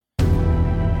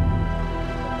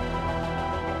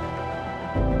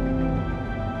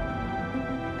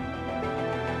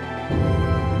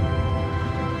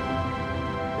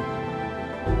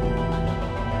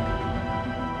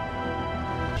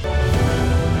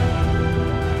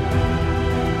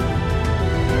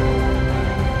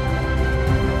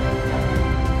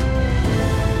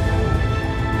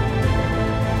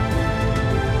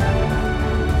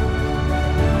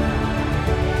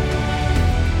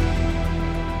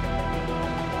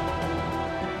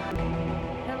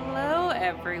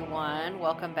everyone.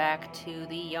 Welcome back to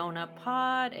the Yona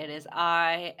Pod. It is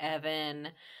I, Evan,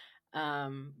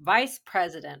 Vice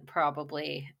President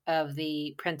probably of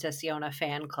the Princess Yona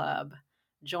fan club,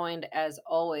 joined as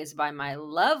always by my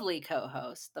lovely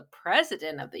co-host, the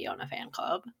President of the Yona fan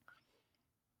club.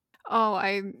 Oh,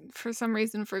 I for some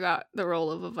reason forgot the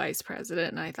role of a vice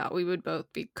president, and I thought we would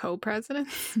both be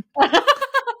co-presidents.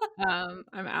 I'm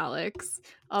Alex,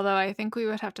 although I think we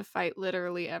would have to fight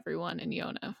literally everyone in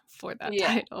Yona for that Yeah.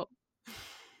 title.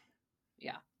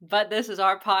 Yeah, but this is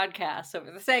our podcast, so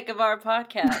for the sake of our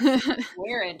podcast,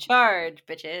 we're in charge,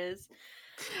 bitches.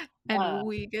 And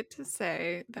we get to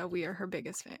say that we are her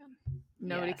biggest fan.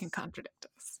 Nobody can Yes. contradict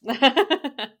us.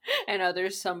 I know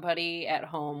there's somebody at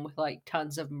home with like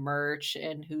tons of merch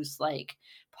and who's like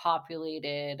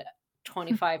populated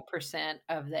 25%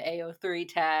 of the AO3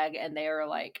 tag, and they are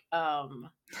like,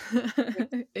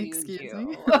 Excuse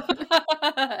me. you.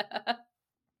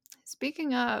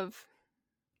 Speaking of,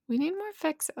 we need more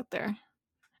fics out there.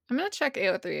 I'm gonna check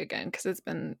AO3 again because it's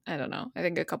been, I don't know, I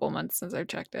think a couple months since I've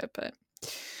checked it, but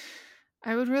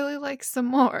I would really like some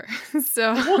more.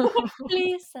 So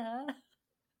Lisa.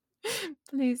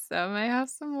 please, may I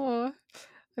have some more?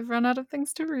 I've run out of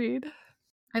things to read.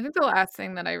 I think the last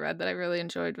thing that I read that I really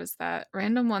enjoyed was that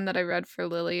random one that I read for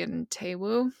Lily and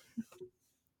Taewoo,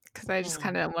 because I just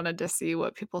kind of wanted to see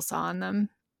what people saw in them.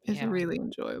 It's really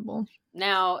enjoyable.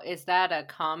 Now, is that a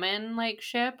common like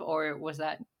ship, or is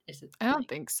it? I don't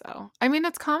think so. I mean,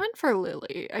 it's common for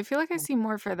Lily. I feel like I see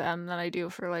more for them than I do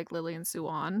for like Lily and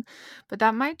Suwon, but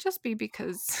that might just be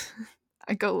because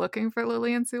I go looking for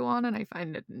Lily and Suwon and I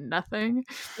find nothing.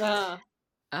 So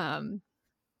I'd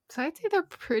say they're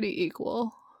pretty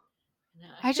equal. No,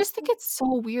 I just think it's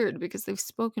so weird because they've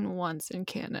spoken once in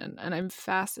canon, and I'm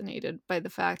fascinated by the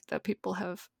fact that people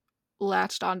have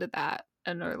latched onto that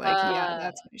and are like, yeah,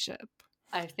 that's my ship.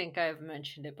 I think I've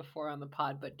mentioned it before on the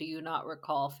pod, but do you not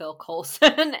recall Phil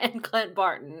Coulson and Clint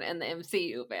Barton in the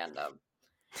MCU fandom?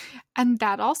 And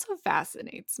that also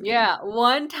fascinates me. Yeah,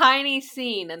 one tiny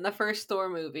scene in the first Thor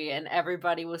movie, and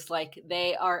everybody was like,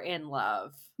 they are in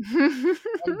love and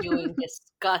doing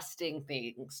disgusting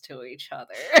things to each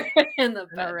other in the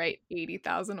bed. Write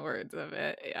 80,000 words of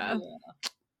it. Yeah.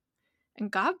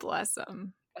 And God bless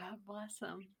them. God bless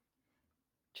them.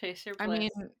 Chase your bliss. I mean,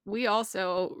 we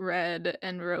also read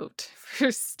and wrote for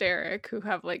Steric, who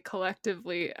have like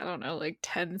collectively, I don't know, like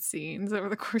 10 scenes over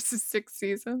the course of 6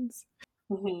 seasons.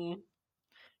 Steric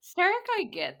I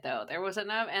get though. There was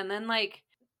enough, and then like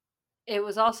it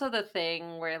was also the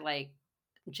thing where like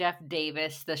Jeff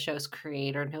Davis, the show's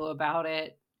creator, knew about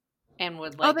it and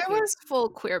would like. Oh, there was full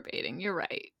queer baiting. You're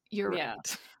right. You're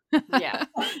right. Yeah.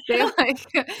 They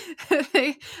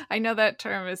like I know that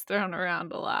term is thrown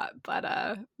around a lot,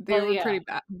 but they were pretty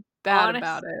bad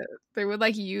about it. They would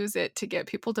like use it to get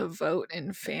people to vote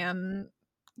in fan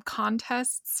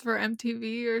contests for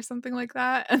MTV or something like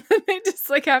that, and then they just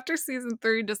like after season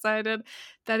 3 decided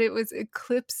that it was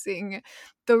eclipsing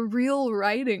the real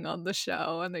writing on the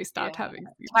show, and they stopped having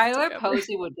Tyler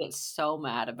Posey would get so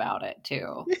mad about it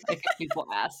too. Like if people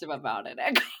asked him about it.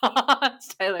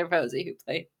 It's Tyler Posey who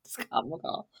played Scott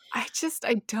McCall. I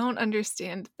don't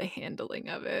understand the handling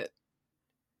of it.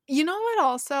 You know what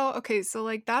also? Okay, so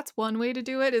like that's one way to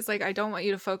do it is like I don't want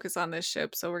you to focus on this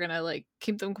ship, so we're gonna like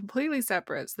keep them completely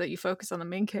separate so that you focus on the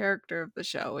main character of the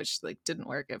show, which like didn't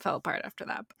work. It fell apart after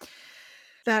that.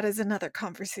 That is another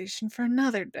conversation for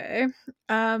another day.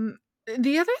 The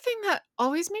other thing that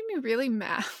always made me really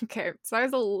mad. Okay, so I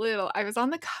was on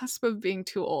the cusp of being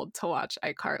too old to watch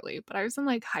iCarly, but I was in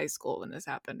like high school when this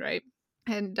happened, right?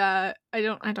 And I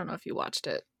don't know if you watched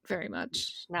it very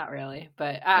much. Not really,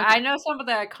 but I know some of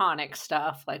the iconic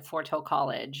stuff like Fortel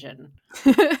College and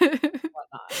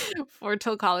whatnot.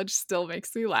 Fortel College still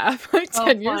makes me laugh like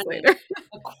 10 years later.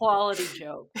 A quality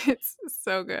joke. It's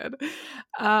so good.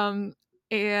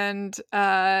 And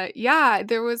yeah,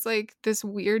 there was like this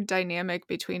weird dynamic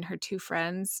between her two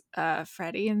friends,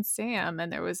 Freddie and Sam,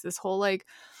 and there was this whole like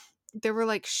there were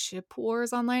like ship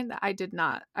wars online that I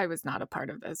was not a part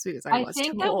of this because I was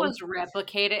think too that old. was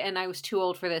replicated, and I was too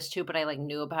old for this too, but I like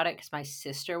knew about it because my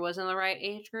sister was in the right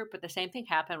age group. But the same thing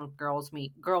happened with Girl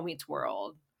Meets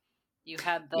World. You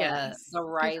had the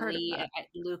Riley and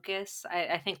Lucas.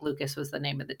 I think Lucas was the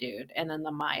name of the dude, and then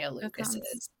the Maya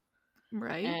Lucases.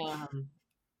 Right.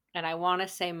 And I want to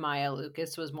say Maya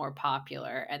Lucas was more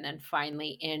popular, and then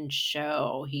finally in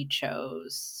show he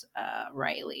chose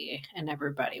Riley, and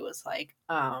everybody was like,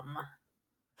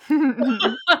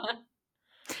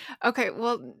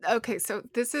 Okay, so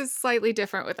this is slightly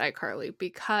different with iCarly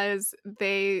because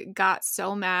they got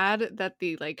so mad that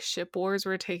the like ship wars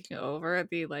were taking over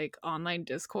the like online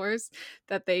discourse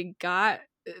that they got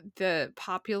the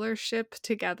popular ship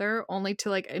together only to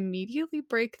like immediately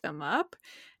break them up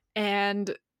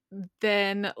and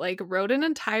then like wrote an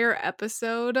entire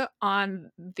episode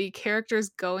on the characters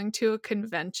going to a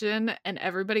convention and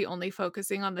everybody only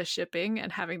focusing on the shipping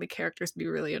and having the characters be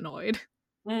really annoyed.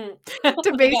 Mm.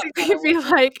 To They got basically mad be over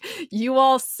it. like, "You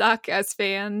all suck as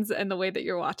fans, and the way that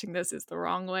you're watching this is the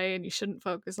wrong way, and you shouldn't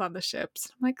focus on the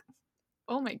ships." I'm like,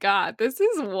 "Oh my god, this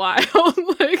is wild."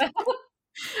 Like,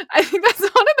 I think that's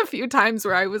one of the few times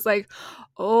where I was like,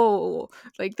 "Oh,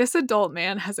 like this adult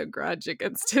man has a grudge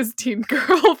against his teen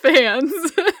girl fans."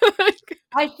 Like,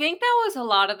 I think that was a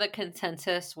lot of the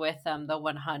consensus with the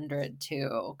 100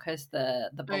 too, because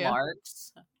the oh yeah.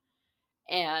 Ballards.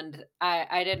 And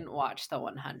I didn't watch the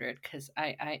 100 because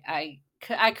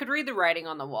I could read the writing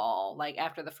on the wall. Like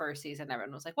after the first season,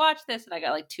 everyone was like, "Watch this," and I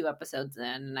got like 2 episodes in,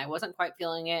 and I wasn't quite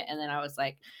feeling it. And then I was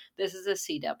like, "This is a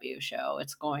CW show.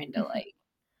 It's going to like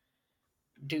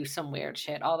do some weird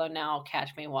shit." Although now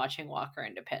catch me watching Walker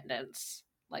Independence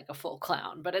like a full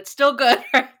clown, but it's still good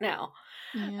right now.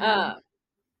 Yeah.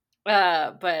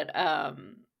 Uh, but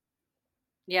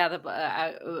yeah,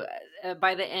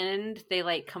 by the end, they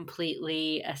like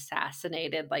completely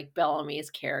assassinated like Bellamy's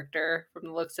character from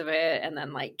the looks of it, and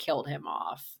then like killed him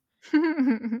off.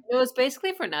 It was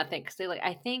basically for nothing because they like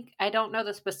I think I don't know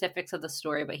the specifics of the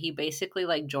story, but he basically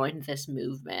like joined this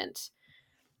movement,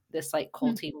 this like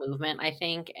culty movement, I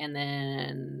think, and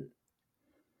then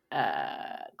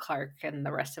Clark and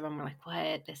the rest of them were like,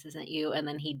 "What? This isn't you," and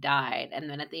then he died, and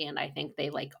then at the end, I think they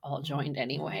like all joined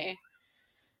anyway.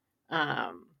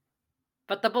 Um,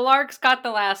 But the Ballarks got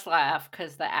the last laugh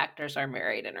because the actors are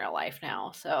married in real life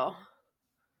now. So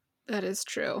That is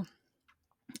true.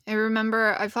 I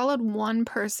remember I followed one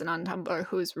person on Tumblr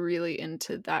who was really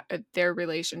into that their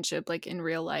relationship like in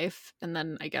real life and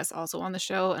then I guess also on the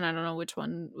show and I don't know which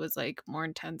one was like more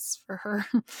intense for her.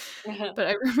 But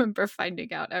I remember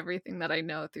finding out everything that I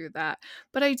know through that.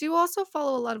 But I do also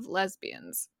follow a lot of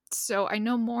lesbians. So I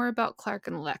know more about Clark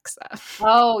and Lexa.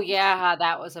 oh yeah,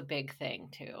 that was a big thing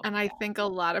too. And I think a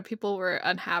lot of people were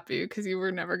unhappy because you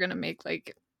were never going to make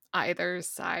like either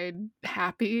side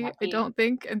happy, I Happy. don't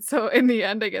think. And so in the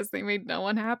end, I guess they made no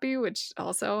one happy, which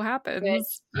also Which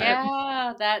happens. But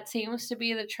yeah, that seems to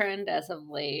be the trend as of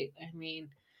late. I mean,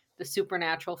 the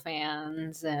Supernatural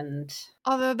fans and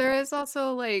although there is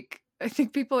also like, I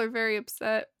think people are very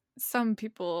upset, some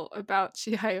people, about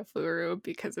Chihaya Furu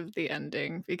because of the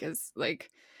ending. Because, like,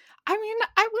 I mean,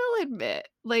 I will admit,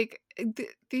 like,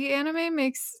 the anime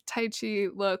makes Taichi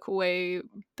look way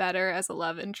better as a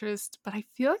love interest, but I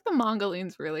feel like the manga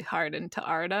leans really hard into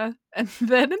Arda. And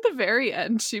then at the very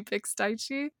end, she picks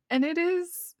Taichi. And it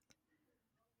is,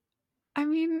 I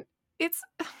mean, it's.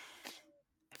 I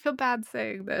feel bad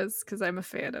saying this because I'm a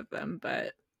fan of them,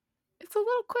 but it's a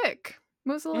little quick.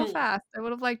 Moves a little mm, fast. I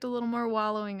would have liked a little more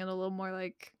wallowing and a little more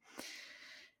like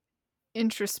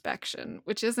introspection,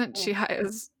 which isn't mm.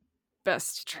 Chihaya's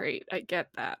best trait. I get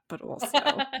that, but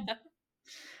also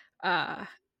uh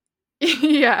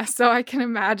yeah, so I can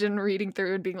imagine reading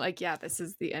through and being like, yeah, this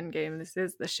is the end game. This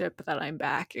is the ship that I'm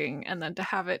backing. And then to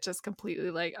have it just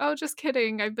completely like, oh, just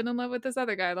kidding. I've been in love with this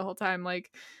other guy the whole time.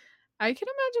 Like, I can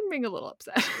imagine being a little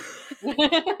upset.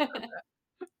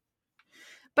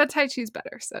 But Tai Chi's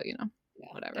better, so Yeah,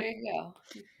 there whatever. you go.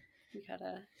 You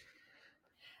gotta.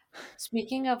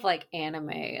 Speaking of like anime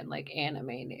and like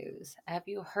anime news, have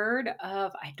you heard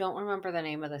of? I don't remember the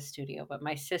name of the studio, but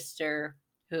my sister,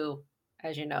 who,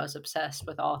 as you know, is obsessed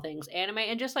with all things anime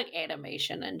and just like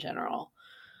animation in general,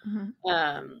 Mhm.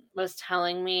 was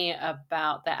telling me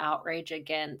about the outrage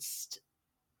against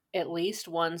at least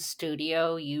one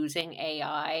studio using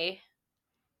AI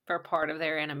for part of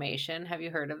their animation. Have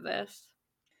you heard of this?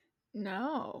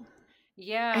 No.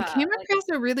 I Yeah, came like across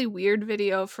a really weird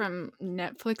video from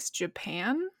Netflix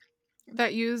Japan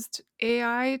that used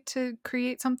AI to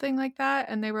create something like that,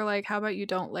 and they were like, "How about you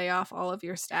don't lay off all of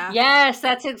your staff?" yes,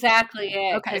 that's exactly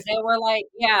it. Okay. Because they were like,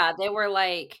 yeah, they were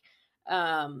like,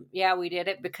 yeah, we did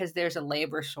it because there's a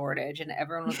labor shortage, and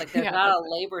everyone was like, "There's Yeah, not that's a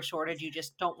it. labor shortage. You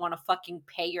just don't want to fucking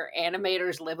pay your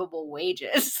animators livable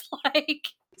wages." Like,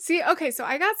 See, okay, so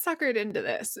I got suckered into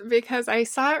this because I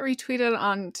saw it retweeted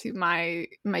onto my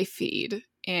feed,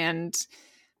 and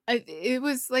It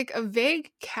was like a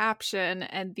vague caption,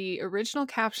 and the original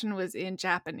caption was in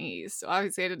Japanese, so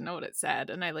obviously I didn't know what it said,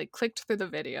 and I, like, clicked through the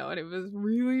video, and it was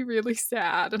really, really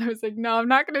sad, and I was like, "No, I'm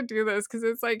not gonna do this," 'cause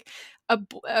it's like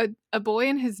a boy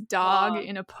and his dog Dog.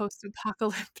 in a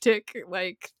post-apocalyptic,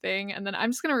 like, thing, and then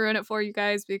I'm just gonna ruin it for you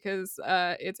guys because,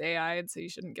 it's AI, and so you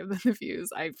shouldn't give them the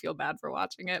views. I feel bad for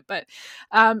watching it, but,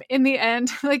 in the end,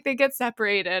 like, they get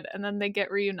separated, and then they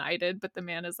get reunited, but the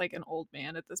man is, like, an old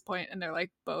man at this point, and they're,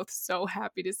 like, both so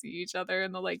happy to see each other,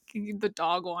 and the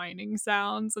dog whining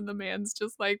sounds, and the man's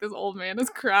just like, this old man is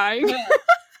crying.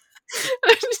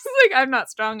 I'm just like, "I'm not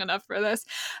strong enough for this."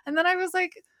 And then I was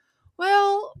like,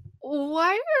 "Well,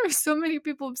 why are so many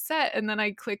people upset?" And then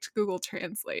I clicked Google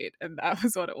Translate, and that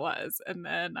was what it was, and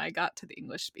then I got to the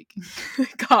English-speaking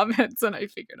comments, and I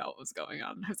figured out what was going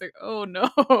on. I was like, "Oh,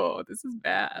 no. This is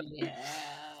bad." Yeah.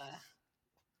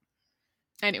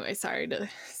 Anyway, sorry to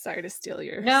steal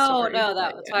your No, story, no,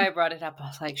 but that's yeah. why I brought it up. I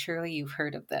was like, surely you've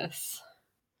heard of this.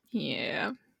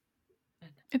 Yeah.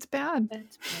 It's bad.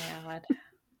 It's bad.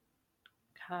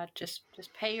 God, just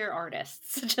pay your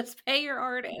artists. Just pay your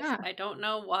artists. Yeah. I don't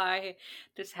know why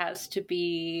this has to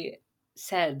be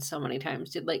said so many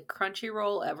times. Did like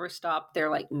Crunchyroll ever stop their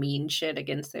like mean shit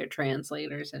against their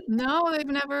translators? And No, they've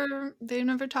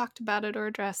never talked about it or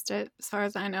addressed it as far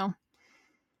as I know.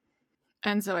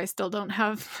 And so I still don't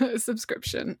have a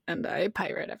subscription, and I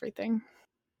pirate everything.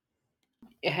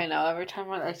 yeah, I know every time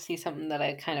I see something that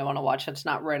I kind of want to watch that's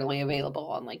not readily available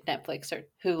on like Netflix or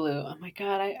Hulu, oh my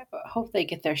God, I hope they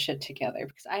get their shit together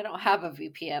because I don't have a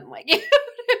VPN like you do.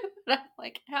 And I'm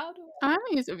like, how do I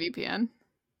don't use a VPN.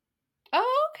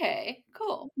 Oh, okay,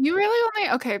 cool. You really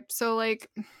only okay, so, like,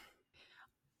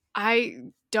 I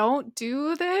don't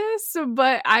do this,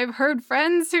 but I've heard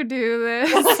friends who do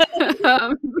this,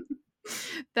 um,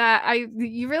 that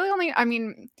you really only I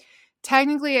mean,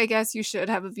 technically, I guess you should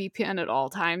have a VPN at all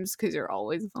times because 'cause you're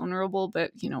always vulnerable,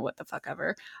 but, what the fuck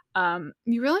ever.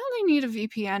 You really only need a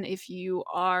VPN if you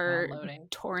are Downloading.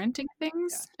 torrenting Yeah.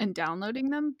 things and downloading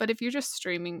them, but if you're just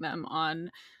streaming them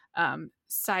on,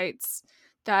 sites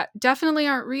that definitely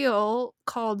aren't real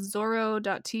called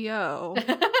Zorro.to,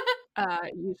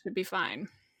 you should be fine.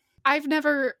 I've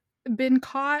never been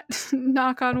caught,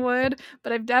 knock on wood,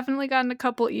 but I've definitely gotten a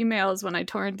couple emails when I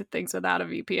torrented things without a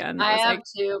VPN that I was have like,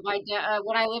 too. My dad,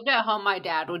 when I lived at home, my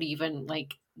dad would even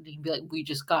like he'd be like, "We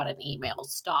just got an email.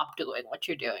 Stop doing what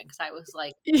you're doing." Because I was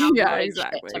like yeah, downloading shit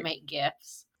to exactly. make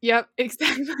gifs. Yep,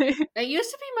 exactly. It used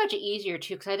to be much easier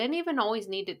too, because I didn't even always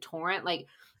need to torrent. Like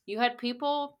you had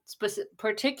people,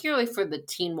 particularly for the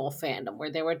Teen Wolf fandom, where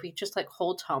there would be just like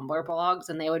whole Tumblr blogs,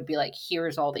 and they would be like,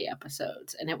 "Here's all the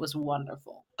episodes," and it was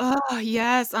wonderful. Oh,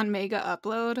 yes, on Mega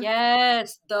Upload.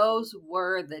 Yes, those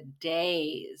were the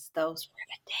days. Those were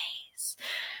the days.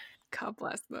 God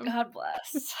bless them. God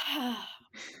bless.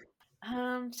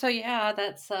 So yeah,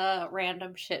 that's a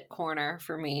random shit corner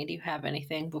for me. Do you have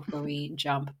anything before we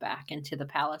jump back into the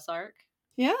palace arc?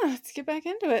 Yeah, let's get back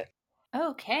into it.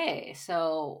 Okay,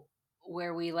 so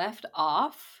where we left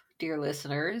off, dear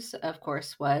listeners, of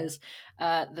course, was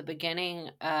the beginning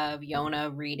of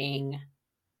Yona reading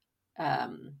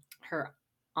her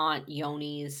aunt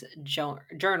Yoni's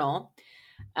journal.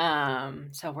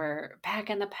 So we're back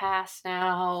in the past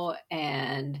now,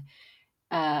 and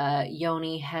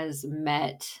Yoni has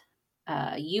met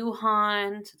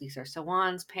Yuhan. So these are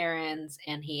Sawan's parents,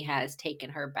 and he has taken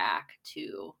her back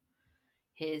to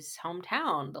his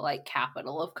hometown, the like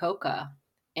capital of Coca,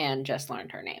 and just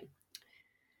learned her name.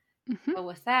 Mhm. So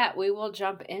with that, we will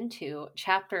jump into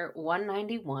chapter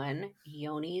 191,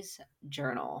 Yoni's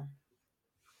journal.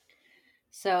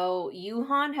 So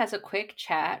Yuhan has a quick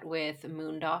chat with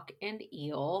Moondok and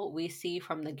Eel. We see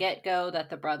from the get-go that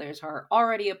the brothers are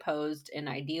already opposed in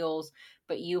ideals,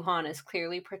 but Yuhan is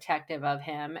clearly protective of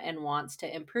him and wants him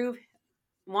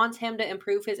to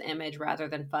improve his image rather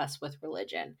than fuss with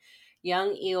religion.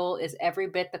 Young Eel is every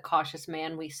bit the cautious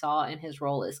man we saw in his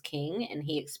role as king, and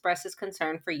he expresses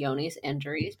concern for Yoni's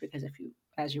injuries because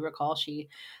as you recall, she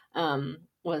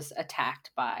was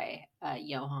attacked by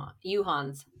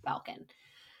Yuhan's falcon.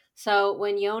 So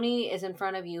when Yoni is in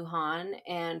front of Yuhan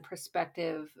and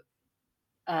prospective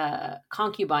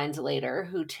concubines later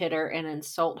who titter and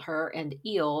insult her and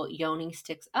Eel, Yoni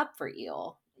sticks up for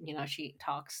Eel. She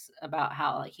talks about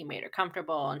how like he made her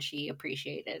comfortable and she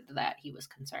appreciated that he was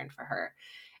concerned for her.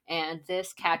 And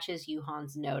this catches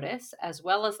Yuhan's notice, as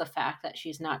well as the fact that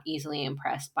she's not easily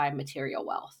impressed by material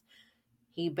wealth.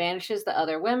 He banishes the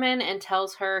other women and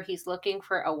tells her he's looking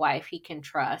for a wife he can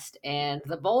trust. And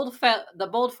the bold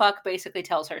fuck basically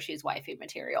tells her she's wifey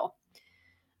material.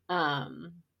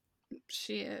 Um,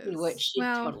 She which is. she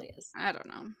Well, totally is. I don't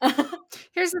know.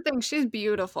 Here's the thing, she's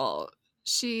beautiful.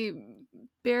 She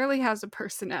barely has a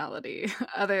personality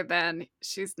other than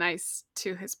she's nice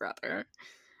to his brother.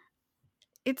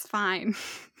 It's fine.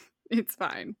 It's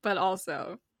fine, but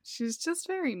also she's just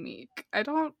very meek. I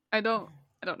don't know.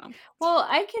 Well,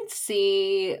 I can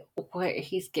see what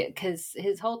he's get because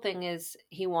his whole thing is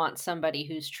he wants somebody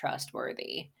who's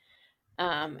trustworthy.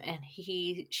 And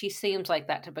she seems like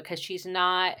that too because she's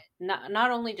not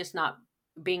only just not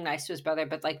being nice to his brother,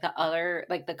 but like the other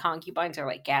like the concubines are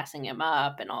like gassing him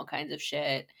up and all kinds of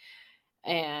shit.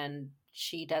 And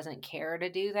she doesn't care to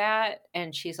do that.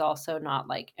 And she's also not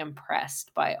like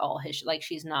impressed by all his like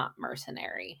she's not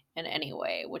mercenary in any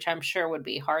way, which I'm sure would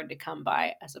be hard to come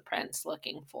by as a prince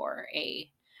looking for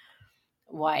a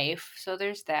wife. So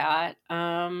there's that.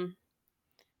 I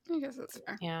guess that's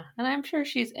fair. Yeah, and I'm sure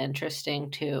she's interesting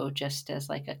too, just as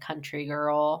like a country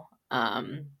girl.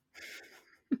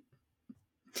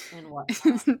 And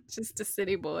whatnot. Just a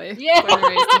city boy. Yeah. Born and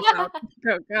raised in South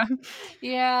Dakota.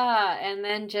 Yeah, and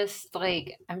then just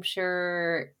like I'm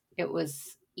sure it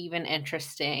was even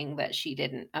interesting that she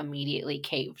didn't immediately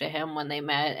cave to him when they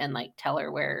met and like tell her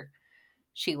where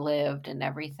she lived and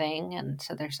everything. And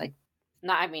so there's like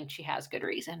not I mean she has good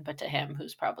reason, but to him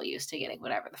who's probably used to getting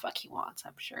whatever the fuck he wants,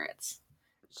 I'm sure it's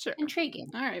Sure.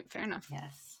 intriguing. All right, fair enough.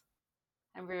 Yes.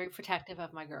 I'm very protective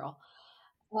of my girl.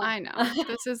 I know.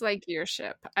 This is like your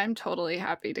ship. I'm totally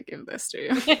happy to give this to you.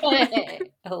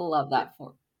 I love that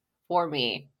for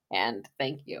me, and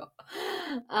thank you.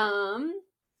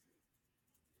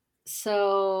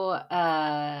 So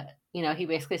he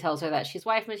basically tells her that she's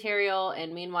wife material,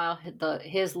 and meanwhile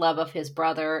his love of his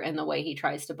brother and the way he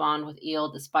tries to bond with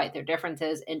Eel despite their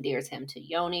differences endears him to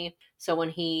Yoni. So when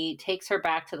he takes her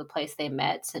back to the place they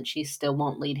met, since she still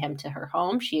won't lead him to her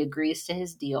home, she agrees to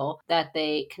his deal that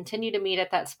they continue to meet at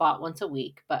that spot once a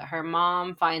week, but her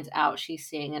mom finds out she's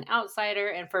seeing an outsider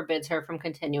and forbids her from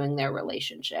continuing their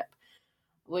relationship,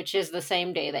 which is the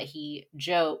same day that he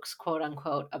jokes, quote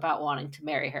unquote, about wanting to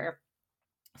marry her.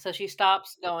 So she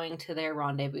stops going to their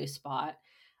rendezvous spot.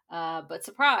 But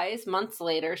surprise, months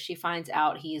later, she finds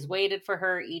out he's waited for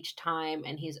her each time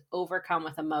and he's overcome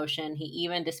with emotion. He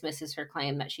even dismisses her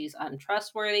claim that she's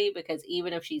untrustworthy because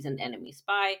even if she's an enemy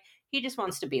spy, he just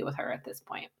wants to be with her at this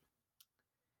point.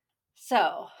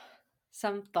 So,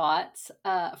 some thoughts.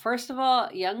 First of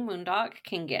all, young Moondog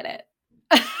can get it.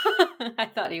 I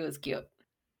thought he was cute.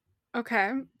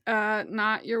 Okay.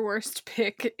 Not your worst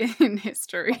pick in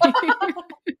history.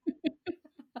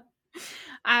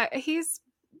 He's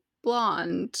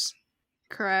blonde,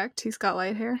 correct? He's got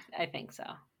light hair? I think so.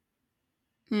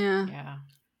 Yeah.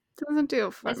 Doesn't do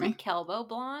it for me. Isn't Kelbo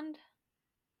blonde?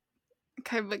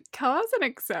 Okay, but Kelbo's an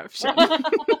exception.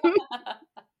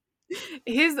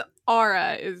 His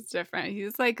aura is different.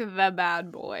 He's like the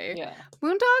bad boy. Yeah.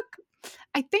 Moondog,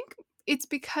 I think it's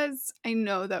because I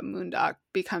know that Moondog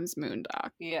becomes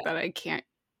Moondog. Yeah. That I can't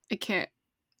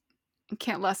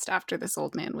lust after this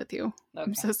old man with you. Okay.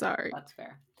 I'm so sorry. That's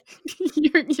fair.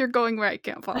 You're going where I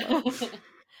can't follow.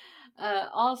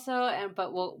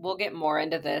 But we'll get more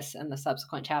into this in the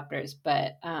subsequent chapters.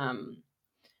 But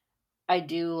I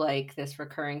do like this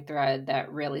recurring thread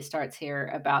that really starts here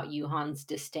about Yuhan's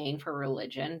disdain for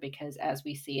religion, because as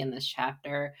we see in this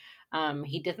chapter,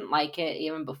 he didn't like it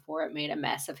even before it made a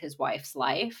mess of his wife's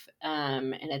life.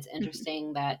 And it's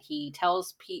interesting that he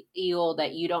tells Eel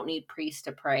that you don't need priests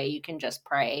to pray, you can just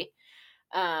pray.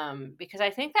 Because I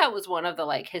think that was one of the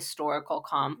like historical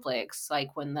conflicts, like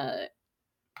when the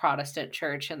Protestant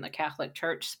church and the Catholic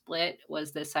church split,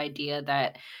 was this idea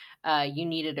that you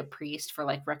needed a priest for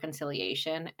like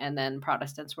reconciliation, and then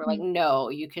Protestants were like, no,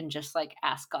 you can just like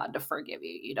ask God to forgive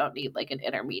you, you don't need like an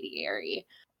intermediary.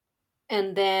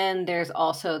 And then there's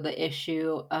also the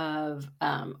issue of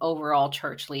overall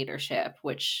church leadership,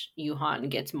 which Yuhan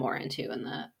gets more into in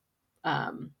the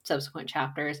subsequent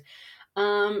chapters.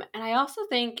 And I also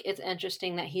think it's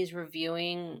interesting that he's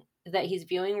viewing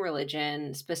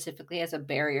religion specifically as a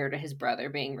barrier to his brother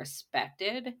being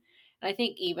respected. And I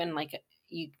think even like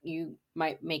you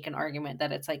might make an argument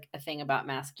that it's like a thing about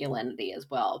masculinity as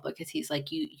well, because he's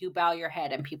like you bow your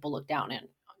head and people look down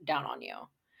on you.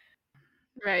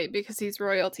 Right, because he's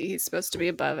royalty. He's supposed to be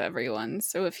above everyone.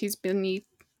 So if he's beneath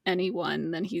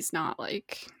anyone, then he's not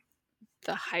like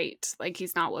the height. Like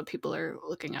he's not what people are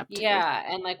looking up to. Yeah,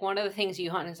 and like one of the things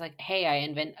Yuhan is like, hey, I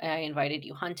invited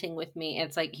you hunting with me. And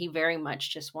it's like he very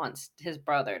much just wants his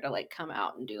brother to like come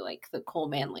out and do like the cool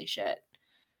manly shit.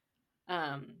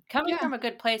 Coming from a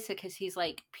good place, because he's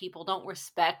like, people don't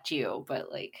respect you,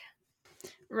 but like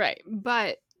right.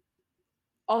 But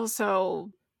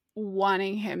also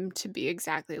wanting him to be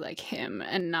exactly like him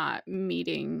and not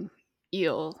meeting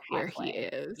Eel where he Halfway.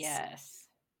 is. Yes.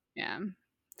 Yeah.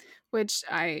 Which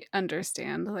I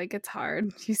understand, like, it's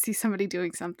hard. You see somebody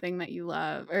doing something that you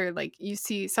love, or, like, you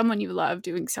see someone you love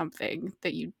doing something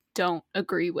that you don't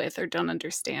agree with or don't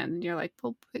understand, and you're like,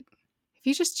 "Well, but if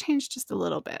you just change just a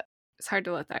little bit." It's hard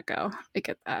to let that go. I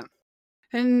get that.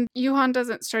 And Yuhan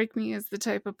doesn't strike me as the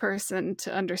type of person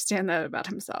to understand that about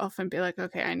himself and be like,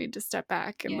 "Okay, I need to step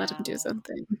back and let him do Yeah.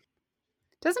 something."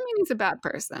 Doesn't mean he's a bad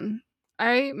person.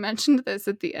 I mentioned this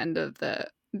at the end of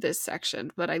this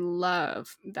section, but I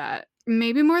love that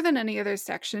maybe more than any other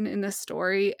section in the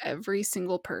story, every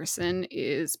single person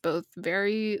is both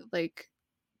very, like,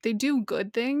 they do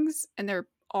good things and they're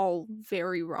all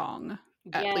very wrong,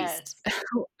 at least Yes.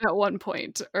 at one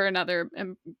point or another,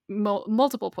 and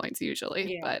multiple points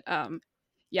usually. Yeah. But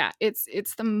yeah, it's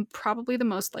probably the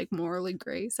most, like, morally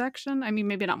gray section. I mean,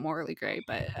 maybe not morally gray,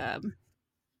 but uh,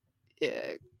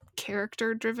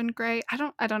 character driven gray. I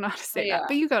don't know how to Oh, say yeah. that,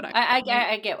 but you go next.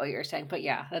 I get what you're saying, but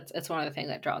yeah, it's one of the things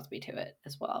that draws me to it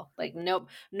as well. Like, nope,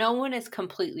 no one is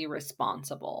completely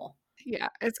responsible. Yeah,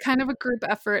 it's kind of a group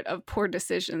effort of poor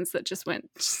decisions that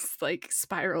like,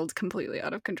 spiraled completely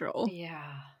out of control.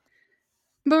 Yeah.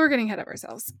 But we're getting ahead of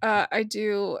ourselves. I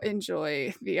do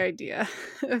enjoy the idea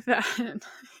that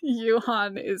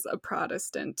Johann is a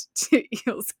Protestant to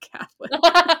Eel's Catholic.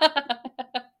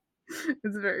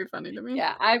 It's very funny to me.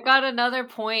 Yeah, I've got another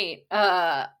point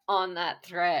on that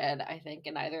thread, I think,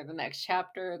 in either the next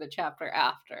chapter or the chapter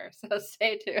after. So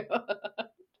stay tuned.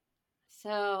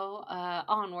 So,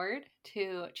 onward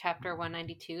to chapter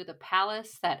 192, The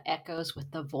Palace That Echoes with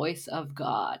the Voice of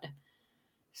God.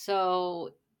 So,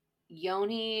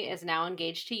 Yoni is now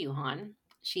engaged to Yuhan.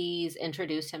 She's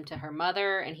introduced him to her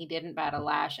mother, and he didn't bat a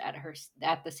lash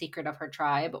at the secret of her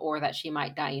tribe or that she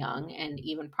might die young, and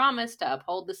even promised to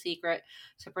uphold the secret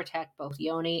to protect both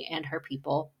Yoni and her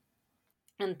people.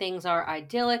 And things are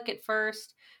idyllic at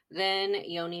first. Then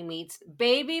Yoni meets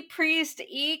baby priest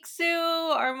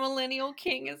Iksu. Our millennial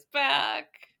king is back.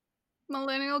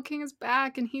 Millennial King is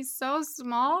back and he's so So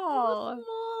small.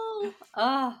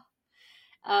 small.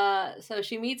 So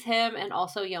she meets him and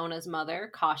also Yona's mother,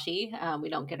 Kashi. We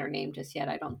don't get her name just yet,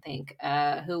 I don't think.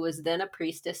 Who was then a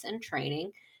priestess in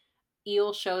training.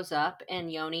 Eel shows up,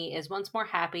 and Yoni is once more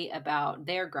happy about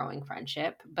their growing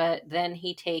friendship. But then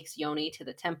he takes Yoni to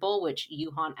the temple, which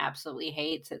Yuhan absolutely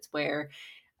hates. It's where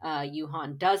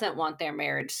Yuhan doesn't want their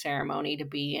marriage ceremony to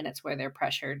be, and it's where they're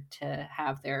pressured to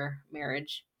have their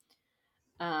marriage.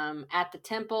 At the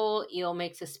temple, Eel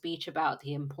makes a speech about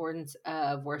the importance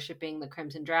of worshiping the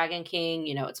Crimson Dragon King.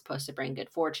 You know, it's supposed to bring good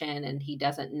fortune, and he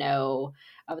doesn't know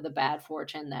of the bad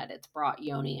fortune that it's brought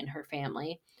Yoni and her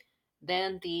family.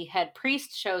 Then the head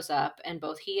priest shows up, and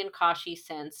both he and Kashi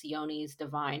sense Yoni's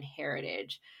divine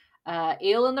heritage.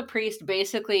 Eel and the priest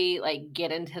basically like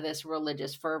get into this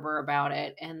religious fervor about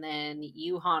it, and then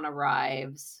Yuhan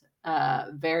arrives,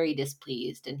 very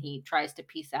displeased, and he tries to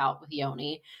peace out with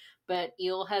Yoni. But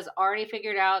Eel has already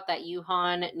figured out that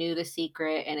Yuhan knew the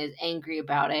secret and is angry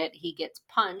about it. He gets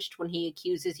punched when he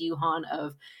accuses Yuhan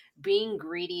of being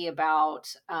greedy about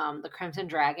the Crimson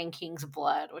Dragon King's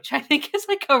blood, which I think is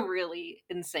like a really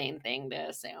insane thing to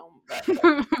assume.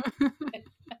 But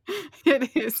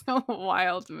It is a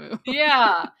wild move.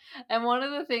 yeah. And one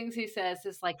of the things he says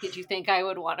is like, "Did you think I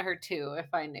would want her too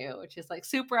if I knew?" Which is like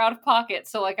super out of pocket.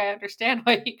 So like I understand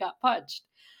why he got punched.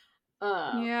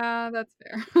 Um, Yeah, that's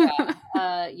fair.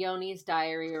 yeah. Yoni's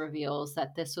diary reveals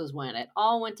that this was when it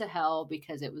all went to hell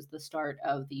because it was the start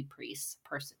of the priest's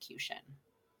persecution.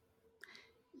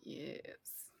 Yes.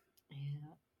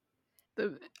 Yeah.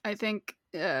 I think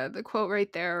the quote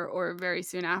right there, or very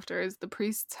soon after, is the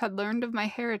priests had learned of my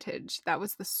heritage. That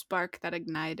was the spark that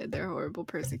ignited their horrible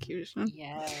persecution.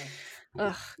 Yes.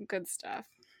 Ugh, good stuff.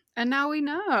 And now we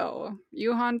know.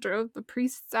 Yuhan drove the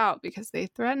priests out because they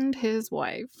threatened his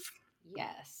wife.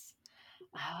 Yes.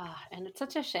 And it's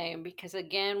such a shame because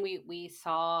again we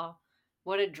saw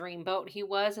what a dreamboat he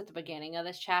was at the beginning of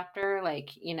this chapter.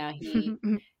 Like, you know,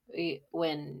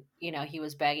 when, you know, he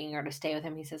was begging her to stay with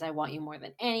him, he says, "I want you more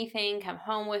than anything. Come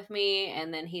home with me."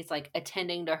 And then he's like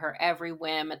attending to her every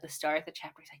whim at the start of the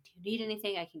chapter. He's like, "Do you need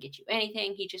anything? I can get you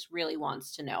anything." He just really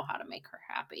wants to know how to make her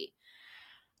happy.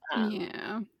 Um,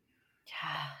 Yeah.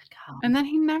 yeah, God, And then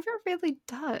he never really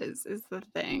does, is the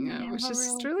he thing, which never is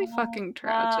just really really does. fucking Oh,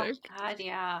 tragic. God,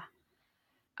 yeah.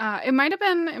 It might have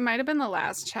been the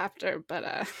last chapter,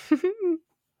 but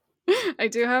I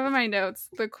do have in my notes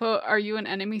the quote, "Are you an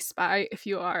enemy spy? If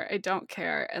you are, I don't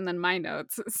care." And then my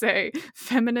notes say,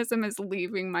 "Feminism is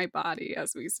leaving my body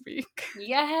as we speak."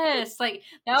 Yes, like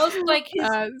that was like his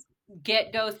Uh,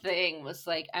 get-go thing was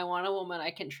like, I want a woman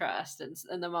I can trust.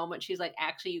 And the moment she's like,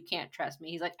 actually, you can't trust me,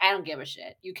 he's like, I don't give a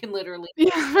shit. You can literally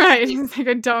Yeah, right. He's like,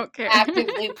 I don't care.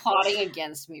 actively plotting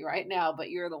against me right now, but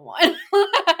you're the one.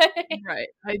 Right.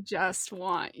 I just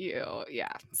want you.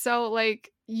 Yeah. So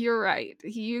like you're right.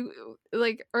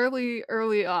 Like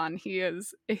early on he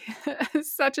is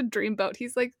such a dreamboat.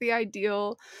 He's like the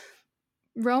ideal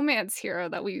romance hero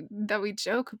that we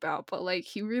joke about, but like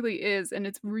he really is, and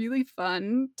it's really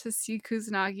fun to see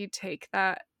Kusanagi take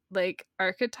that like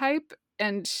archetype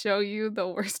and show you the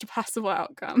worst possible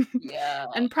outcome. Yeah.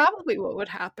 And probably what would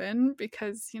happen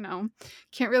because,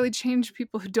 can't really change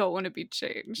people who don't want to be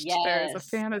changed. There's a Yes.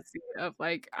 fantasy of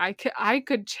like I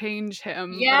could change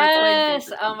him, but it's like these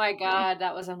Yes. are Oh my people. God.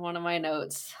 That was on one of my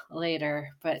notes later.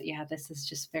 But yeah, this is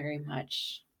just very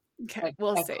much Okay, like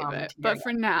we'll a save it. commentary. But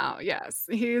for now, yes,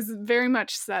 he is very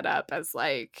much set up as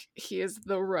like he is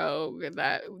the rogue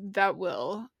that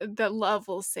love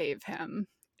will save him.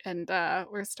 And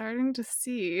we're starting to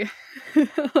see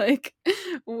like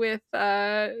with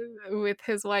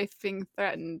his wife being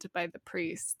threatened by the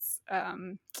priests,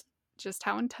 just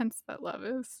how intense that love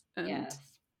is. And Yes.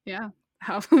 yeah,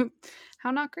 how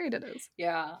how not great it is.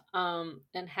 Yeah.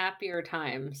 In happier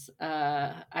times,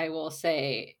 I will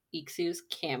say Iksu's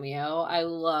cameo. I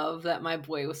love that my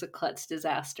boy was a klutz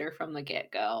disaster from the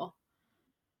get-go.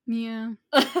 Yeah.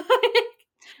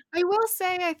 I will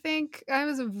say I think I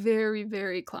was a very,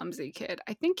 very clumsy kid.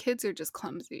 I think kids are just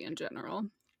clumsy in general.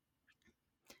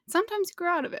 Sometimes you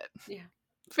grow out of it. Yeah.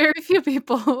 Very few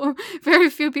people very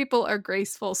few people are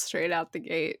graceful straight out the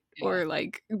gate Yeah. or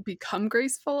like become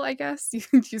graceful, I guess.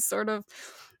 You sort of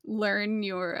learn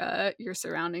your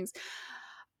surroundings.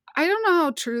 I don't know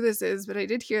how true this is, but I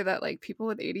did hear that like people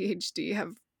with ADHD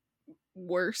have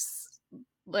worse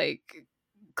like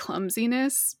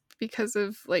clumsiness because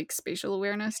of like spatial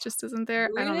awareness just isn't there.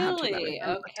 I don't know how true that is. Really? I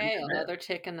haven't looked Okay, into it. another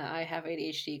tick in the I have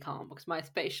ADHD column because my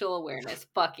spatial awareness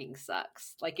fucking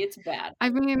sucks. Like it's bad.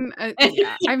 I mean,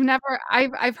 yeah,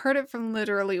 I've heard it from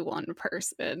literally one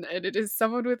person, and it is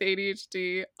someone with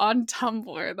ADHD on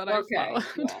Tumblr that I Okay, followed.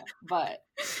 yeah, but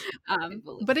I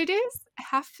believe. But it is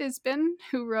Haf Fizbin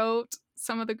who wrote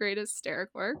some of the greatest hysteric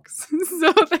works.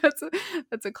 So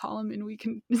that's a column, and we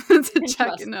can that's a Can check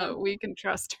trust in a him. we can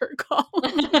trust her column.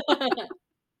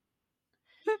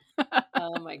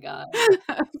 Oh my god.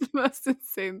 That's the most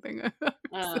insane thing I've ever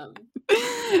Um,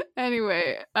 seen.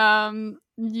 Anyway,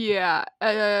 yeah,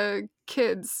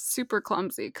 kids super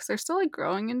clumsy because they're still like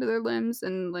growing into their limbs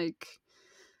and like,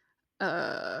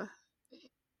 uh,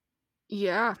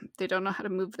 yeah, they don't know how to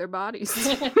move their bodies.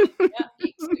 yeah,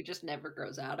 Iksu just never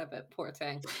grows out of it. Poor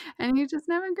thing. And he just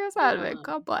never grows out of it. Um,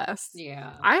 God bless.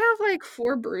 yeah. I have like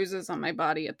 4 bruises on my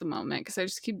body at the moment because I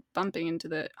just keep bumping into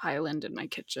the island in my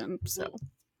kitchen. So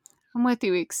I'm with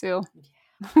you, Iksu.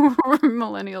 We're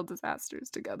millennial disasters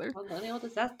together. Millennial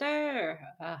disaster.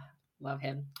 Love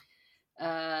him.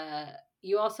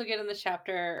 You also get in the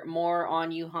chapter more on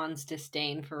Yuhan's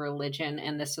disdain for religion,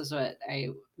 and this was what I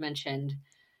mentioned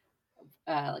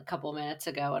a couple minutes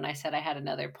ago, and I said I had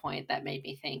another point that made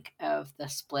me think of the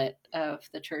split of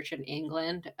the church in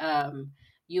England.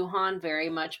 Yuhan very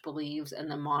much believes in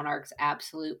the monarch's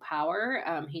absolute power.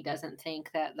 He doesn't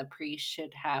think that the priest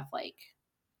should have like,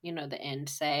 the end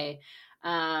say.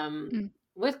 Mm.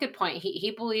 With good point,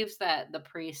 he believes that the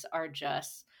priests are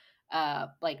just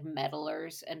like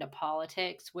meddlers into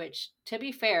politics. Which, to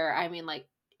be fair, I mean, like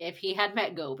if he had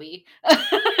met Gobi,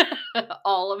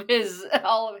 all of his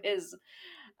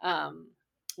um,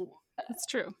 That's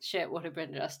true. shit would have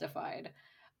been justified.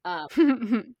 Um,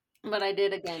 It but I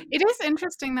did again. is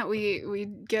interesting that we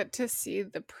get to see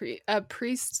a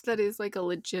priest that is like a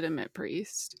legitimate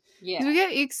priest. Yeah, 'Cause we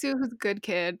get Iksu, who's a good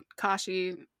kid,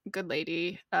 Kashi, good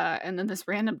lady, and then this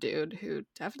random dude who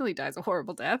definitely dies a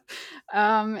horrible death.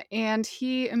 And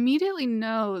he immediately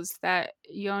knows that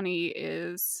Yoni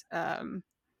is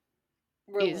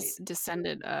really.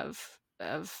 descendant of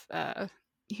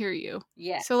Hiryu.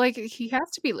 Yeah, So like he has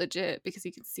to be legit because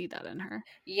he can see that in her.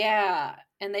 yeah,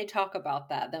 and they talk about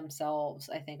that themselves,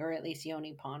 I think, or at least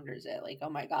Yoni ponders it, like, oh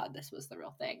my god, this was the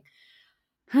real thing.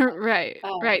 Right,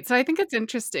 Um, right. So I think it's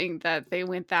interesting that they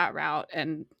went that route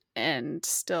and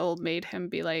still made him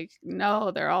be like,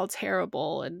 no, they're all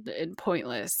terrible and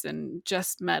pointless and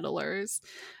just meddlers.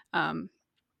 Um,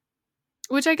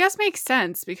 which I guess makes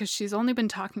sense because she's only been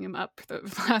talking him up the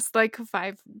last like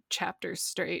 5 chapters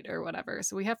straight or whatever.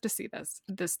 So we have to see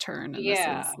this turn, and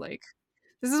yeah,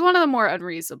 this is one of the more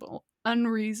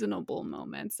unreasonable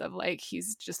moments of like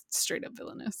he's just straight up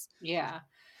villainous. yeah.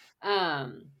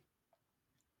 Um,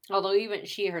 Although even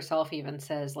she herself even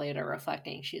says later,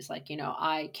 reflecting, she's like,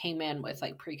 I came in with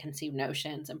like preconceived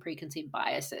notions and preconceived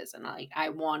biases, and like I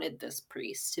wanted this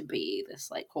priest to be this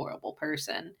like horrible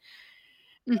person,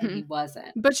 and he Mhm.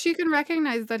 wasn't. But she can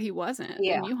recognize that he wasn't,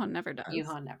 Yeah, and Yuhan never does.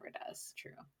 Yuhan never does.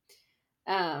 True.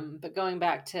 But going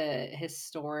back to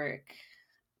historic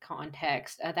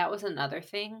context, that was another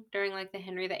thing during like the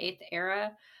Henry VIII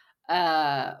era.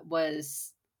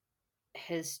 Was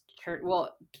his church,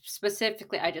 well,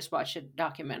 specifically I just watched a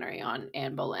documentary on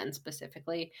Anne Boleyn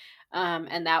specifically,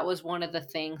 and that was one of the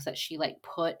things that she like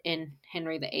put in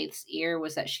Henry VIII's ear,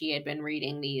 was that she had been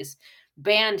reading these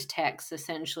banned texts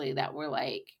essentially that were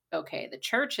like, okay, the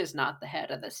church is not the head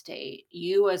of the state,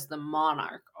 you as the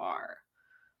monarch are.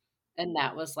 And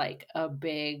that was like a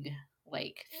big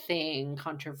like thing,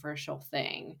 controversial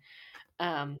thing.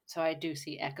 So I do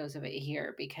see echoes of it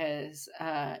here, because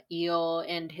Eel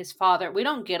and his father, we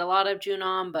don't get a lot of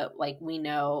Junam, but like we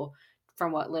know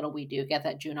from what little we do get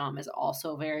that Junam is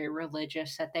also very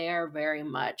religious, that they are very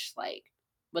much like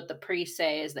what the priests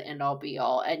say is the end all be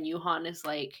all. And Yuhan is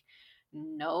like,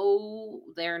 no,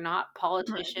 they're not Right.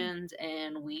 politicians,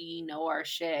 and we know our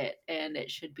shit, and it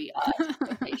should be us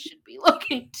that they should be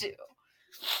looking to.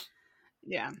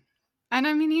 Yeah. And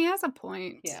I mean, he has a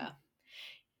point. Yeah.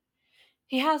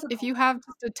 He has a If you have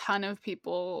just a ton of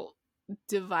people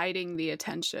dividing the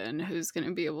attention, who's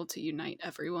gonna be able to unite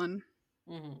everyone?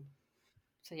 point.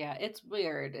 So yeah, it's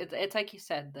weird. It's like you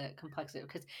said, the complexity,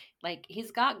 because like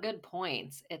he's got good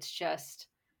points. It's just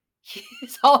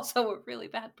he's also a really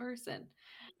bad person.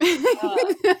 Uh,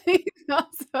 He's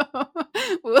also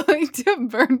willing to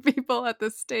burn people at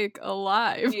the stake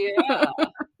alive. yeah.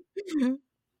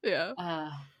 Yeah.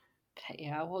 Uh, but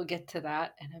yeah, we'll get to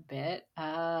that in a bit.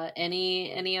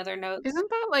 Any other notes? Isn't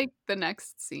that, like, the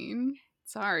next scene?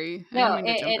 Sorry, I didn't No, mean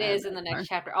to jump it ahead is in that the far. next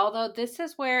chapter. Although this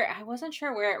is where I wasn't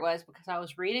sure where it was, because I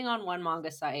was reading on one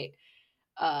manga site,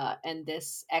 and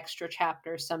this extra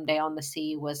chapter, Someday on the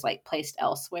Sea, was like placed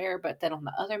elsewhere, but then on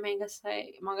the other manga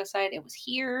site it was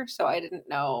here, so I didn't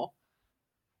know.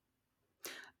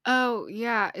 Oh,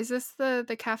 yeah, is this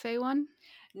the cafe one?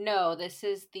 No, this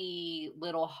is the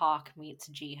Little Hawk meets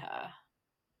Jiha.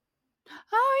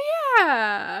 Oh,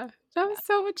 yeah! That Yeah. was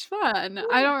so much fun. I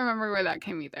Woo. don't remember where that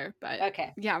came either, but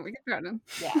Okay. yeah, we can go to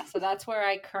Yeah, so that's where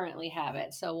I currently have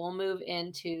it. So we'll move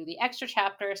into the extra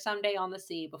chapter, Someday on the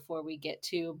Sea, before we get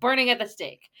to Burning at the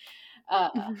Stake. Uh,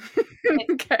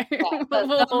 Okay, yeah, we'll the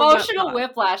hold that emotional thought.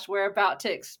 whiplash we're about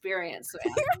to experience,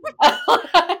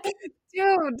 man.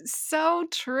 Dude, so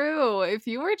true. If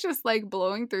you were just, like,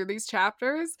 blowing through these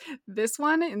chapters, this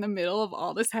one in the middle of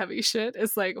all this heavy shit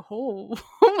is like, "Oh,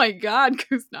 oh my god,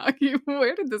 Kusanagi,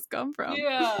 where did this come from?"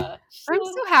 Yeah. I'm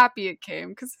so happy it came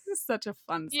because this is such a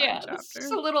fun side Yeah, this is just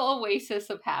chapter. a little oasis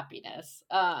of happiness.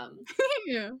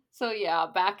 Yeah. So yeah,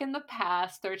 back in the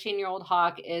past, 13-year-old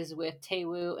Hawk is with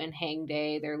Taewoo and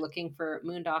Hangdae. They're looking for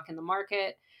Moondok in the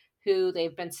market, who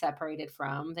they've been separated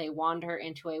from. They wander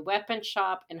into a weapon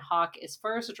shop, and Hawk is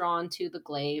first drawn to the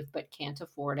glaive but can't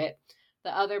afford it.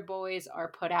 The other boys are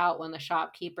put out when the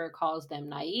shopkeeper calls them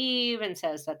naive and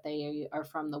says that they are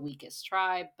from the weakest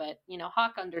tribe, but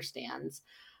Hawk understands.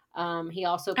 He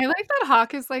also I like that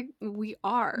Hawk is like, "We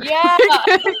are." Yeah.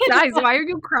 Guys, why are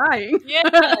you crying? Yes,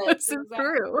 This is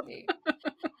true. exactly.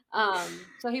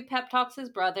 So he pep talks his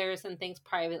brothers and thinks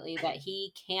privately that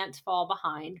he can't fall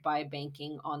behind by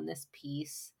banking on this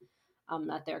peace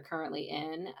that they're currently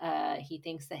in. He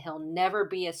thinks that he'll never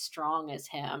be as strong as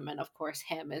him, and of course,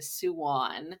 him is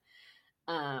Suwon.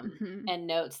 Mhm. And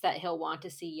notes that he'll want to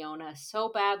see Yona so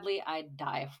badly, I'd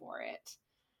die for it.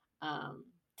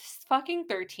 This fucking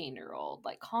 13-year-old,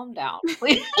 like, calm down,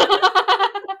 please.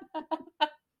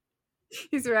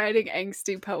 He's writing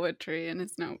angsty poetry in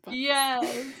his notebooks.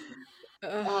 Yes.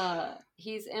 Ugh.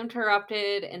 He's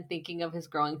interrupted and thinking of his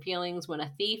growing feelings when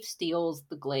a thief steals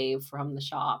the glaive from the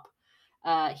shop.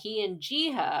 He and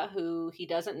Jiha, who he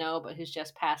doesn't know but who's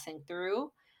just passing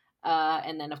through,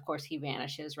 and then of course he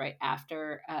vanishes right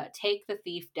after, take the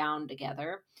thief down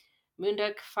together.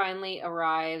 Moonduk finally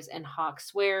arrives, and Hawk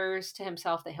swears to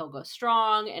himself that he'll go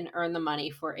strong and earn the money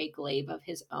for a glaive of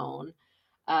his own.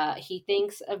 He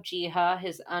thinks of Jiha,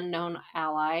 his unknown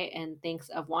ally, and thinks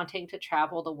of wanting to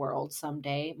travel the world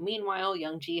someday. Meanwhile,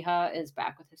 young Jiha is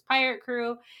back with his pirate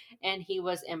crew, and he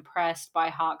was impressed by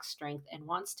Hawk's strength and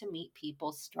wants to meet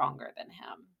people stronger than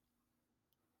him.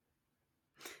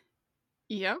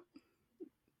 Yep.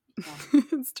 Yeah,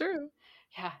 It's true.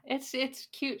 yeah, it's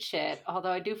cute shit.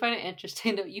 Although I do find it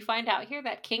interesting that you find out here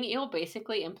that King Eel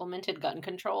basically implemented gun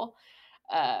control.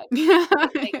 Uh, Yeah,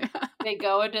 they, yeah. they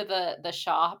go into the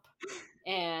shop,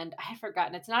 And I had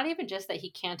forgotten, it's not even just that he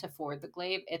can't afford the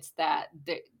glaive, it's that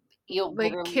you'll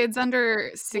Like, literally kids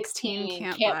under 16 16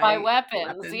 can't can't buy buy weapons.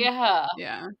 weapons. Yeah.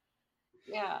 Yeah.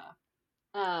 Yeah.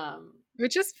 Um,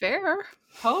 Which is fair.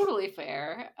 totally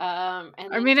fair. And I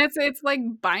then mean, it's like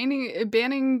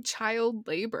banning child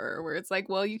labor, where it's like,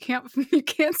 well, you can't you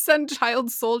can't send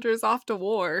child soldiers off to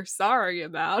war. Sorry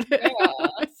about it.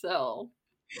 yeah, so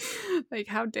Like,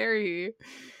 how dare you?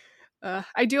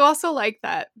 I do also like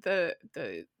that the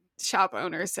shop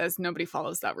owner says nobody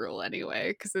follows that rule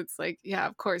anyway, because it's like, yeah,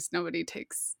 of course nobody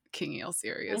takes King Eel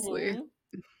seriously. mhm.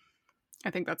 I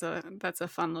think that's a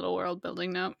fun little world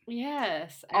building note.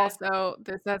 Yes. Also,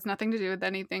 this has nothing to do with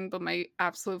anything, but my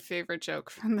absolute favorite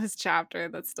joke from this chapter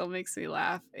that still makes me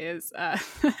laugh is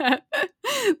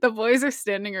the boys are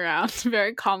standing around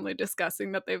very calmly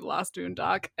discussing that they've lost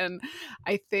Boondock, and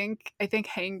I think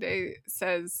Hangday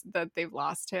says that they've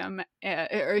lost him,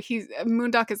 or he's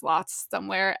Moondock is lost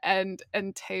somewhere, and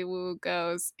Taewoo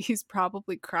goes, he's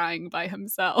probably crying by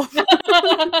himself.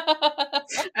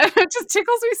 And it just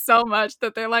tickles me so much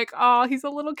that they're like, oh, he's a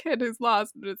little kid who's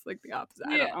lost. But it's like the opposite.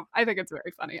 I don't Yeah. know. I think it's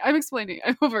very funny. I'm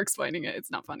over explaining it.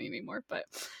 It's not funny anymore, but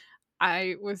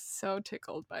I was so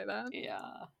tickled by that.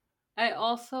 Yeah. I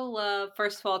also love,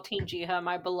 first of all, Teen Jiha,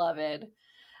 my beloved.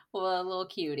 Well, a little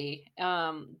cutie.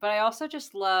 But I also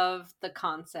just love the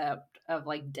concept of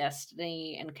like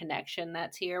destiny and connection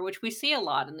that's here, which we see a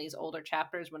lot in these older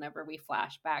chapters whenever we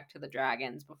flash back to the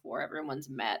dragons before everyone's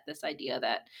met. This idea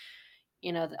that,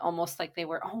 almost like they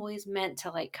were always meant to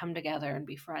like come together and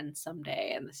be friends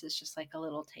someday. And this is just like a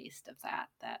little taste of that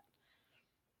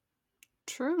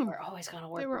True. we're always going to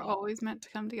They work were well. always meant to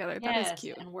come together. That is Yes,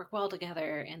 cute. and work well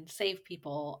together and save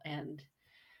people. And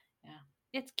yeah,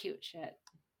 it's cute shit.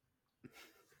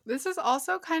 This is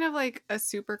also kind of like a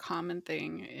super common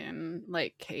thing in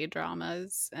like K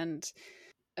dramas and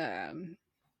um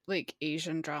like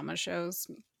Asian drama shows,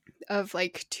 of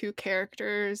like two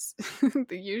characters,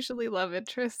 the usually love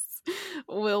interests,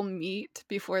 will meet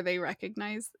before they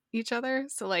recognize each other.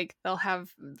 So like they'll have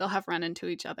run into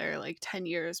each other like 10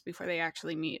 years before they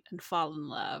actually meet and fall in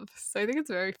love. So I think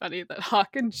it's very funny that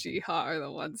Hawk and Jiha are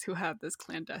the ones who have this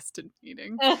clandestine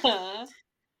meeting.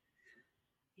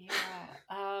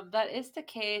 Yeah, that is the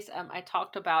case. I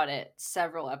talked about it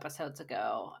several episodes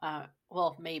ago.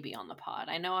 Well, maybe on the pod.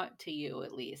 I know it to you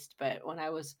at least, but when I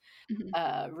was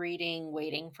Mhm. reading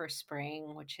Waiting for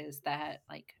Spring, which is that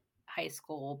like high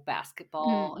school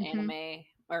basketball Mhm. anime,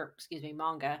 or excuse me,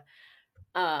 manga,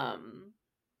 um,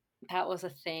 that was a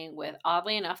thing with,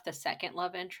 oddly enough, the second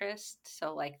love interest.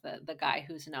 So like the guy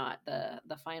who's not the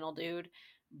final dude,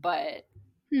 but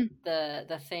Hmm.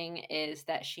 the thing is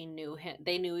that she knew him,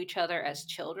 they knew each other as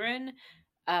children,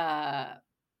 uh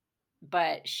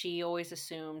but she always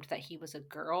assumed that he was a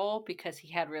girl because he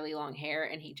had really long hair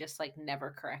and he just like never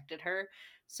corrected her.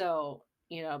 So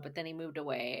but then he moved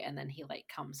away and then he like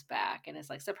comes back and is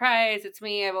like, surprise, it's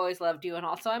me, I've always loved you, and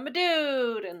also I'm a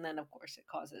dude. And then of course it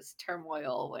causes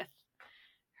turmoil with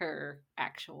her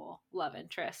actual love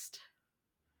interest.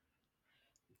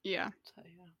 Yeah, So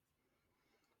yeah.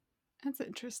 that's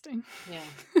interesting. Yeah.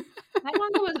 That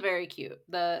manga was very cute.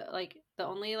 The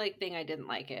only like thing I didn't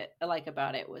like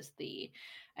about it was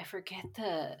I forget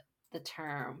the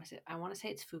term. I want to say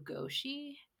it's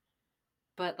Fugoshi,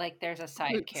 but like there's a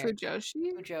side character.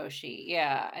 Fujoshi? Fujoshi.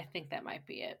 Yeah, I think that might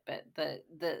be it. But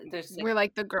there's like, We're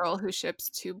like the girl who ships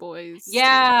two boys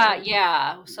yeah, together.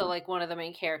 yeah. So like one of the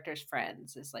main character's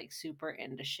friends is like super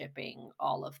into shipping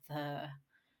all of the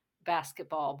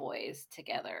basketball boys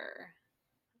together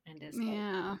and is like,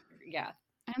 Yeah. yeah,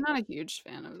 I'm not a huge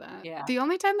fan of that. yeah. The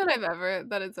only time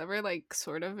that it's ever like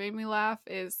sort of made me laugh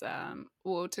is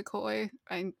Wotakoi.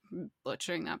 I'm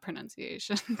butchering that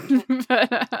pronunciation.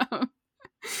 But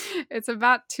it's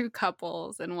about two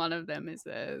couples, and one of them is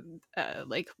a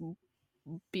like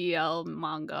BL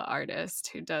manga artist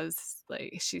who does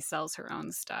like, she sells her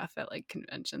own stuff at like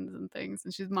conventions and things,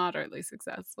 and she's moderately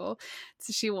successful.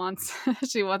 So she wants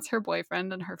she wants her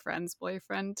boyfriend and her friend's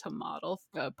boyfriend to model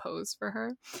a pose for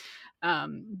her,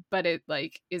 but it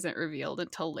like isn't revealed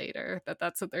until later that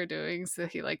that's what they're doing. So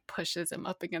he like pushes him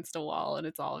up against a wall and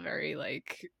it's all very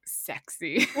like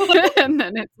sexy. And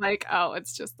then it's like, oh,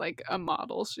 it's just like a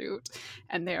model shoot,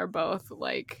 and they're both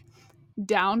like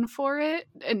down for it,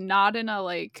 and not in a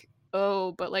like,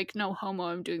 oh, but like, no homo,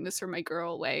 I'm doing this for my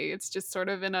girl way. It's just sort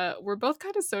of in a, we're both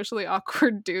kind of socially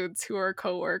awkward dudes who are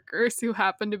coworkers who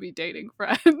happen to be dating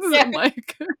friends, Yeah. and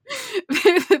like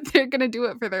they're gonna do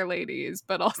it for their ladies,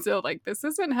 but also like this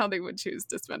isn't how they would choose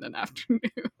to spend an afternoon.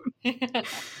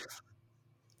 It's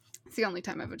the only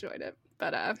time I've enjoyed it,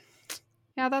 but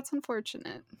yeah, that's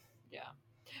unfortunate. Yeah.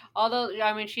 Although,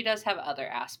 I mean, she does have other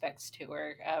aspects to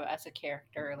her as a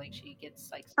character. Like, she gets,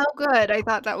 like... Oh, good. I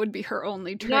thought that would be her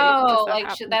only trait, because No, that like,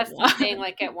 happens a that's the lot. thing.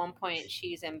 Like, at one point,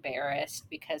 she's embarrassed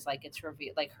because, like, it's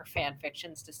revealed, like, her fan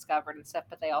fiction's discovered and stuff,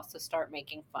 but they also start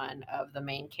making fun of the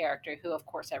main character, who, of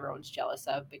course, everyone's jealous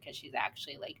of because she's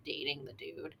actually, like, dating the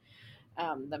dude.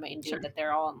 The main dude Sure. that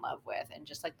they're all in love with, and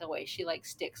just like the way she like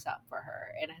sticks up for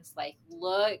her and it's like,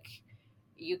 look,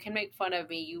 you can make fun of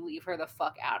me, you leave her the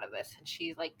fuck out of this, and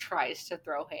she like tries to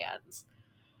throw hands.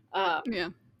 Yeah.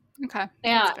 Okay.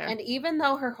 Yeah, That's fair. and even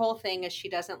though her whole thing is she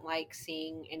doesn't like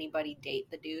seeing anybody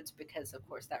date the dudes because of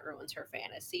course that ruins her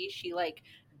fantasy, she like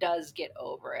does get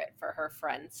over it for her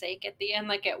friend's sake at the end.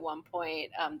 Like at one point,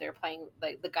 they're playing,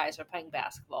 like the guys are playing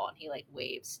basketball and he like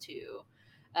waves to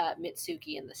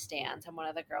Mitsuki in the stands, and one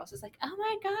of the girls is like, "Oh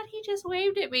my god, he just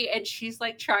waved at me!" And she's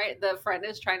like, the friend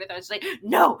is trying to throw. She's like,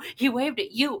 "No, he waved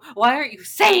at you. Why aren't you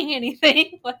saying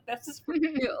anything?" Like that's just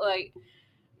like,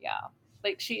 yeah,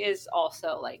 like she is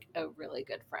also like a really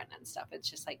good friend and stuff. It's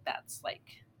just like that's like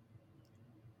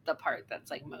the part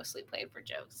that's like mostly played for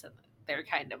jokes, and they're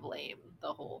kind of lame,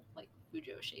 the whole like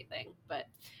Fujoshi thing. But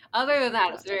other than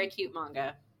that, it's a very cute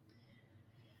manga.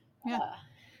 Yeah.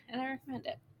 And I recommend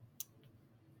it.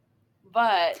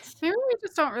 But maybe we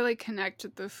just don't really connect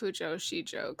with the Fujoshi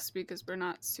jokes because we're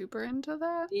not super into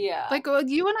that. yeah, Like, well,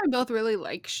 you and I both really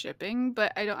like shipping,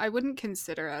 but I wouldn't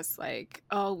consider us like,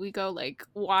 oh, we go like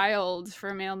wild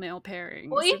for male pairings.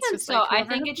 well, even it's just so, like, I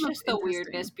think it's just the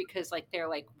weirdness because like they're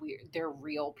like weird, they're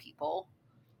real people.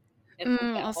 It's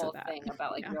like that also whole that. thing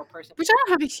about like Yeah. real person, Which I don't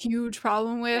have a huge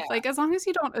problem with. Yeah. Like, as long as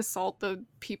you don't assault the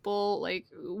people, like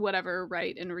whatever,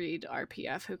 write and read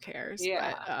RPF, who cares?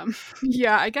 Yeah. But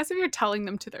yeah, I guess if you're telling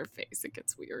them to their face, it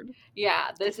gets weird. Yeah,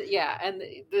 and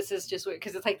this is just weird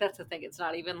because it's like that's the thing. It's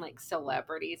not even like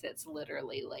celebrities. It's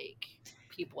literally like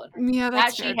people in her Yeah, that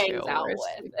that's she fair hangs too. out Where it's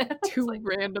with. like It's two like,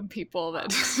 random people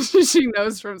that she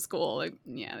knows from school. Like,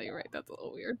 yeah, you're right. That's a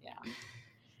little weird. yeah.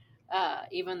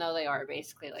 Even though they are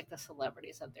basically like the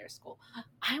celebrities of their school.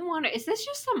 I wonder, is this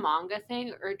just a manga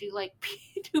thing, or do like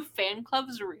do fan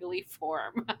clubs really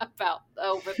form about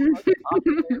over the most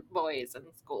popular boys in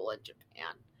school in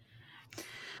Japan?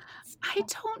 I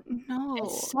don't know.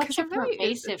 It's such a really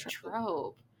pervasive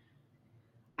trope.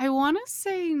 I want to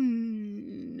say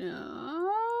no.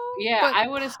 Yeah, but I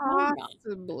would assume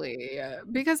possibly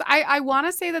because I want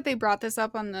to say that they brought this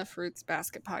up on the Fruits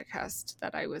Basket podcast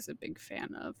that I was a big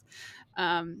fan of,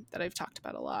 that I've talked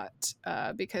about a lot,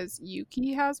 because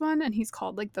Yuki has one and he's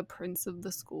called like the Prince of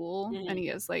the School, and he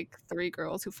has like 3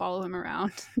 girls who follow him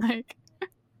around, like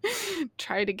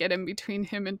try to get in between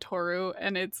him and Toru,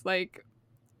 and it's like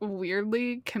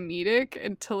weirdly comedic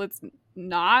until it's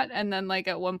not, and then like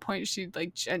at one point she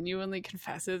like genuinely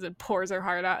confesses and pours her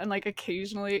heart out, and like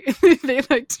occasionally they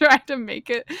like try to make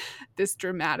it this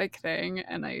dramatic thing,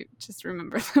 and I just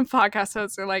remember the podcast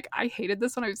hosts are like, I hated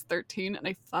this when I was 13 and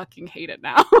I fucking hate it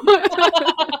now.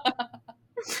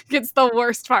 It's the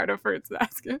worst part of Fruits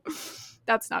Basket.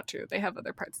 That's not true. They have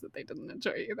other parts that they didn't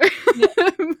enjoy either.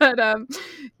 Yeah. But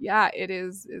yeah,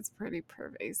 it's pretty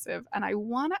pervasive. And I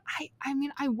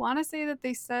wanna say that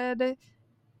they said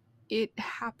it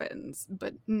happens,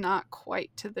 but not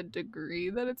quite to the degree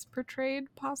that it's portrayed,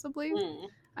 possibly.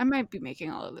 I might be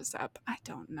making all of this up. I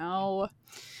don't know.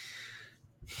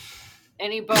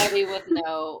 Anybody who's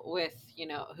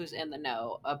in the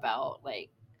know about like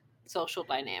social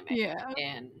dynamics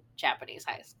in Japanese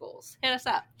high schools, hit us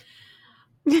up.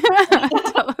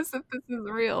 Tell us if this is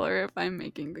real or if I'm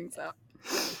making things up.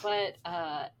 But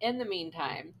in the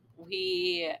meantime,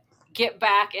 we get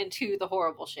back into the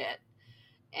horrible shit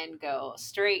and go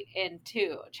straight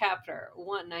into chapter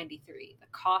 193, the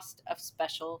cost of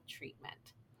special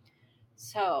treatment.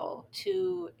 So,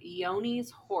 to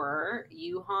Yoni's horror,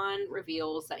 Yuhan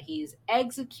reveals that he's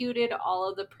executed all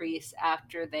of the priests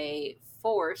after they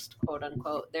forced, quote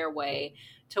unquote, their way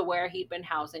to where he'd been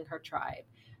housing her tribe.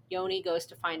 Yoni goes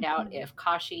to find out if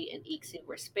Kashi and Iksu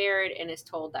were spared, and is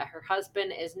told that her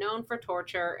husband is known for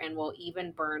torture and will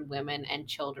even burn women and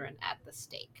children at the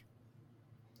stake.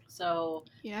 So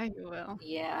yeah, you will.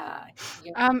 Yeah.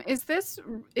 Is this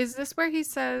where he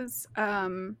says,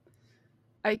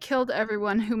 I killed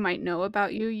everyone who might know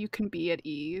about you. You can be at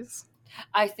ease.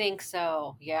 I think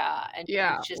so. Yeah. And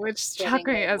yeah, which struck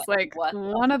me as like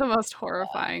one of the most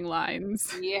horrifying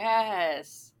lines.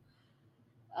 Yes.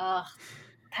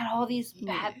 That all these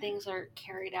bad things are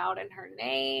carried out in her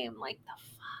name. Like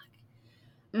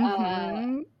the fuck.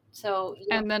 Mm-hmm. So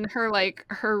and then her like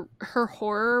her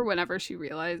horror whenever she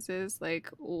realizes like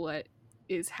what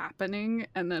is happening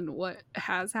and then what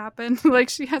has happened. Like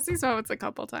she has these moments a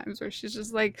couple times where she's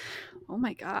just like, oh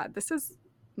my god, this is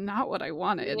not what I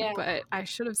wanted, Yeah. but I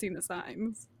should have seen the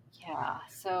signs. Yeah,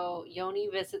 so Yoni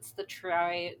visits the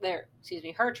tribe,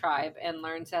 her tribe, and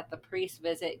learns that the priest's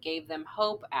visit gave them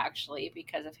hope, actually,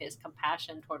 because of his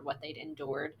compassion toward what they'd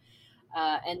endured.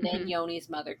 And then Mhm. Yoni's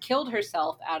mother killed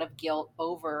herself out of guilt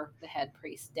over the head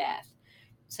priest's death.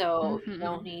 So Mhm.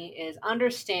 Yoni is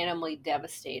understandably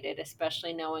devastated,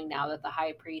 especially knowing now that the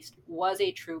high priest was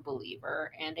a true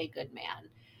believer and a good man.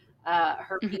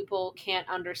 Her Mhm. people can't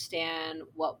understand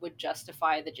what would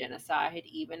justify the genocide,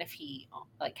 even if he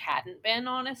like hadn't been.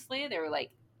 Honestly, they were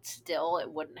like, still, it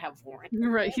wouldn't have warranted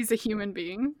Right, it. he's a human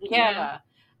being. Yeah.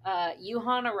 Yeah.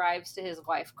 Yuhan arrives to his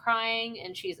wife crying,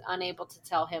 and she's unable to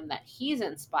tell him that he's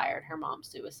inspired her mom's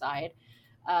suicide.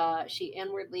 She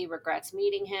inwardly regrets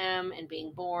meeting him and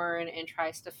being born and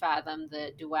tries to fathom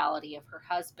the duality of her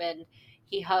husband.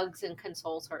 He hugs and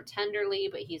consoles her tenderly,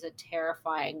 but he's a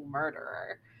terrifying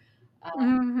murderer. Uh,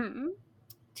 Mhm.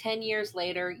 10 years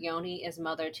later, Yoni is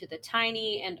mother to the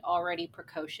tiny and already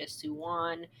precocious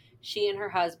Suwan. She and her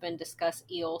husband discuss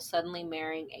Eel suddenly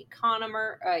marrying a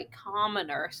commoner,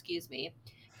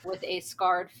 with a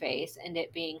scarred face and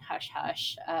it being hush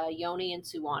hush. Yoni and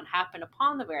Suwan happen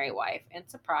upon the very wife, and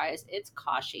surprise, it's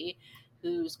Kashi,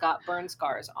 who's got burn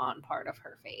scars on part of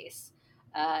her face.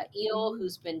 Eel, Ooh.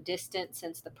 who's been distant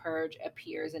since the purge,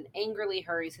 appears and angrily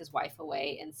hurries his wife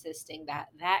away, insisting that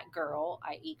that girl,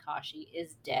 i.e., Kashi,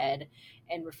 is dead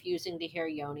and refusing to hear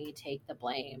Yoni take the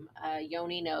blame.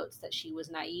 Yoni notes that she was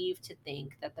naive to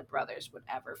think that the brothers would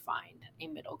ever find a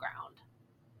middle ground.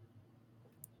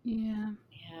 Yeah.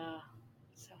 Yeah.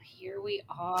 So here we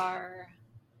are.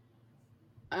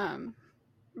 Um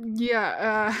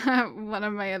yeah, one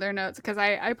of my other notes, because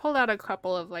I pulled out a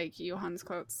couple of like Johan's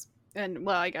quotes, and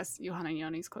well, I guess Johan and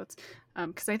Yoni's quotes,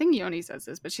 because I think Yoni says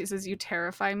this, but she says, "You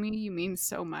terrify me. You mean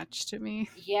so much to me,"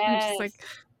 which is like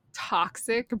Yes.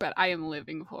 toxic, but I am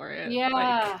living for it. Like,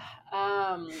 Yeah.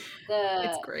 Um, it's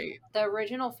the great. the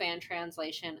original fan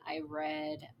translation I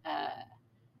read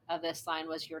of this line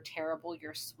was "You're terrible,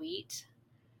 you're sweet,"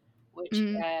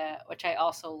 Mm, which I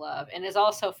also love, and is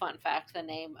also, fun fact, the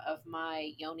name of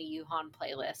my Yoni Yuhan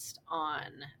playlist on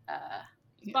uh,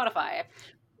 yeah. Spotify.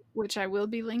 Which I will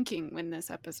be linking when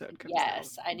this episode comes out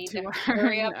Yes, I need to to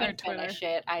hurry up our and Twitter. finish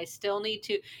it. I still need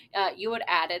to. You had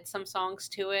added some songs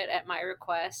to it at my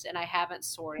request, and I haven't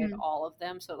sorted Mm, all of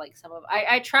them. So, like,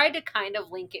 I tried to kind of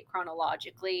link it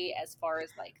chronologically as far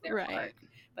as like their right. arc,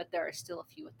 but there are still a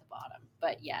few at the bottom.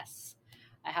 But yes,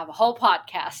 I have a whole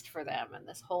podcast for them and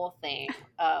this whole thing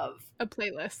of A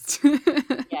playlist.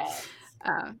 yes.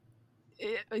 uh,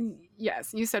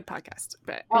 yes, you said podcast,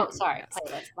 but Oh, sorry, yes.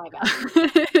 playlist.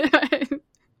 My bad.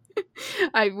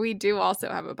 We do also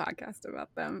have a podcast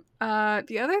about them.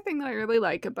 The other thing that I really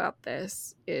like about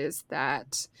this is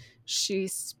that she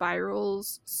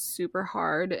spirals super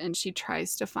hard and she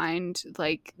tries to find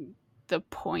like the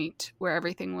point where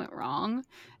everything went wrong.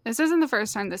 This isn't the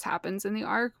first time this happens in the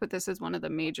arc, but this is one of the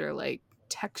major like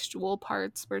textual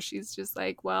parts where she's just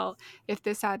like, well, if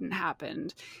this hadn't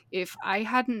happened, if I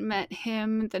hadn't met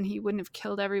him, then he wouldn't have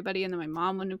killed everybody and then my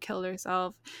mom wouldn't have killed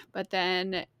herself. But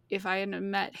then if I hadn't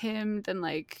met him, then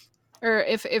like, or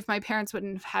if my parents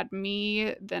wouldn't have had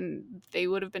me, then they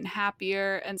would have been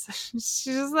happier. And so she's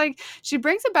just like, she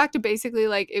brings it back to basically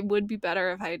like, it would be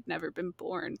better if I had never been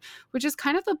born, which is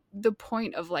kind of the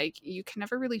point of like, you can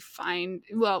never really find,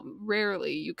 well,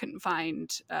 rarely you can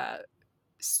find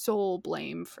sole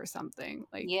blame for something.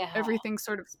 Like Yeah. everything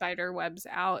sort of spider webs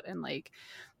out and like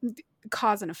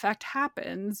cause and effect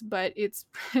happens, but it's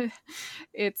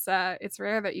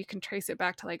rare that you can trace it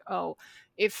back to like, oh,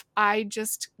 if I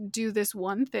just do this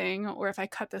one thing or if I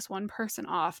cut this one person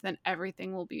off, then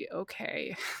everything will be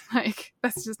okay. Like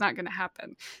that's just not going to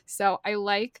happen. So I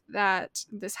like that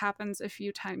this happens a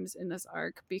few times in this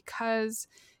arc because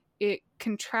it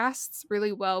contrasts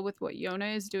really well with what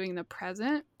Yona is doing in the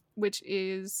present, which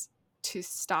is to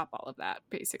stop all of that,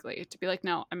 basically to be like,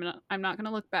 no, I'm not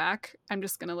gonna look back. I'm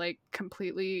just gonna like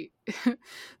completely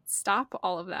stop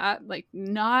all of that, like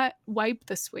not wipe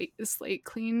the slate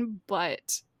clean,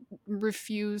 but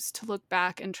refuse to look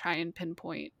back and try and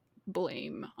pinpoint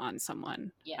blame on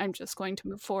someone. Yeah. I'm just going to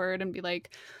move forward and be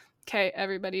like, okay,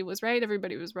 everybody was right,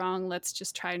 everybody was wrong, let's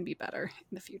just try and be better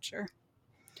in the future.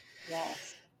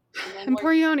 Yes. And then And we're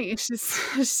poor Yoni,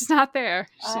 she's not there.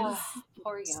 ah,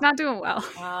 poor She's Yoni. not doing well.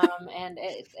 And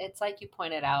it's like you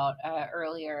pointed out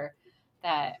earlier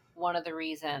that one of the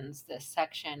reasons this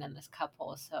section and this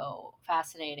couple is so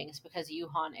fascinating is because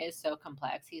Yuhan is so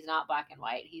complex. He's not black and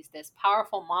white. He's this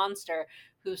powerful monster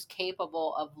who's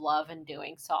capable of love and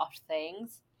doing soft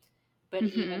things. But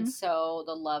even Mhm. so,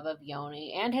 the love of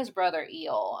Yoni and his brother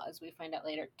Eel, as we find out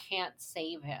later, can't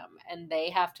save him. And they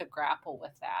have to grapple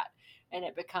with that. And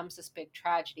it becomes this big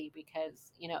tragedy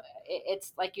because,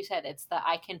 it's like you said, it's the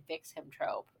I can fix him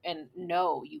trope. And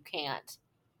no, you can't.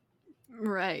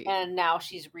 Right. And now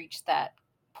she's reached that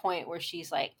point where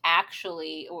she's like,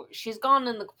 actually, or she's gone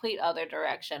in the complete other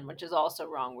direction, which is also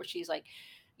wrong, where she's like,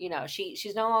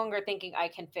 she's no longer thinking I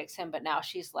can fix him, but now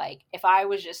she's like, if I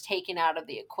was just taken out of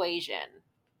the equation.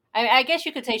 I mean, I guess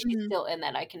you could say she's Mhm. still in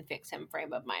that I can fix him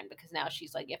frame of mind, because now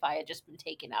she's like, if I had just been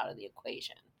taken out of the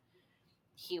equation,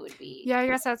 he would be. Yeah, I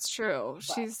guess that's true.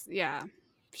 But Yeah.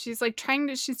 She's like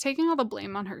she's taking all the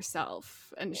blame on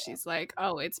herself and yeah. she's like,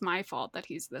 "Oh, it's my fault that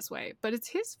he's this way." But it's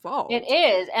his It fault.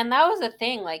 is, and that was the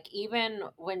thing. Like, even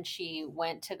when she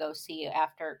went to go see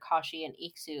after Kashi and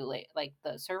Iksu, like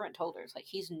the servant told her, it's like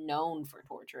he's known for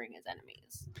torturing his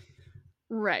enemies.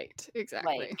 Right,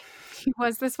 exactly. Like, He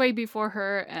was this way before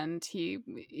her and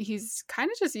he's kind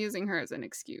of just using her as an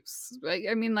excuse. Like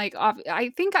I mean like I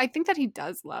think that he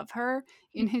does love her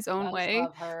in he his own does way,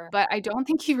 love her. but I don't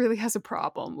think he really has a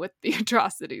problem with the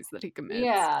atrocities that he commits.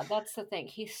 Yeah, that's the thing.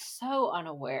 He's so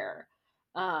unaware.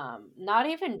 Not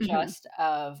even Mhm. just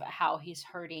of how he's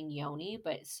hurting Yoni,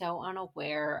 but so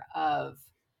unaware of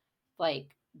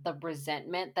like the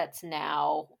resentment that's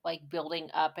now like building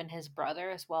up in his brother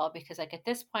as well, because like at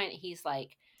this point he's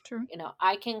like, True.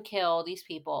 I can kill these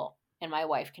people and my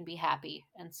wife can be happy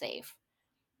and safe.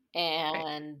 Right.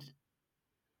 And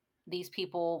these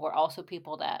people were also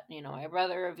people that, my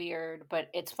brother revered, but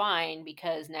it's fine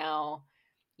because now,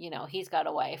 he's got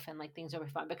a wife and like things will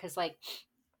be fine. Because like,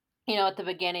 at the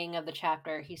beginning of the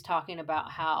chapter, he's talking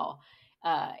about how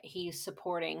he's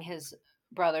supporting his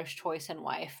brother's choice in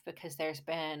wife, because there's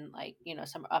been like,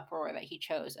 some uproar that he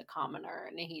chose a commoner.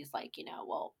 And he's like,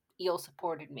 well, Eel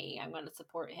supported me. I'm going to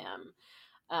support him.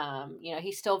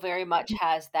 He still very much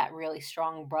has that really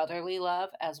strong brotherly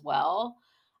love as well.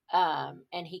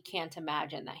 And he can't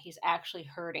imagine that he's actually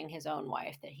hurting his own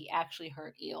wife, that he actually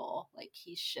hurt Eel. Like,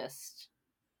 he's just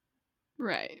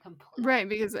Right. complete. Right,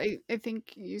 because I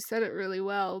think you said it really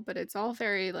well, but it's all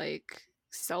very like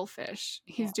selfish.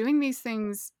 Yeah. He's doing these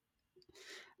things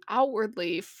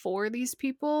outwardly for these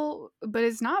people, but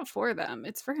it's not for them.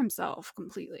 It's for himself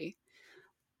completely.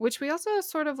 Which we also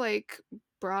sort of like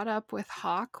brought up with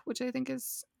Hawk, which I think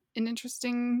is an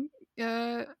interesting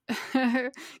uh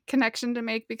connection to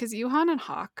make because Yuhan and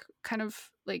Hawk kind of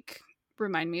like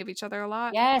remind me of each other a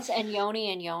lot. Yes, and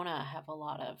Yoni and Yona have a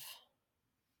lot of,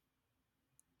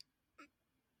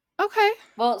 Okay.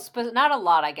 well, not a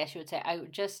lot, I guess you would say.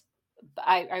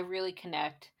 I really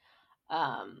connect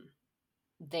um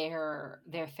their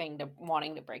thing to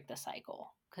wanting to break the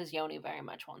cycle, because Yoni very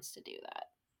much wants to do that.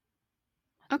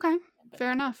 Okay. But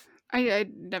Fair enough. I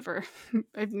never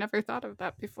I've never thought of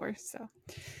that before, so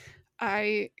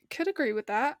I could agree with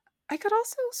that. I could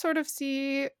also sort of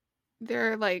see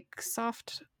their like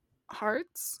soft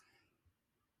hearts.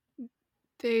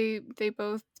 They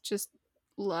both just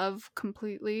love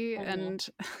completely mhm. and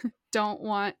don't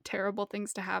want terrible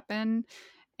things to happen.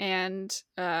 And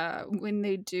when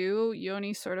they do,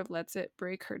 Yoni sort of lets it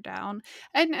break her down,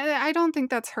 and I don't think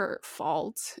that's her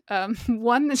fault.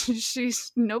 One,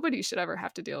 she's nobody should ever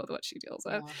have to deal with what she deals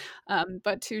with, No.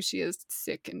 but two, she is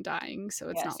sick and dying, so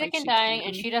it's Yeah, not sick like and she dying,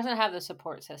 and can. she doesn't have the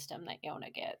support system that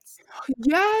Yona gets.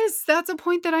 Yes, that's a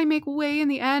point that I make way in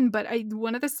the end, but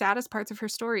one of the saddest parts of her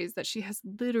story is that she has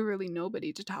literally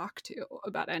nobody to talk to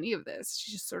about any of this.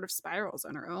 She just sort of spirals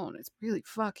on her own. It's really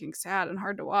fucking sad and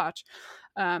hard to watch.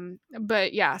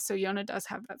 But yeah, so Yona does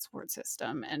have that support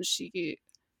system and she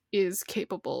is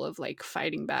capable of like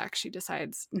fighting back. She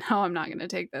decides, "No, I'm not going to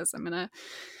take this. I'm going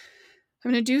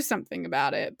to do something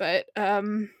about it." But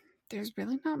there's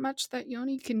really not much that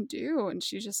Yoni can do and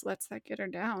she just lets that get her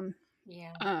down.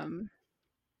 Yeah, Um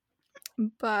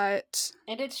but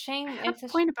and it's I shame. had It's a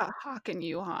point about Hawk and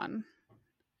Yuhan.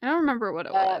 I don't remember what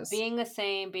it was. being the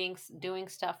same, doing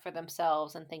stuff for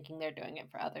themselves and thinking they're doing it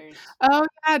for others. Oh,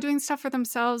 yeah, doing stuff for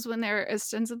themselves when they're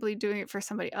ostensibly doing it for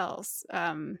somebody else.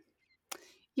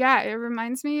 Yeah, it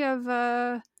reminds me of,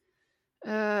 back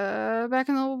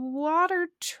in the Water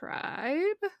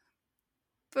Tribe,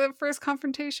 the first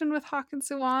confrontation with Hawk and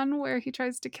Suwan where he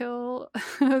tries to kill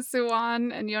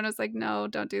Suwan and Yona's like, "No,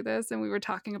 don't do this." And we were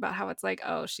talking about how it's like,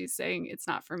 "Oh, she's saying it's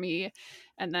not for me."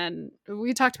 And then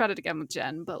we talked about it again with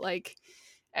Jen, but like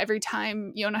every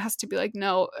time Yona has to be like,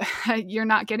 "No, you're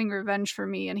not getting revenge for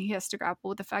me." And he has to grapple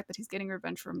with the fact that he's getting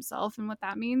revenge for himself and what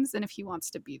that means and if he wants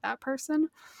to be that person.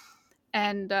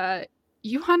 And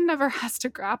Yuhan never has to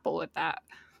grapple with that.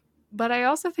 But I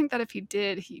also think that if he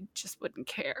did, he just wouldn't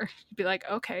care. He'd be like,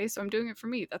 okay, so I'm doing it for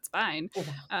me. That's fine.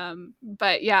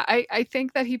 But yeah, I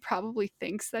think that he probably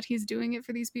thinks that he's doing it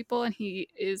for these people and he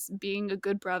is being a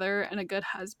good brother and a good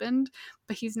husband,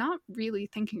 but he's not really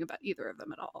thinking about either of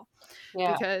them at all.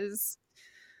 Yeah. Because,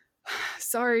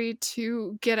 sorry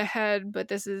to get ahead, but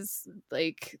this is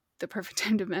like the perfect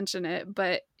time to mention it.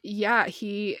 But yeah,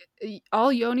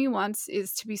 all Yoni wants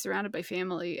is to be surrounded by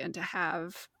family and to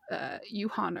have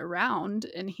Yuhan around,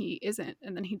 and he isn't.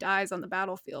 And then he dies on the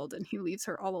battlefield and he leaves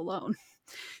her all alone.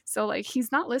 So, like, he's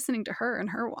not listening to her and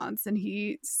her wants. And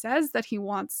he says that he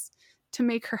wants to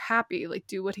make her happy, like,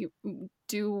 do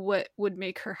what would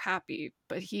make her happy.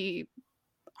 But he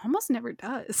almost never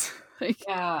does. Like,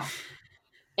 Yeah.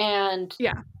 And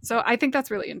yeah. So I think that's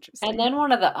really and interesting. then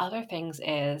one of the other things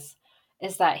is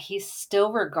that he's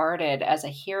still regarded as a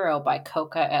hero by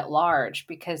Coca at large,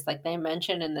 because like they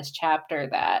mentioned in this chapter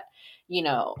that, you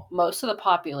know, most of the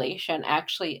population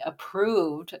actually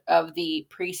approved of the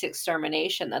priest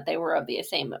extermination, that they were of the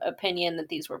same opinion that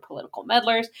these were political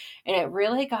meddlers. And it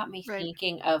really got me Right.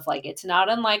 thinking of, like, it's not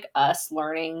unlike us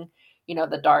learning, you know,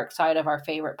 the dark side of our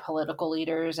favorite political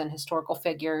leaders and historical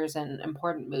figures and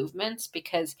important movements,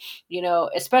 because, you know,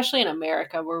 especially in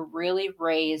America, we're really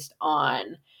raised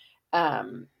on,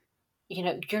 um, you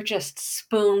know, you're just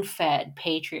spoon fed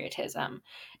patriotism.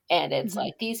 And it's Mhm.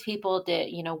 like, these people did,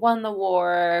 you know, won the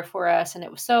war for us and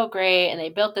it was so great and they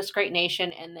built this great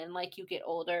nation. And then, like, you get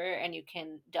older and you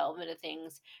can delve into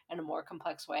things in a more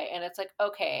complex way. And it's like,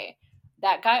 okay,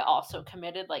 that guy also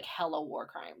committed like hella war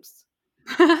crimes.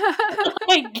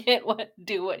 I get what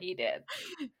he did.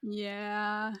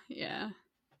 Yeah, yeah.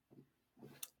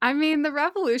 I mean, the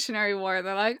Revolutionary War,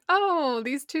 they're like, oh,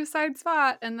 these two sides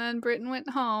fought, and then Britain went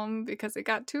home because it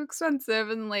got too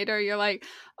expensive. And later you're like,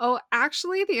 oh,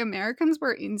 actually, the Americans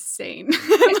were insane.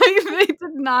 Like,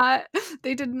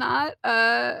 they did not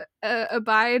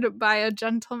abide by a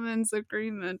gentleman's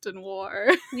agreement in war.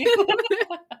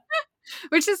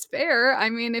 Which is fair.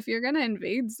 I mean, if you're going to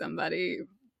invade somebody,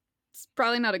 it's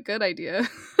probably not a good idea.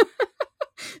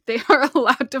 They are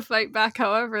allowed to fight back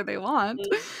however they want.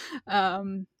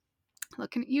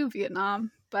 Looking at you,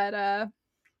 Vietnam. But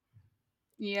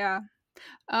yeah.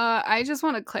 I just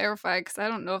want to clarify because I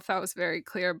don't know if that was very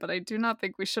clear, but I do not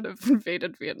think we should have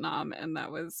invaded Vietnam, and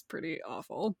that was pretty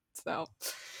awful. So,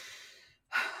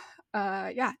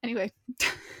 yeah. Anyway,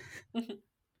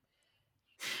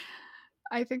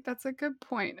 I think that's a good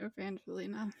point,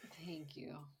 Evangelina. Thank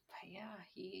you. But yeah,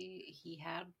 he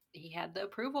had the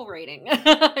approval rating.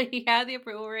 He had the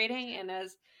approval rating, and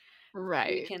as we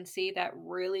Right. can see, that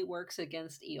really works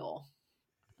against Eel.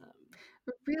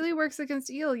 It really works against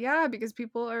Eel, yeah, because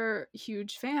people are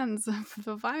huge fans of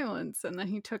the violence, and then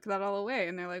he took that all away,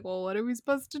 and they're like, well, what are we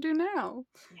supposed to do now?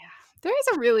 Yeah. There is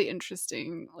a really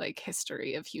interesting like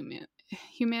history of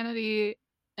humanity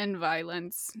and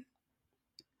violence.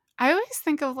 I always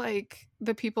think of like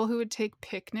the people who would take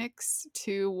picnics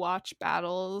to watch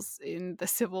battles in the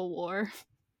Civil War.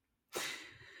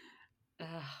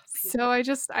 People. So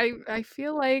I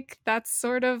feel like that's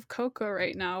sort of Coco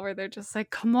right now, where they're just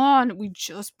like, come on, we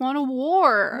just want a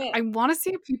war. Yeah. I want to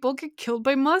see people get killed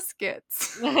by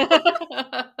muskets.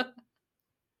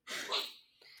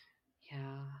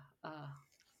 Yeah.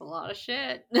 It's a lot of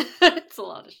shit. It's a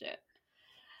lot of shit.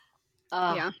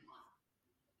 Uh, Yeah.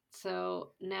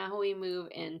 so now we move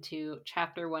into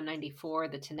chapter 194,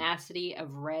 The Tenacity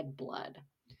of Red Blood.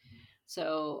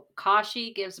 So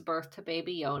Kashi gives birth to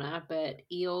baby Yona, but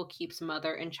Eel keeps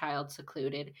mother and child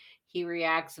secluded. He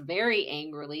reacts very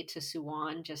angrily to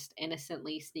Suwon just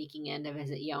innocently sneaking in to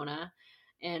visit Yona,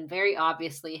 and very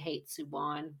obviously hates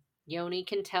Suwon. Yoni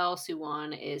can tell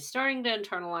Suwon is starting to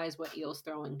internalize what Eel's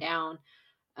throwing down.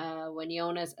 When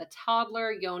Yona's a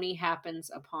toddler, Yoni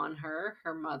happens upon her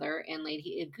mother, and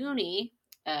Lady Iguni,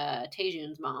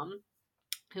 Taejun's mom,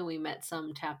 who we met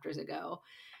some chapters ago,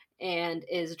 and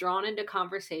is drawn into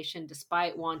conversation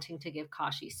despite wanting to give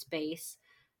Kashi space.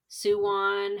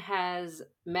 Suwon has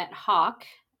met Hawk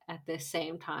at this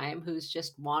same time, who's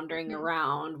just wandering Mhm.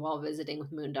 around while visiting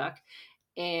with Moonduck.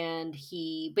 And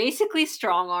he basically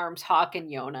strong arms Hawk and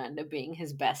Yona into being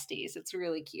his besties. It's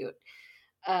really cute.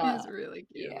 It's really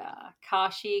cute. Yeah.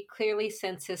 Kashi clearly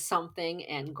senses something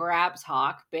and grabs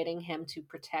Hawk, bidding him to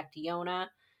protect Yona.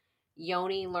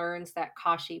 Yoni learns that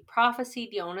Kashi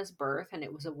prophesied Yona's birth, and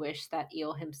it was a wish that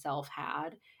Eel himself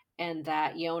had, and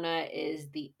that Yona is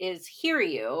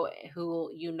Hiryu, who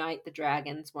will unite the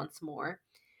dragons once more.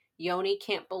 Yoni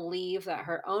can't believe that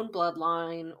her own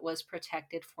bloodline was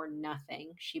protected for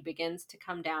nothing. She begins to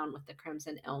come down with the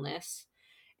Crimson Illness,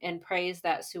 and prays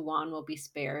that Suwan will be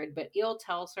spared. But Eel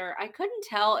tells her, I couldn't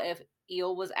tell if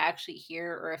Eel was actually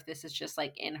here or if this is just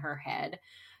like in her head.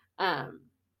 Um,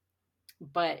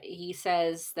 but he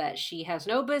says that she has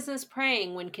no business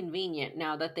praying when convenient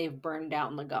now that they've burned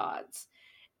down the gods.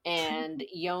 And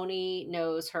Yoni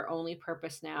knows her only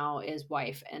purpose now is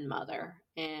wife and mother.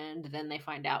 And then they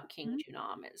find out King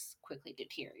Junam is quickly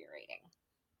deteriorating.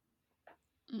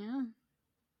 Yeah.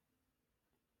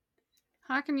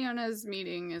 Hakanyona's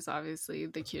meeting is obviously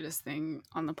the cutest thing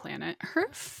on the planet. Her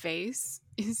face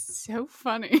is so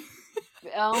funny.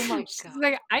 Oh my She's god.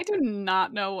 like, I do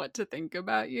not know what to think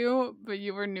about you, but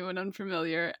you were new and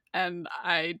unfamiliar, and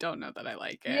I don't know that I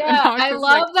like it. Yeah, I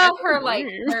love that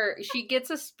 "I she gets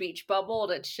a speech bubble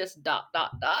and it's just ...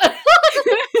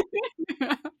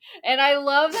 And I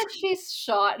love that she's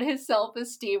shot his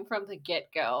self-esteem from the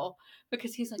get-go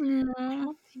because he's like, I Yeah.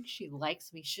 don't think she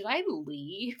likes me. Should I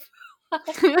leave?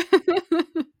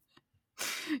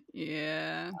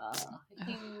 Yeah.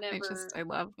 He never. I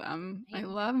love them. I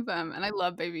love them. And I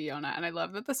love baby Yona. And I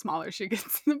love that the smaller she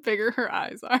gets, the bigger her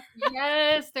eyes are.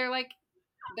 Yes, they're like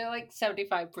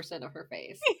 75% of her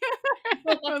face.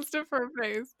 Most of her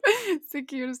face. It's the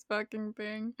cutest fucking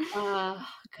thing. Oh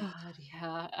god,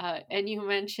 yeah. And you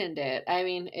mentioned it. I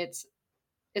mean, it's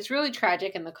really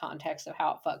tragic in the context of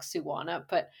how it fucks Suwan up,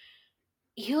 but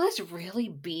Eel is really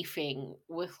beefing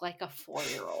with like a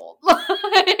 4-year-old.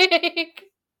 Like,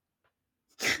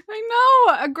 I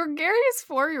know, a gregarious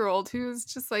 4-year-old who's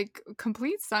just like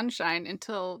complete sunshine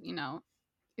until,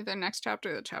 either next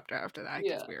chapter or the chapter after that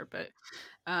gets weird. But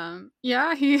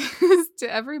yeah, he is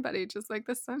to everybody just like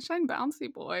the sunshine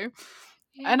bouncy boy.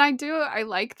 yeah. And I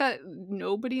like that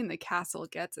nobody in the castle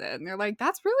gets it. And they're like,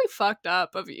 that's really fucked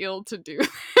up of Eel to do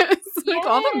this. Like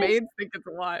all the maids think it's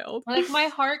wild. Like my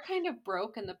heart kind of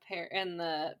broke in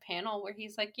the panel where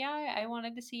he's like, yeah, I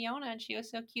wanted to see Yona and she was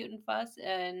so cute and fuzzy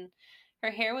and her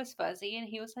hair was fuzzy, and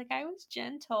he was like, I was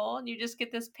gentle. And you just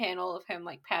get this panel of him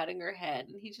like patting her head,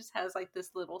 and he just has like this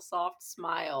little soft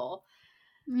smile.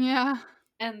 Yeah.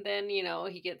 And then,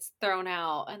 he gets thrown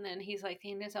out, and then he's like,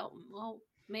 well,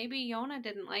 maybe Yona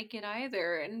didn't like it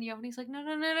either. And Yoni's like,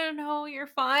 no, you're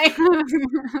fine.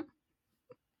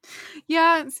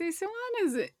 Yeah, see, Suwan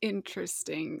is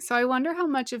interesting. So I wonder how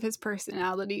much of his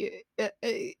personality,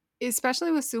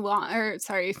 especially with Suwan, or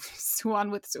sorry,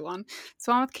 Suwan with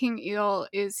King Eel,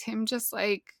 is him just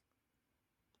like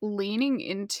leaning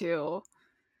into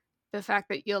the fact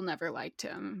that Eel never liked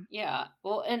him. Yeah,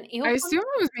 well, and Eel, I assume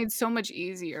it was made so much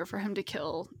easier for him to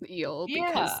kill Eel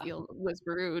because Eel was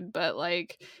rude. But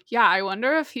like, yeah, I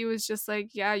wonder if he was just like,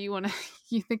 yeah, you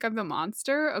think I'm the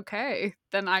monster? Okay,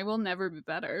 then I will never be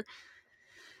better.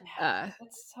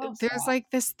 There's like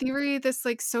this theory, this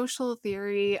like social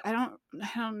theory. I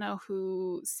don't know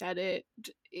who said it.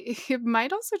 It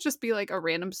might also just be like a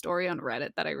random story on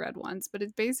Reddit that I read once, but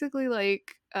it's basically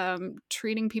like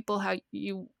treating people how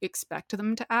you expect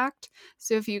them to act.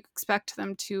 So if you expect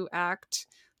them to act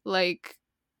like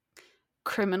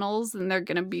criminals, then they're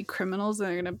gonna be criminals and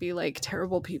they're gonna be like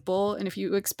terrible people. And if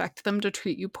you expect them to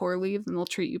treat you poorly, then they'll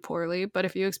treat you poorly. But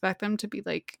if you expect them to be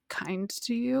like kind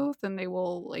to you, then they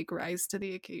will like rise to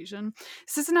the occasion.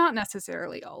 This is not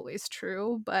necessarily always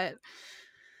true, but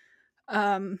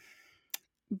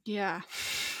yeah,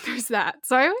 there's that.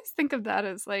 So I always think of that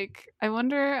as like, I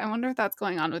wonder if that's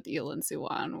going on with Eel and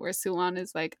Suwan, where Suwan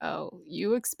is like, oh,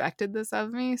 you expected this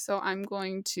of me, so I'm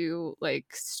going to like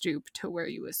stoop to where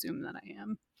you assume that I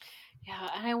am. Yeah,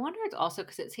 and I wonder it's also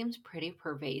because it seems pretty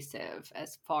pervasive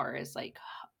as far as like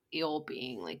Eel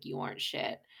being like, you aren't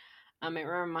shit. It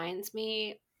reminds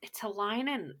me, it's a line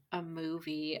in a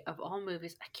movie of all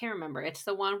movies. I can't remember. It's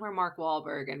the one where Mark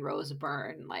Wahlberg and Rose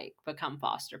Byrne like become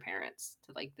foster parents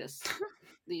to like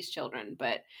these children.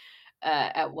 But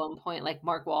at one point, like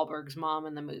Mark Wahlberg's mom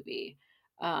in the movie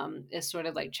is sort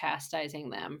of like chastising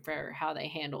them for how they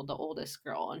handled the oldest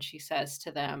girl, and she says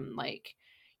to them like,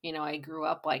 I grew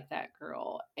up like that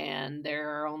girl, and there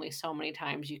are only so many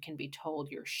times you can be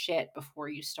told you're shit before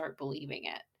you start believing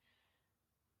it.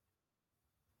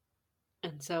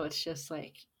 And so it's just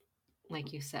like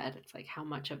you said, it's like how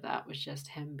much of that was just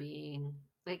him being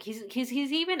like, he's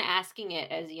even asking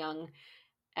it as young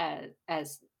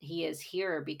as he is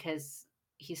here, because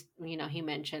he's, he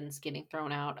mentions getting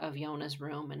thrown out of Yona's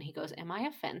room, and he goes, am I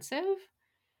offensive?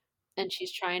 And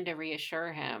she's trying to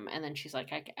reassure him, and then she's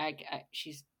like,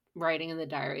 she's writing in the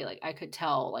diary like, I could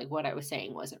tell like what I was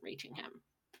saying wasn't reaching him.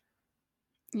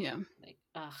 Yeah, like,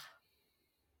 ugh,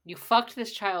 you fucked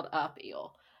this child up,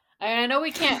 Eel. I know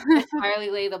we can't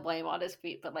entirely lay the blame on his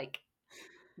feet, but like,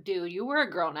 dude, you were a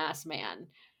grown ass man,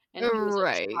 and he was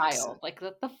a child. Like,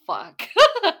 what the fuck?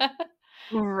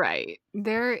 Right.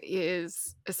 There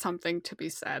is something to be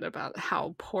said about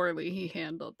how poorly he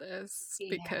handled this Yeah.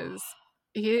 because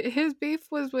his beef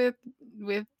was with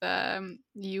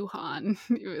Yuhan.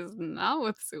 It was not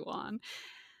with Suwon.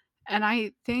 And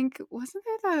I think was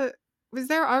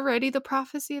there already the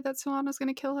prophecy that Suwon was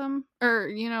going to kill him or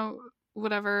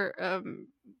whatever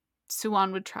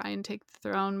Suwon would try and take the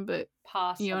throne, but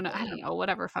I don't Possibly. know,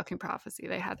 whatever fucking prophecy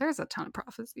they had. There's a ton of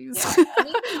prophecies. Yeah, and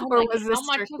even then, Or like, was how this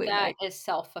much of strictly that like is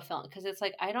self-fulfilling? Because it's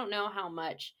like, I don't know how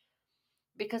much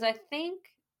because I think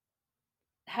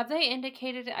have they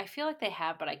indicated it? I feel like they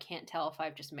have, but I can't tell if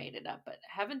I've just made it up, but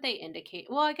haven't they indicate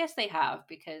well, I guess they have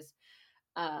because,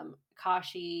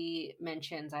 Kashi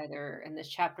mentions either in this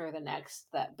chapter or the next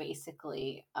that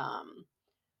basically,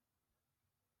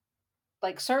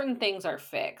 like, certain things are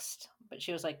fixed, but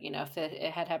she was like, if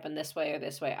it had happened this way or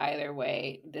this way, either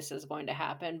way, this is going to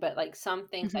happen, but, like, some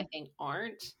things I Mhm. think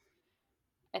aren't,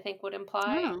 I think would I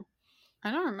imply. don't know.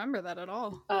 I don't remember that at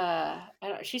all. I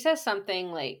don't she says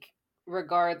something like,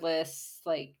 "Regardless,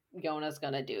 like, Yona's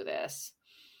gonna do this,"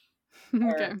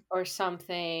 Okay. or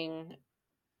something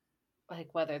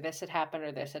like whether this had happened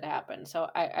or this had happened. So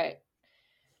I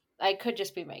could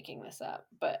just be making this up,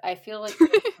 but I feel like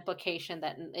there's an implication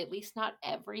that at least not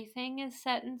everything is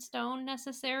set in stone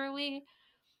necessarily.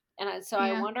 And so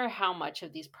I Yeah. wonder how much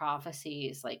of these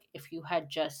prophecies, like if you had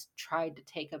just tried to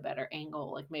take a better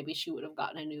angle, like maybe she would have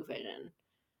gotten a new vision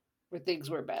where things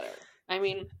were better. I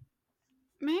mean,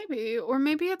 Maybe, or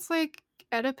maybe it's like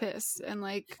Oedipus and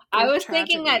like I Greek was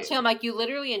thinking that tragedy. too. I'm like, you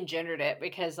literally engendered it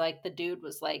because like the dude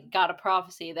was like got a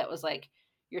prophecy that was like,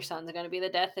 your son's gonna be the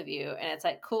death of you. And it's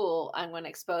like, cool, I'm gonna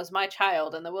expose my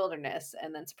child in the wilderness.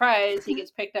 And then surprise, he gets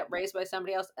picked up, raised by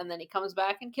somebody else, and then he comes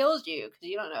back and kills you because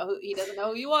you don't know who he doesn't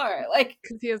know who you are. Like,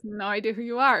 Because he has no idea who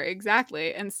you are.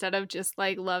 Exactly. Instead of just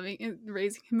like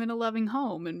raising him in a loving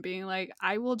home and being like,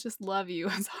 I will just love you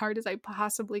as hard as I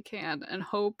possibly can and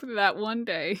hope that one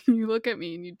day you look at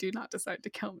me and you do not decide to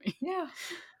kill me. yeah.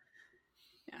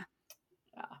 Yeah.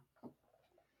 Yeah.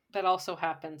 That also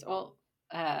happens. Well,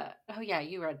 oh yeah,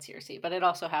 you read Circe, but it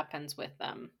also happens with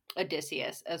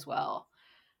Odysseus as well.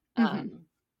 Hmm. Um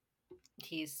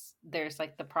there's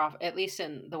like the at least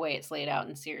in the way it's laid out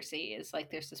in Circe is like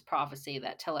there's this prophecy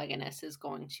that Telegonus is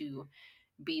going to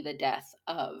be the death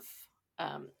of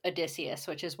Odysseus,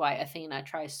 which is why Athena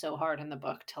tries so hard in the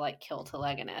book to like kill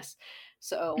Telegonus.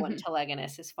 So when Hmm.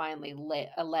 Telegonus is finally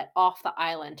let off the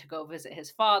island to go visit his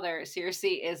father, Circe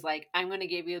is like, "I'm going to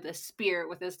give you this spear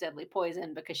with this deadly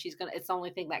poison because it's the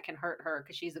only thing that can hurt her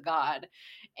because she's a god."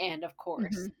 And of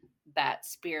course, Hmm. that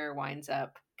spear winds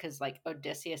up because like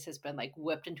Odysseus has been like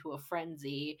whipped into a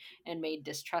frenzy and made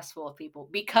distrustful of people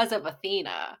because of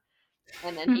Athena,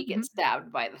 and then he gets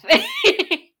stabbed by the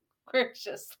thing. Where it's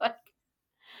just like,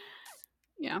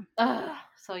 Yeah.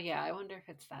 so yeah, I wonder if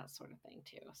it's that sort of thing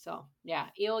too. So yeah,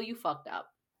 Eel, you fucked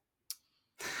up.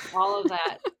 All of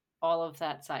that, all of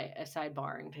that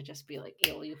sidebarring to just be like,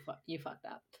 Eel, you fucked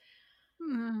up.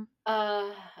 Mm.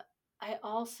 Uh, I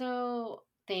also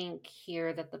think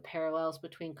here that the parallels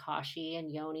between Kashi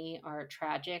and Yoni are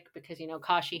tragic because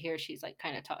Kashi here she's like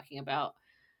kind of talking about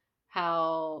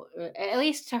how at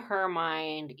least to her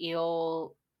mind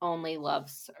Eel only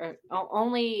loves or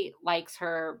only likes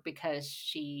her because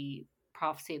she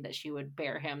prophesied that she would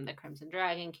bear him the Crimson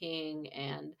Dragon King.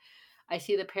 And I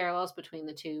see the parallels between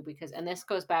the two because and this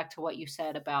goes back to what you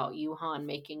said about Yuhan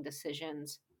making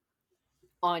decisions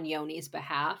on Yoni's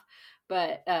behalf.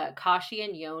 But Kashi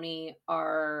and Yoni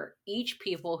are each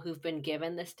people who've been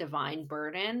given this divine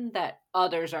burden that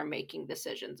others are making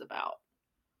decisions about.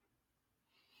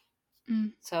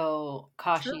 Mm. So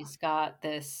True. Kashi's got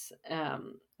this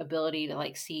ability to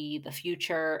like see the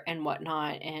future and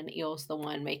whatnot, and Eel's the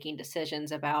one making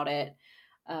decisions about it.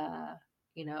 Uh,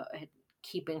 you know,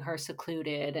 keeping her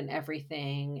secluded and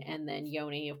everything. And then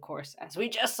Yoni, of course, as we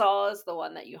just saw, is the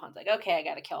one that Yuhan's like, okay, I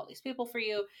got to kill all these people for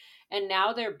you. And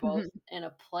now they're both Hmm. in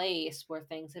a place where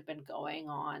things have been going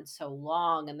on so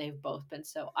long, and they've both been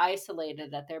so isolated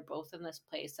that they're both in this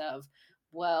place of,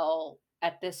 well,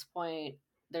 at this point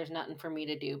there's nothing for me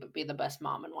to do but be the best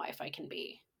mom and wife I can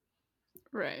be.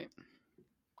 Right.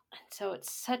 And so it's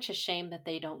such a shame that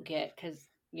they don't get because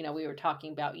we were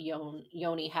talking about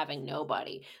Yoni having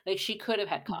nobody. Like she could have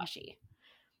had Mhm. Kashi.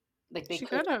 Like they She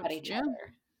could could have have. had each Yeah.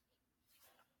 other.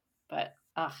 But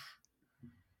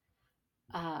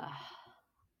uh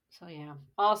so yeah.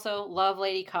 Also love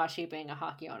Lady Kashi being a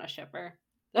Hakiona shipper.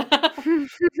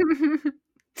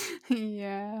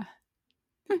 Yeah.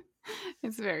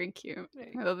 It's very cute.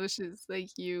 Very I love that she's like,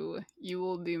 you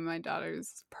will be my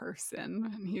daughter's person.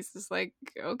 And he's just like,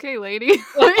 okay, lady.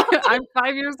 cute. I'm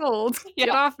 5 years old. Get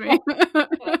Yeah. off me.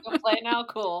 Go play now,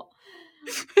 cool.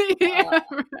 Yeah, Uh,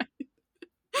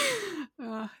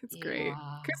 right. It's great.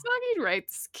 yeah. Kusanagi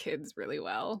writes kids really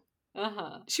well.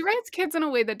 Uh-huh. She writes kids in a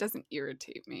way that doesn't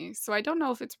irritate me, so I don't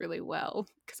know if it's really well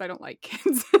because I don't like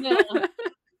kids. Yeah.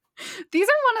 These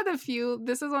are one of the few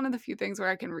this is one of the few things where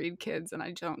I can read kids and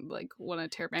I don't, like, wanna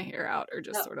tear my hair out or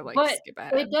just No, sort of, like, but skip it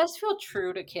ahead. does feel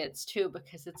true to kids too,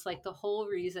 because it's like the whole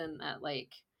reason that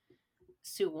like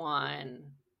Suwon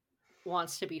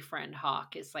wants to befriend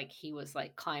Hawk is like he was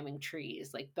like climbing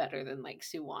trees like better than like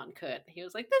Suwon could. He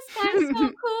was like, this guy's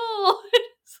so cool.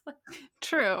 It's like,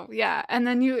 True, yeah, and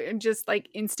then you just, like,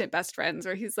 instant best friends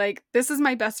where he's like, "This is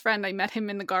my best friend, I met him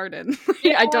in the garden."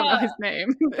 I don't know yeah. his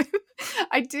name.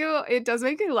 It does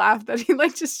make me laugh that he,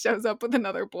 like, just shows up with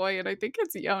another boy, and I think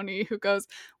it's Yoni who goes,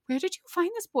 "Where did you find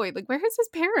this boy? Like, where is his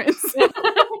parents?"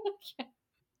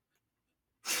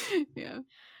 Yeah,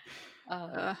 uh,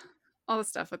 uh, all the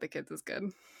stuff with the kids is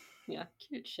good. yeah,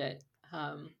 cute shit.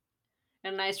 And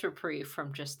a nice reprieve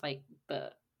from just like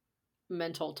the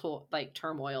mental like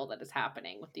turmoil that is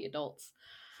happening with the adults.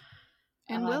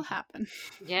 And Uh, will happen.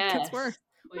 It gets yes, worse.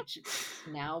 which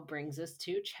now brings us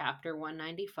to chapter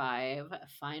 195,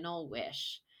 Final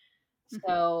Wish. Mhm,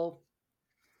 So,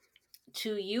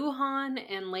 to Yuhan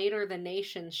and later the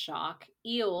nation's shock,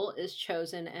 Eel is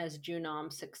chosen as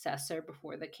Junam's successor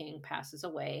before the king passes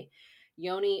away.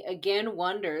 Yoni again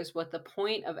wonders what the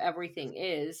point of everything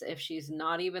is if she's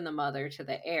not even the mother to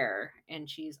the heir, and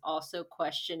she's also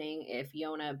questioning if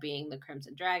Yona being the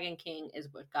Crimson Dragon King is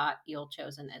what got Eel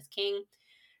chosen as king.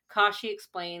 Kashi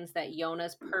explains that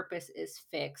Yona's purpose is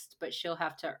fixed, but she'll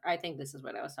have to, I think this is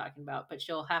what I was talking about, but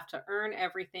she'll have to earn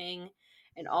everything,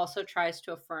 and also tries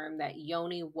to affirm that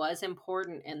Yoni was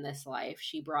important in this life.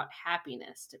 She brought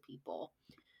happiness to people.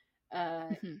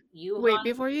 Uh, mhm. Wait, Yuhan,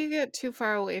 before you get too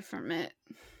far away from it,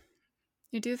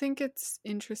 I do think it's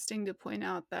interesting to point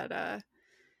out that,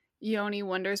 Yoni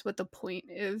wonders what the point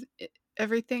of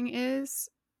everything is,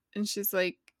 and she's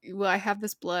like, "Well, I have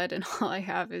this blood, and all I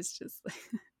have is just like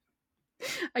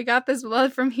I got this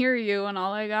blood from Hiryu, and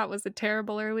all I got was a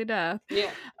terrible early death."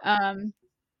 yeah, Um,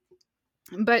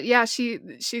 but yeah, she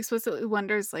explicitly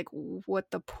wonders like what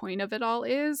the point of it all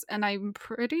is, and I'm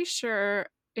pretty sure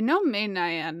I know Mei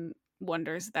Nyan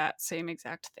wonders that same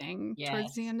exact thing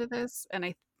towards the yes, end of this, and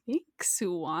I think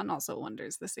Suwon also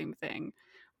wonders the same thing.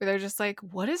 Where they're just like,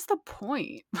 what is the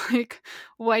point? Like,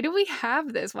 why do we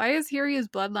have this? Why is Hiryu's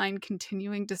bloodline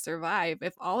continuing to survive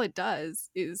if all it does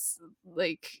is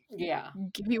like yeah,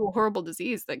 give you a horrible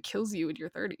disease that kills you in your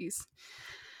 30s?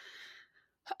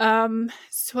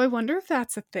 So I wonder if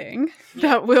that's a thing yeah,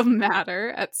 that will matter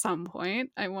at some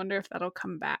point. I wonder if that'll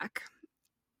come back.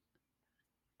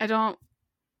 I don't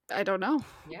I don't know.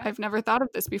 yeah, I've never thought of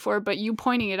this before, but you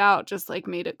pointing it out just like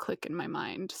made it click in my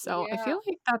mind. So I yeah. feel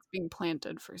like that's being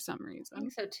planted for some I think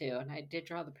reason. so too, and I did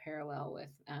draw the parallel with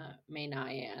Mei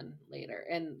Nyan later,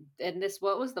 and this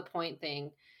what was the point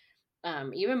thing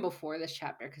even before this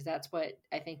chapter, because that's what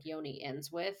I think Yoni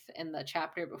ends with in the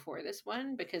chapter before this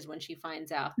one, because when she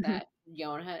finds out Mhm. that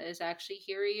Yona is actually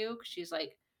Hiryu, she's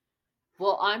like,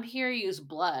 well, I'm Hiryu's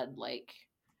blood, like,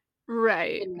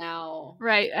 Right. and now,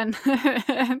 Right, and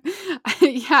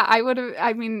yeah, I would've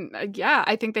I mean, yeah,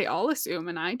 I think they all assume,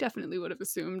 and I definitely would have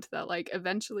assumed that, like,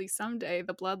 eventually someday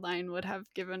the bloodline would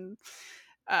have given,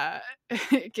 uh,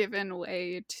 given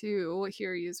way to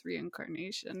Hiryu's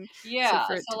reincarnation. So yeah,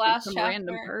 for it so to be last some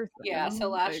random chapter, yeah, so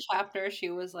person, last like chapter she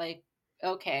was like,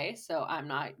 okay, so I'm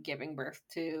not giving birth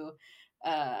to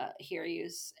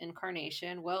Hiryu's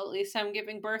incarnation. Well, at least I'm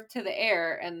giving birth to the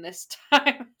heir, and this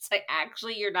time it's like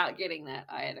actually you're not getting that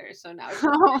either. So now she's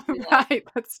Oh, really like right,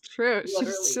 that's true. She's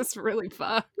literally just really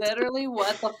fucked. literally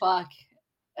what the fuck.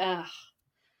 Ugh.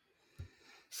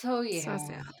 So So yeah.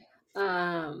 sad.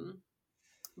 Um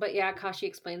but yeah, Kashi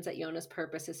explains that Yona's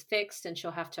purpose is fixed and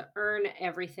she'll have to earn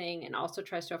everything, and also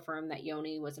tries to affirm that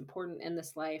Yoni was important in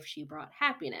this life. She brought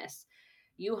happiness.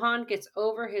 Yuhan gets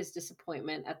over his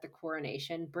disappointment at the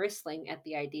coronation, bristling at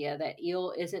the idea that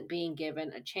Eel isn't being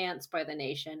given a chance by the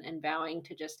nation, and vowing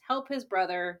to just help his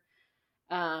brother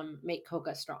make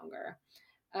Koka stronger.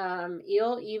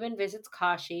 Eel even visits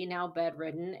Kashi, now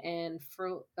bedridden, and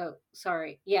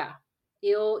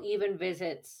Eel even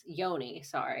visits Yoni.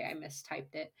 Sorry, I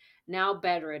mistyped it. Now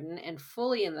bedridden and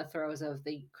fully in the throes of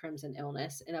the crimson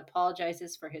illness, and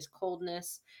apologizes for his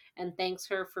coldness and thanks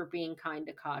her for being kind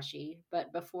to Kashi.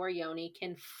 But before Yoni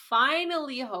can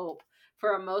finally hope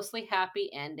For a mostly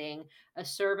happy ending, a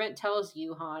servant tells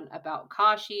Yuhan about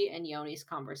Kashi and Yoni's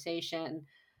conversation.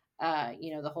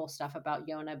 The whole stuff about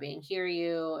Yona being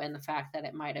Hiryu and the fact that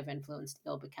it might have influenced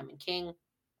Il becoming king.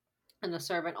 And the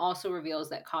servant also reveals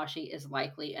that Kashi is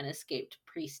likely an escaped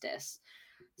priestess.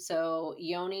 So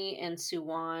Yoni and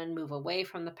Suwon move away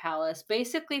from the palace,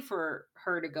 basically for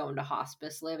her to go into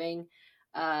hospice living.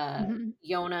 Mhm.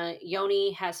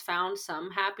 Yoni has found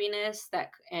some happiness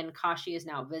and Kashi is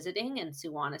now visiting, and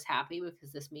Suwon is happy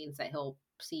because this means that he'll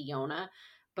see Yona.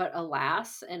 But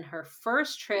alas, in her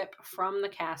first trip from the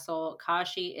castle,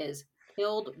 Kashi is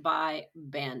killed by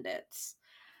bandits.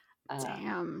 Uh,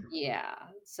 Damn. yeah.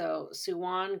 So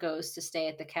Suwon goes to stay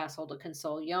at the castle to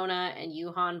console Yona, and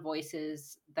Yuhan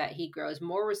voices that he grows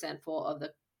more resentful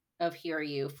of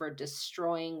Hiryu for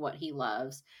destroying what he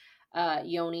loves.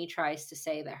 Yoni tries to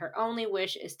say that her only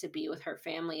wish is to be with her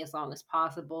family as long as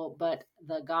possible, but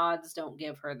the gods don't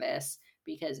give her this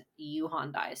because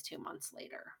Yuhan dies 2 months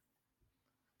later.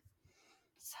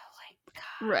 So, like,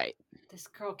 God, Right. this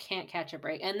girl can't catch a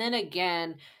break. And then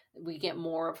again, we get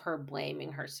more of her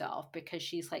blaming herself because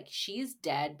she's like, she's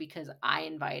dead because I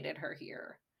invited her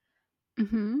here.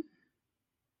 Mhm.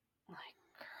 Like,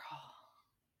 girl.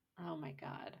 Oh my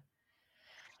God.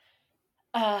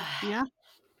 Yeah,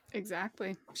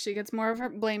 exactly. She gets more of her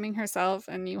blaming herself,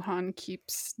 and Yuhan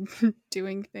keeps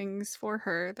doing things for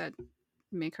her that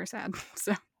make her sad.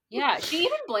 So yeah, she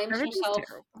even blames everything's herself.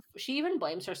 terrible. She even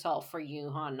blames herself for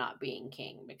Yuhan not being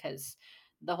king because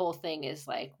the whole thing is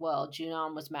like, well,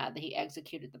 Junon was mad that he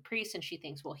executed the priest, and she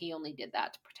thinks, well, he only did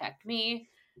that to protect me.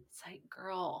 It's like,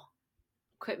 girl,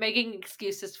 quit making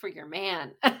excuses for your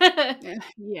man.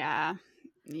 Yeah.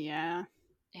 Yeah.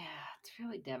 Yeah, it's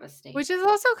really devastating. Which is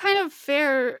also kind of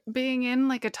fair being in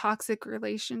like a toxic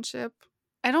relationship.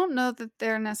 I don't know that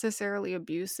they're necessarily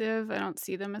abusive. I don't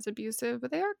see them as abusive,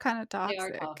 but they are kind of They are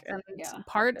toxic. toxic, yeah. And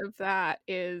part of that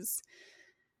is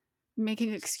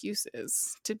making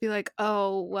excuses to be like,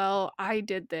 "Oh, well, I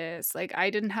did this. Like, I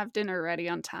didn't have dinner ready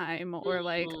on time," or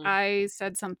like, Mhm. "I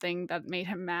said something that made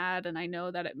him mad and I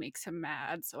know that it makes him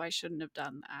mad, so I shouldn't have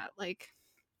done that." Like,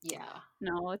 Yeah.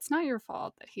 no, it's not your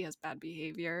fault that he has bad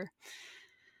behavior.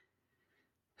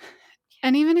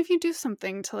 And even if you do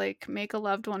something to like make a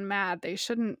loved one mad, they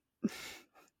shouldn't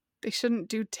they shouldn't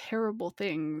do terrible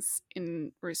things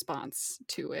in response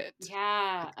to it.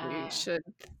 Yeah, Like they should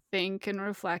think and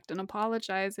reflect and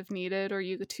apologize if needed, or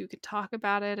you two could talk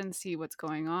about it and see what's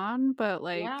going on. But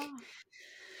yeah, like,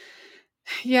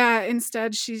 yeah,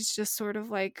 instead she's just sort of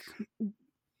like,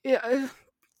 yeah,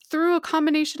 through a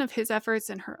combination of his efforts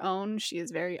and her own, she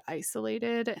is very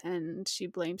isolated and she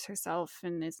blames herself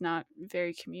and is not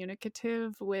very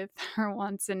communicative with her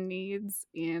wants and needs.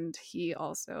 And he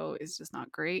also is just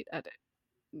not great at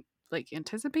like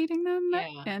anticipating them.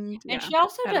 yeah. And And yeah, she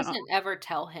also I don't know. doesn't ever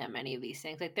tell him any of these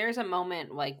things. Like, there's a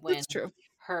moment, like, That's true.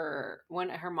 when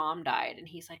her mom died, and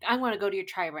he's like, "I'm gonna go to your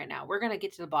tribe right now. We're gonna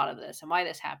get to the bottom of this and why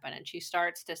this happened." And she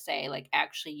starts to say, like,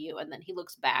 "Actually, you," and then he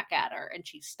looks back at her and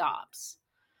she stops.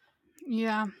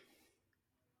 Yeah.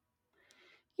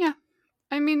 Yeah.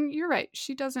 I mean, you're right.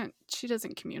 She doesn't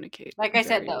communicate Like I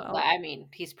said, very though, well. I mean,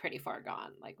 he's pretty far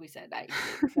gone. Like we said,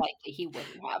 likely he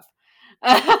wouldn't have.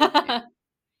 Yeah. I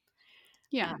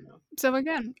Yeah. don't know. So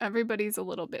again, everybody's a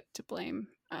little bit to blame.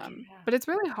 Yeah. But it's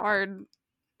really hard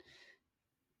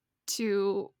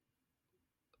to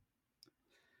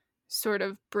sort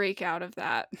of break out of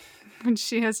that when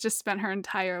she has just spent her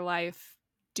entire life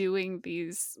doing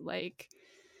these like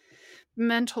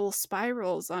mental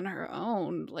spirals on her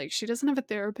own. Like she doesn't have a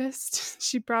therapist.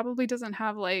 She probably doesn't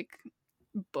have like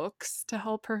books to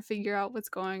help her figure out what's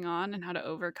going on and how to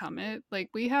overcome it. Like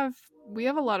we have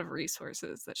a lot of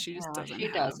resources that she just Yeah, doesn't she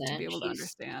have to be doesn't. able to She's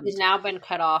understand. now been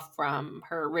cut off from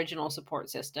her original support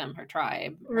system, her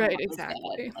tribe. Her Right, mother's dead.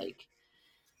 exactly. Like,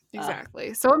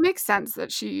 Exactly. So it makes sense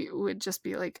that she would just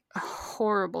be like a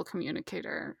horrible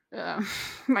communicator.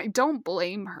 I don't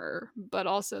blame her, but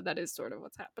also that is sort of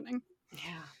what's happening.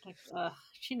 yeah, like,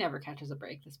 she never catches a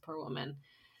break. This poor woman.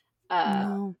 Uh,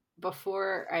 No.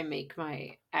 Before I make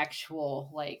my actual,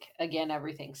 like, again,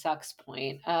 everything sucks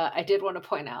point, I did want to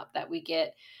point out that we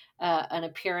get an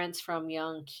appearance from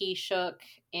young Kishuk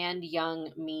and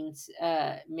young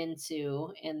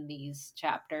Minsu in these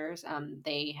chapters.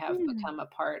 They have Hmm. become a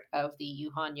part of the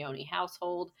Yuhan Yoni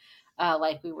household.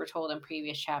 Like we were told in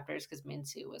previous chapters, because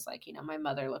Minsu was like, my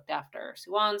mother looked after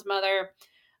Suwan's mother.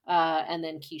 And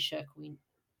then Kishuk, we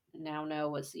now know,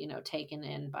 was, taken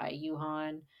in by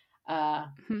Yuhan. Uh,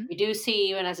 we do see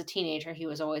even as a teenager, he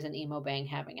was always an emo bang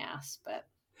having ass, but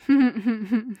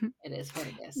it is what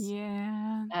it is.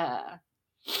 Yeah. Uh,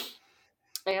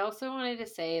 I also wanted to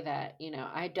say that,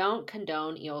 I don't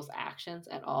condone Eel's actions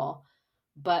at all,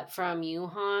 but from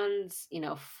Yuhan's,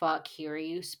 fuck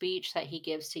Hiryu speech that he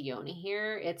gives to Yoni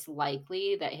here, it's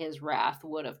likely that his wrath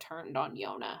would have turned on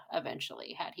Yona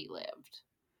eventually had he lived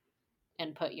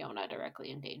and put Yona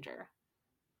directly in danger.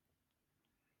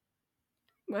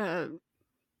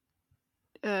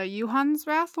 Yuhan's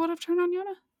wrath would have turned on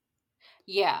Yona?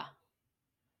 Yeah.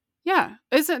 Yeah.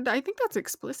 I think that's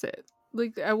explicit.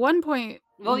 Like, at one point,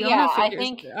 Well, yeah, Yona I figures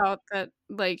think out that,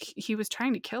 like, he was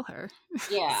trying to kill her.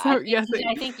 yeah, So, yes.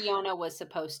 I think Yona was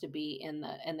supposed to be in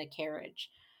the carriage.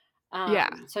 Yeah.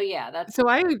 So yeah, that's So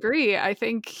I agree. I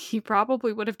think he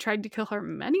probably would have tried to kill her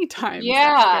many times after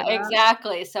yeah, that.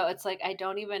 exactly. So it's like I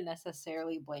don't even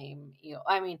necessarily blame you.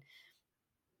 I mean,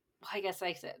 I guess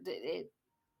like I said,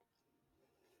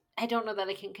 I don't know that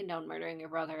I can condone murdering your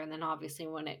brother, and then obviously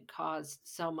when it caused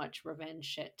so much revenge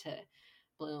shit to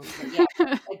bloom. But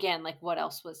yeah, again, like what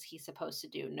else was he supposed to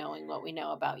do, knowing what we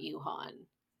know about Yuhan?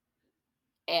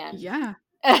 And Yeah.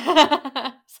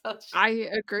 so I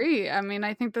agree. I mean,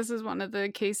 I think this is one of the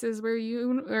cases where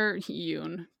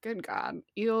Yoon, good God,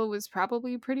 Eel was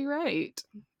probably pretty right.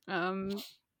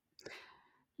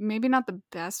 Maybe not the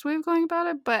best way of going about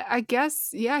it, but I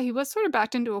guess, yeah, he was sort of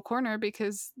backed into a corner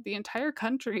because the entire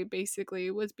country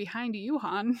basically was behind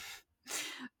Yuhan.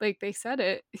 Like they said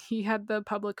it, he had the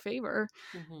public favor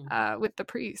mhm. with the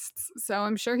priests. So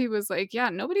I'm sure he was like, yeah,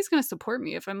 nobody's going to support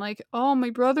me if I'm like, oh,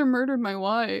 my brother murdered my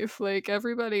wife. Like,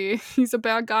 everybody, he's a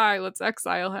bad guy. Let's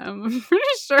exile him. I'm pretty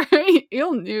sure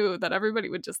Eel knew that everybody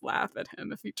would just laugh at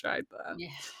him if he tried that. Yeah.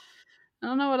 I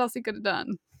don't know what else he could have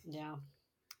done. Yeah.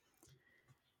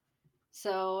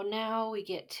 So now we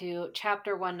get to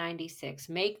chapter 196,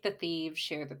 Make the Thieves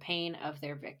Share the Pain of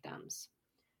Their Victims.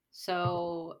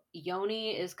 So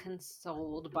Yoni is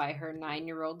consoled by her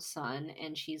 9-year-old son,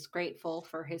 and she's grateful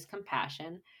for his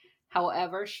compassion.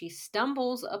 However, she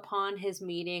stumbles upon his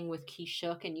meeting with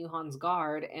Kishuk and Yuhan's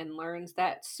guard and learns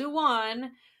that Suwon,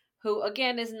 who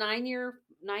again is 9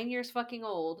 years fucking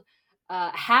old,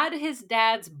 had his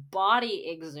dad's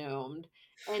body exhumed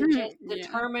and just Yeah.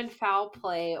 determined foul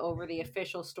play over the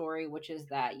official story, which is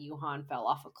that Yuhan fell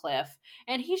off a cliff.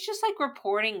 And he's just like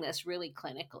reporting this really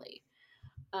clinically.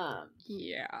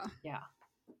 Yeah. Yeah.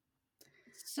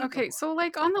 Super Okay, so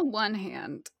like on the one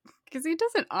hand, because he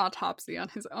does an autopsy on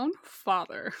his own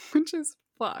father, which is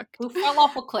fucked. who fell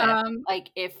off a cliff. Um,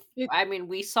 Like if it, I mean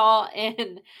we saw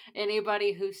in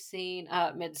anybody who's seen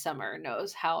Midsummer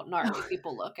knows how gnarly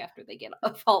people look after they get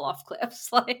fall off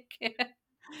cliffs. Like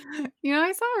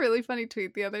I saw a really funny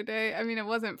tweet the other day. I mean, it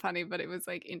wasn't funny, but it was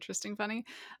like interesting funny.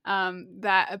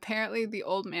 That apparently the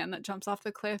old man that jumps off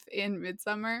the cliff in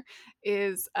Midsummer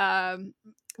is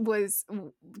was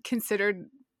considered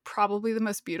probably the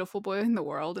most beautiful boy in the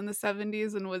world in the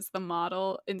 70s and was the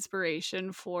model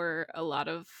inspiration for a lot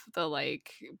of the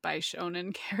like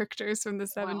Baishonen characters from the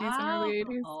 70s and early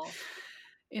 80s wow.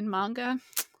 in manga.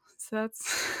 So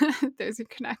that's there's a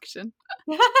connection.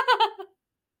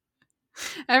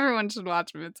 Everyone should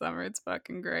watch Midsummer. It's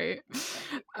fucking great.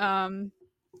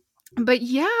 But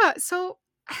yeah, so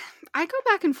I go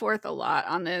back and forth a lot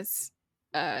on this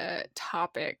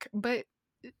topic, but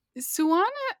Suwana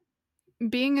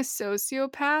being a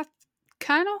sociopath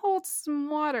kind of holds some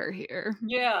water here.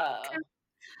 Yeah.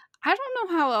 I don't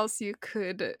know how else you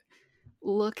could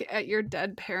look at your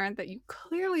dead parent that you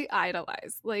clearly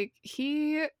idolize. Like,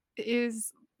 he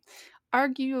is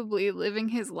arguably living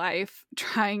his life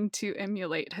trying to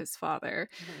emulate his father.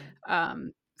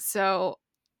 So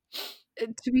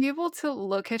to be able to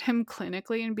look at him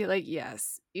clinically and be like,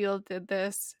 yes, Eel did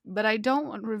this, but I don't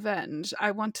want revenge.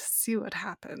 I want to see what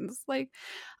happens. Like,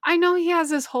 I know he has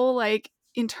this whole like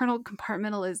internal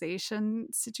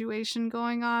compartmentalization situation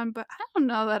going on, but I don't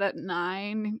know that at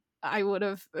 9 I would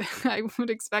have I would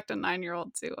expect a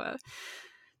 9-year-old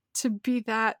to be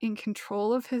that in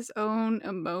control of his own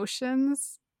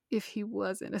emotions if he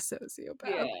wasn't a sociopath.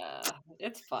 Yeah.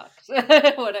 It's fucked.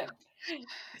 Whatever.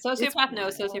 It's Sociopath, no,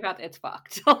 brutal. sociopath, it's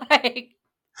fucked. Like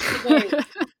today,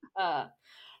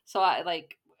 so I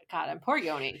like God and poor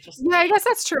Yoni just Yeah, I guess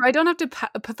that's true. I don't have to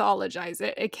pathologize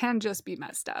it. It can just be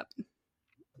messed up.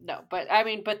 no, but I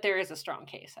mean, but there is a strong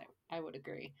case. I would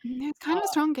agree. It's kind of a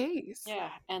strong gaze. Yeah,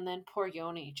 and then poor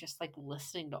Yoni just like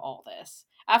listening to all this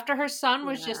after her son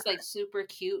was Yeah. just like super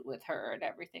cute with her and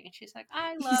everything, and she's like,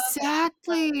 "I love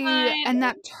Exactly. it." And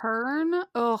that turn.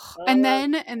 Oh, and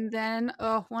then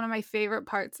one of my favorite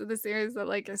parts of the series that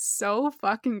like is so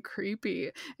fucking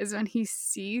creepy is when he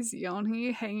sees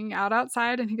Yoni hanging out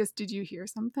outside and he goes, "Did you hear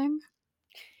something?"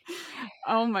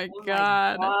 Oh my Oh my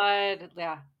god. god,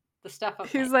 yeah. the stuff I'm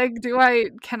He's thinking.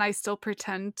 like, can I still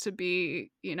pretend to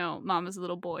be, mama's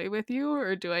little boy with you,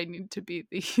 or do I need to be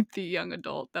the the young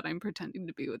adult that I'm pretending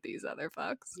to be with these other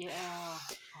fucks? Yeah.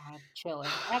 God, chilling.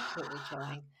 Absolutely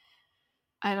chilling.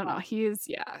 I don't know. He's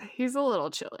a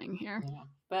little chilling here. Yeah.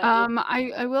 But yeah.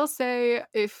 I will say,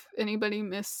 if anybody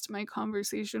missed my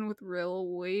conversation with Rill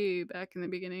way back in the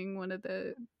beginning, one of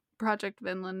the Project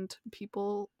Vinland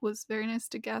people was very nice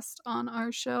to guest on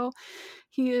our show.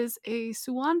 He is a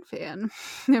Suwan fan,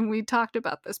 and we talked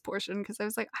about this portion because I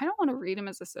was like, I don't want to read him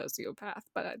as a sociopath,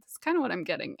 but that's kind of what I'm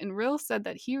getting. And Rill said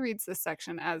that he reads this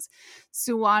section as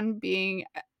Suwan being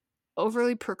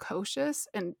overly precocious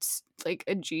and like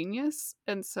a genius,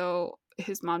 and so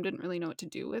his mom didn't really know what to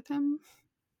do with him.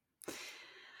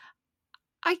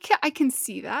 I can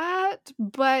see that,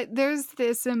 but there's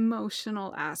this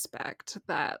emotional aspect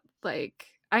that, like,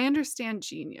 I understand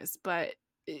genius, but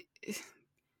it,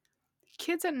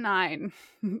 kids at 9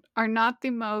 are not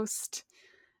the most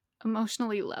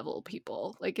emotionally level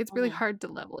people. Like, it's really Mhm, hard to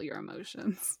level your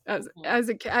emotions as mhm. as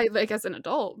a like as an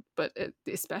adult, but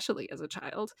especially as a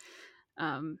child.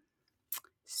 Um,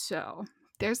 so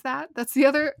there's that. That's the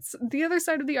other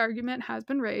side of the argument has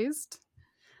been raised.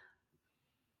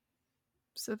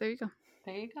 So there you go.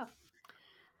 There you go.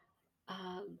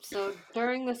 So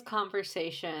during this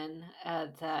conversation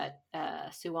that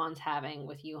Suwon's having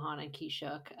with Yuhan and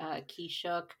Kishuk,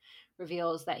 Kishuk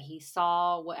reveals that he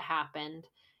saw what happened.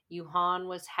 Yuhan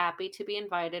was happy to be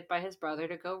invited by his brother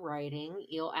to go riding.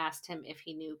 Eel asked him if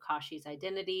he knew Kashi's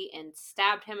identity and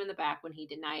stabbed him in the back when he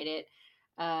denied it.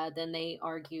 Then they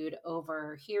argued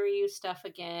over Hiryu stuff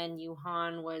again.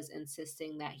 Yuhan was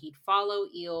insisting that he'd follow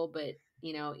Eel, but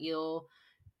Eel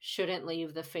shouldn't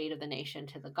leave the fate of the nation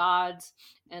to the gods.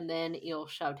 And then Eel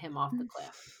shoved him off the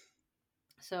cliff.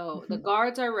 So the Mhm.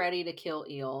 guards are ready to kill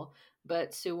Eel,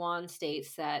 but Suwon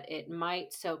states that it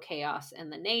might sow chaos in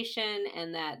the nation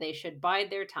and that they should bide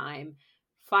their time,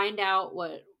 find out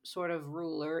what sort of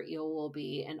ruler Eel will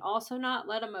be, and also not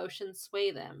let emotions sway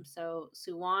them. So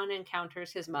Suwon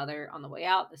encounters his mother on the way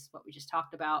out. This is what we just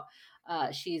talked about.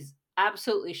 She's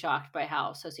absolutely shocked by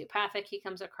how sociopathic he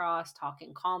comes across,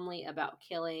 talking calmly about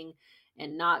killing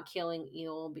and not killing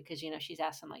Eel because she's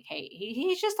asking like, hey,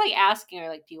 he's just like asking her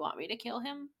like, do you want me to kill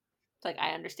him? It's like,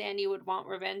 I understand you would want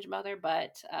revenge, mother,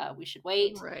 but we should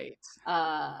wait. Right.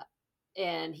 Uh,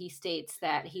 and he states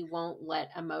that he won't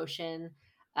let emotion,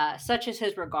 such as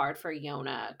his regard for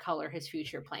Yona, color his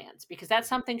future plans because that's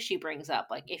something she brings up.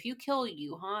 Like, if you kill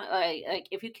Yuhan, like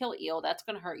if you kill Eel, that's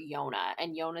going to hurt Yona,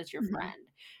 and Yona's your Mhm. friend.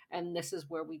 And this is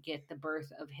where we get the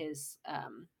birth of his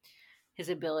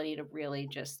ability to really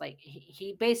just like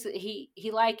he basically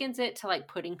he likens it to like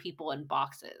putting people in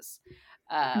boxes,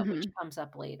 which Mhm. comes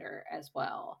up later as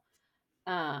well.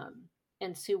 um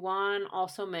and Suwan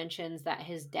also mentions that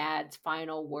his dad's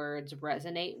final words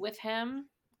resonate with him.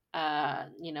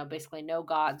 Basically no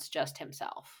gods, just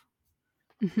himself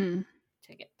Mhm.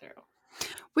 to get through.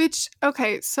 Which,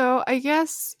 okay, so I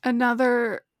guess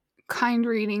another kind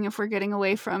reading, if we're getting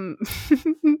away from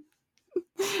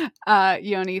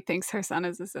Yoni thinks her son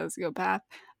is a sociopath.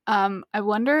 I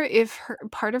wonder if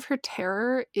part of her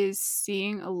terror is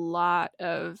seeing a lot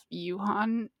of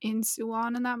Yuhan in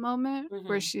Suwon in that moment,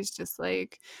 where Hmm. she's just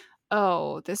like,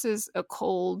 oh, this is a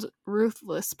cold,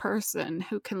 ruthless person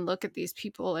who can look at these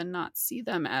people and not see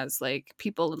them as like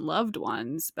people and loved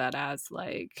ones, but as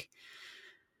like,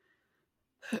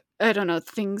 I don't know,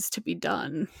 things to be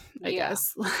done, I Yeah.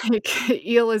 guess. Like,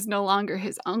 Eel is no longer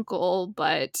his uncle,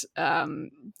 but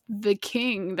the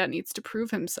king that needs to prove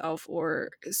himself,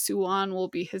 or Suwan will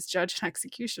be his judge and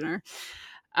executioner.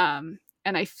 And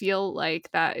I feel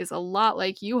like that is a lot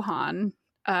like Yuhan,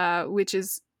 which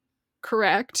is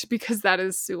correct because that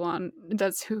is Suwan.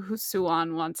 That's who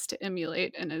Suwan wants to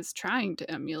emulate and is trying to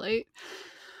emulate.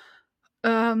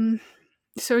 Um,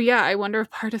 so yeah, I wonder if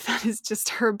part of that is just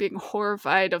her being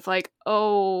horrified of like,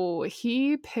 oh,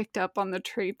 he picked up on the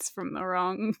traits from the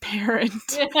wrong parent.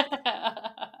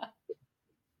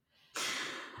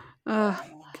 uh,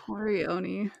 Poor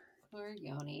Yoni. Poor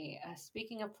Yoni.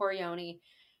 Speaking of poor Yoni,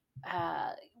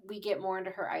 we get more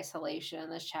into her isolation in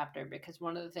this chapter because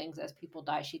one of the things as people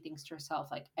die, she thinks to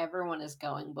herself, like, everyone is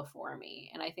going before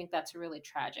me. And I think that's a really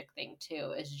tragic thing,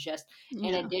 too, is just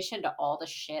in Yeah. addition to all the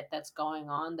shit that's going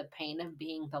on, the pain of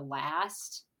being the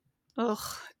last. Ugh,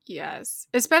 yes.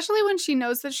 Especially when she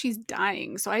knows that she's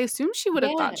dying. So I assume she would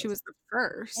have thought she Yes, was the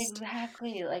first.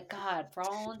 exactly. Like, God, for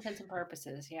all intents and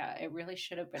purposes, yeah, it really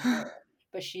should have been her.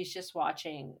 But she's just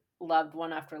watching loved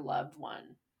one after loved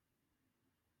one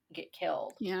get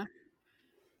killed. Yeah.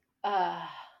 Uh,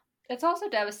 it's also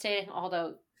devastating,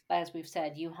 although as we've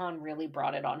said, Yuhan really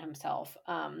brought it on himself.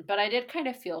 But I did kind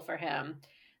of feel for him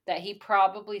that he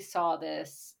probably saw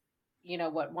this,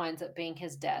 what winds up being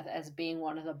his death as being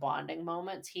one of the bonding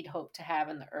moments he'd hoped to have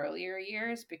in the earlier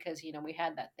years, because, we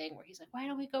had that thing where he's like, why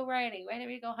don't we go riding? Why don't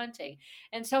we go hunting?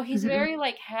 And so he's Mhm. very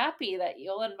like happy that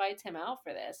Eel invites him out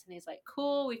for this. And he's like,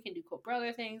 cool, we can do cool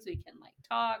brother things. We can like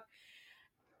talk.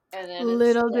 And then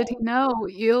Little did he know,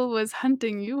 Eel was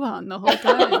hunting Yuhan the whole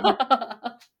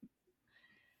time.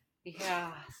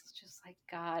 Yeah, it's just like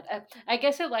God. I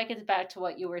guess it likens back to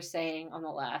what you were saying on the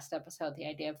last episode, the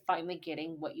idea of finally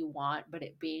getting what you want, but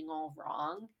it being all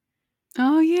wrong.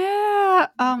 Oh, yeah.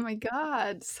 Oh, my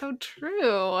God. So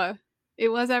true. It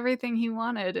was everything he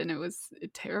wanted, and it was a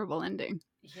terrible ending.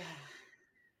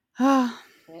 Yeah.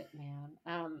 Shit,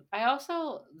 man. I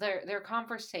also their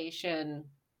conversation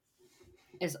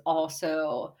is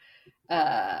also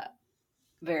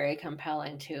very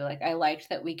compelling too. Like, I liked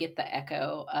that we get the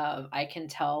echo of "I can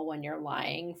tell when you're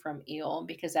lying" from Eel,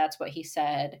 because that's what he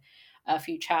said a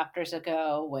few chapters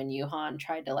ago when Yuhan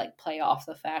tried to like play off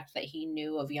the fact that he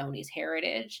knew of Yoni's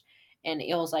heritage. And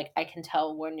Eel's like, "I can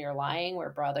tell when you're lying.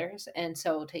 We're brothers." And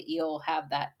so to Eel have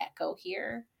that echo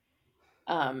here,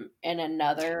 and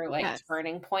another like Yes.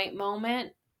 turning point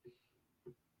moment,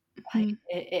 like Mhm.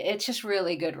 it's just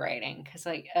really good writing, because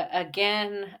like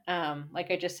again, like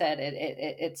I just said,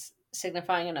 it's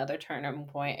signifying another turning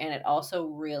point, and it also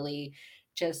really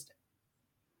just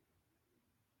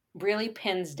really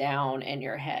pins down in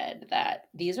your head that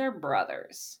these are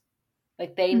brothers,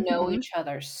 like they know Mhm. each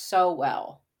other so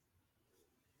well,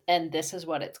 and this is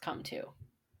what it's come to.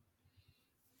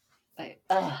 Like,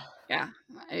 ugh. Yeah,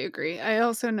 I agree. I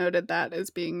also noted that as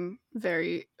being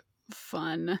very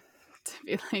fun to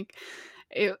be like,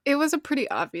 it was a pretty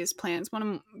obvious plan. It's one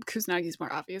of Kuznagi's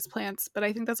more obvious plants, but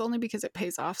I think that's only because it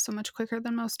pays off so much quicker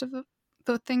than most of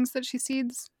the things that she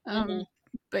seeds. Mhm.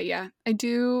 But yeah, I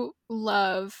do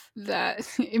love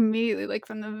that immediately, like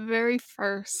from the very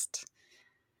first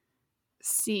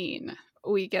scene,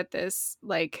 we get this,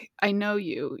 like, I know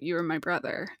you, you're my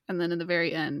brother. And then in the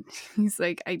very end, he's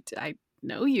like, I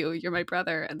know you, you're my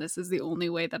brother, and this is the only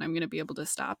way that I'm going to be able to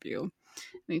stop you. And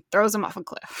he throws him off a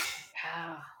cliff.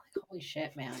 Yeah, like, holy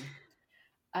shit, man.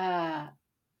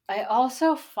 I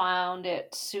also found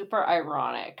it super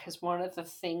ironic because one of the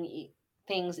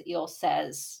things Eel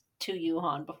says to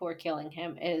Yuhan before killing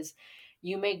him is,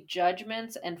 "You make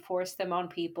judgments and force them on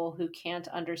people who can't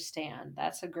understand.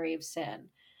 That's a grave sin."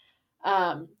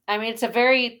 I mean, it's a a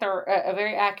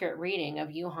very accurate reading of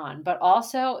Yuhan, but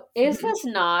also, is Mhm. this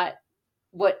not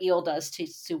what Eel does to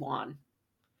Suwan?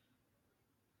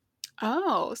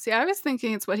 Oh, see, I was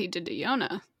thinking it's what he did to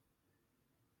Yona.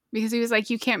 Because he was like,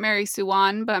 you can't marry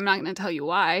Suwan, but I'm not going to tell you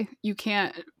why. You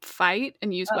can't fight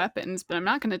and use weapons, but I'm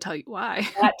not going to tell you why.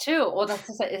 That too. Well,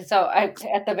 so.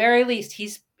 At the very least,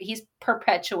 he's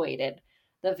perpetuated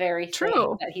the very thing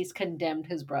True. that he's condemned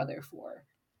his brother for.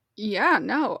 Yeah,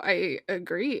 no, I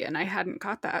agree, and I hadn't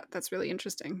caught that. That's really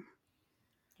interesting.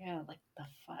 Yeah, like the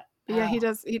fuck. But yeah, he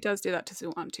does do that to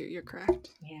Suwan too. You're correct.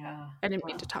 Yeah. I didn't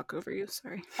mean to talk over you.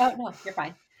 Sorry. Oh no, you're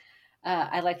fine.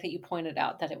 I like that you pointed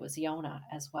out that it was Yona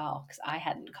as well, because I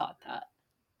hadn't caught that.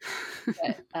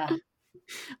 But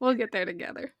We'll get there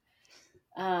together.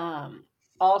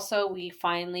 also, we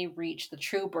finally reach the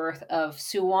true birth of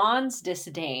Suwan's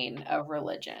disdain of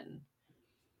religion.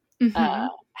 Mm-hmm.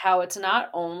 How it's not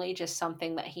only just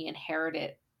something that he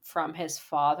inherited from his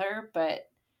father, but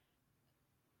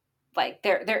like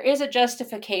there is a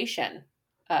justification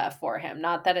for him.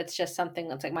 Not that it's just something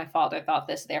that's like, my father thought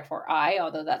this, therefore I,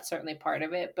 although that's certainly part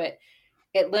of it, but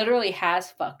it literally has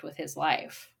fucked with his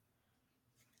life.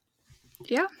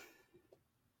 Yeah.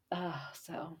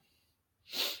 So.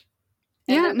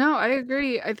 Yeah, no, I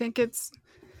agree. I think it's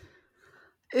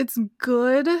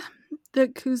good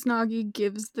that Kuznagi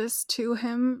gives this to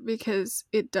him because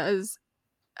it does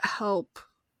help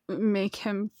make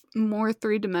him more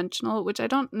three-dimensional, which I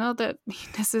don't know that he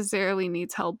necessarily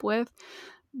needs help with,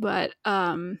 but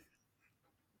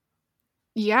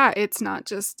yeah, it's not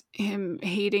just him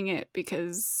hating it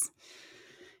because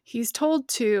he's told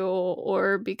to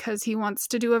or because he wants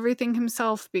to do everything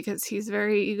himself because he's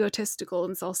very egotistical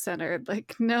and self-centered.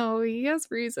 Like, no, he has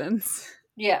reasons.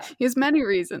 Yeah. He has many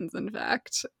reasons, in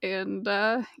fact. And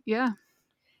yeah.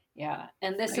 Yeah.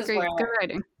 And I agree. Good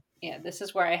writing. this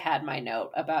is where I had my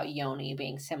note about Yoni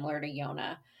being similar to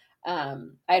Yona. I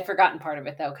had forgotten part of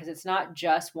it though, because it's not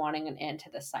just wanting an end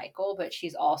to the cycle, but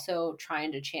she's also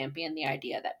trying to champion the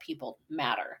idea that people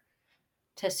matter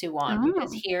to Suwan,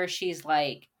 because Oh. here she's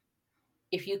like,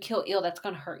 if you kill Il, that's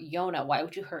going to hurt Yona. Why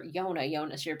would you hurt Yona?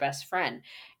 Yona's your best friend.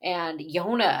 And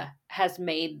Yona has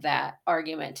made that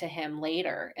argument to him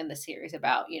later in the series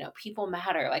about, people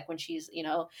matter. Like when she's,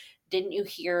 didn't you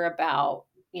hear about,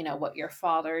 what your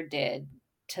father did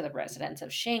to the residents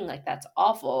of Shing? Like, that's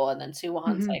awful. And then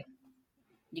Suwon's Mhm. like,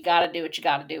 you got to do what you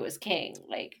got to do as king.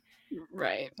 Like,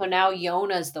 Right. so now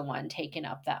Yona's the one taking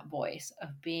up that voice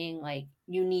of being like,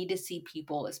 you need to see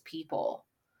people as people.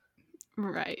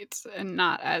 Right. And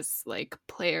not as like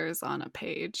players on a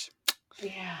page.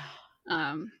 Yeah.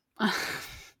 Um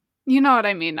you know what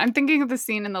I mean. I'm thinking of the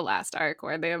scene in the last arc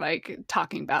where they're like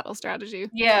talking battle strategy.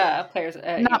 Yeah, players.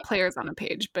 Yeah, Not players on a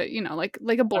page, but like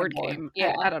a on board board. game.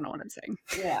 Yeah, I don't know what I'm saying.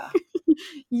 yeah.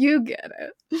 You get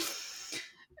it.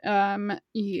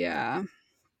 Yeah.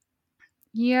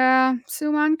 Yeah,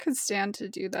 Suwon could stand to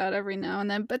do that every now and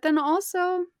then, but then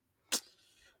also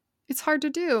it's hard to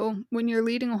do when you're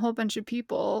leading a whole bunch of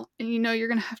people and you're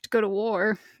going to have to go to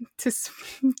war to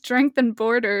strengthen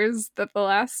borders that the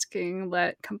last king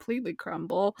let completely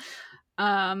crumble.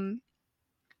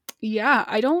 Yeah,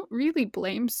 I don't really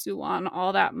blame Suwon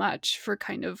all that much for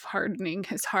kind of hardening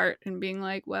his heart and being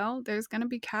like, well, there's going to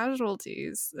be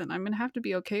casualties and I'm going to have to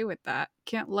be okay with that.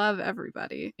 Can't love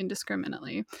everybody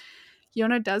indiscriminately.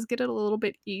 Yona does get it a little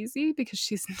bit easy because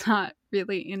she's not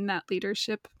really in that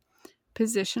leadership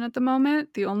position at the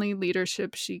moment. The only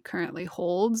leadership she currently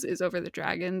holds is over the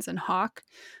dragons and Hawk,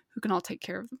 who can all take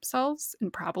care of themselves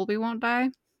and probably won't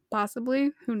die.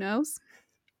 Possibly, who knows?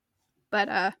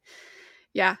 But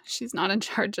yeah, she's not in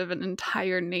charge of an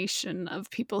entire nation of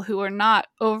people who are not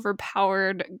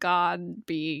overpowered god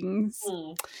beings.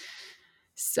 Hmm.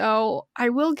 So I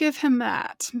will give him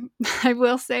that. I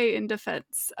will say in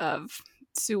defense of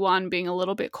Suwon being a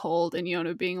little bit cold and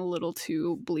Yona being a little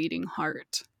too bleeding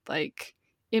heart. Like,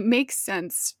 it makes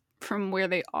sense from where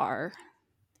they are.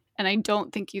 And I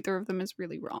don't think either of them is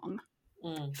really wrong,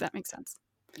 if that makes sense.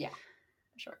 Yeah,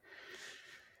 sure.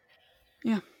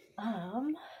 Yeah.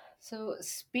 So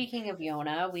speaking of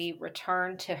Yona, we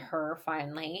return to her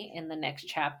finally in the next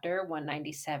chapter,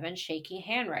 197, Shaky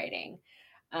Handwriting.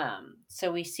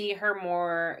 So we see her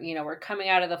more, we're coming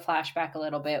out of the flashback a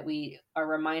little bit. We are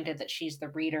reminded that she's the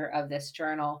reader of this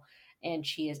journal, and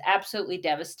she is absolutely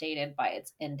devastated by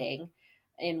its ending,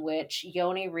 in which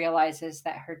Yoni realizes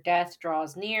that her death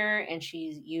draws near, and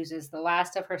she uses the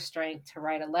last of her strength to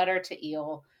write a letter to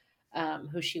Eel,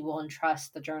 who she will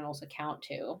entrust the journal's account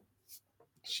to.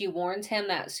 She warns him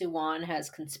that Suwon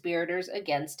has conspirators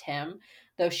against him,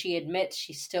 though she admits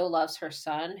she still loves her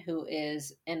son, who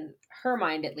is, in her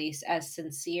mind at least, as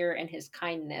sincere in his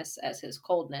kindness as his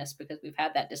coldness, because we've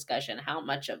had that discussion how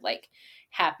much of like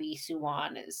happy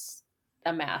Suwon is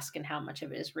a mask and how much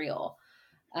of it is real.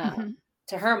 Mhm.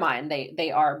 To her mind,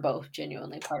 they are both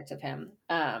genuinely parts of him.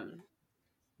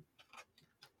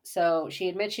 So she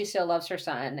admits she still loves her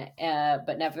son,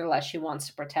 but nevertheless, she wants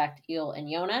to protect Eel and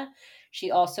Yona. She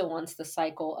also wants the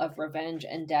cycle of revenge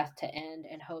and death to end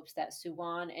and hopes that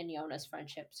Suwon and Yona's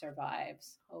friendship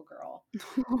survives. Oh, girl.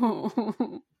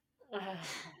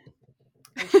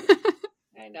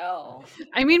 I know.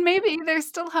 I mean, maybe there's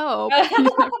still hope.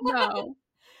 You never know.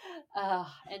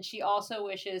 And she also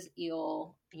wishes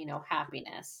Eel,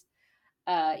 happiness.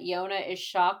 Yona is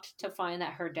shocked to find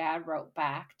that her dad wrote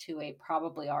back to a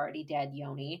probably already dead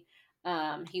Yoni.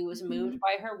 He was moved Mhm.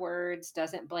 by her words,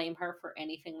 doesn't blame her for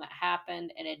anything that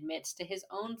happened, and admits to his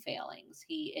own failings.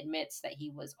 He admits that he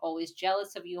was always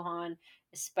jealous of Yuhan,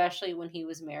 especially when he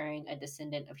was marrying a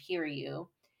descendant of Hiryu.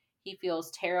 He feels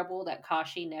terrible that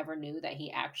Kashi never knew that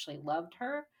he actually loved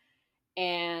her,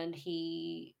 and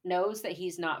he knows that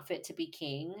he's not fit to be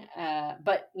king.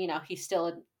 But he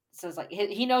still says like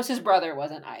he knows his brother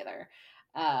wasn't either.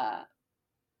 Uh,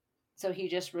 so he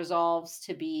just resolves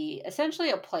to be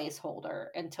essentially a placeholder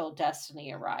until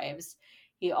destiny arrives.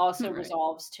 He also Right.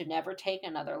 resolves to never take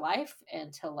another life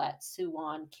and to let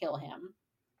Suwon kill him.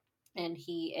 And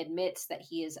he admits that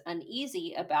he is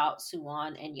uneasy about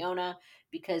Suwon and Yona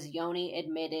because Yoni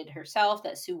admitted herself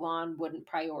that Suwon wouldn't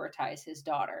prioritize his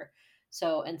daughter.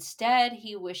 So instead,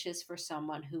 he wishes for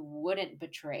someone who wouldn't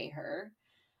betray her.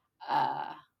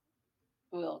 Uh,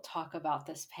 we'll talk about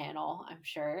this panel, I'm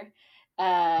sure.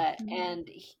 Mhm. And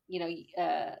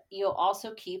Eel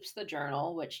also keeps the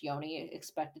journal, which Yoni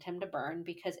expected him to burn,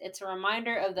 because it's a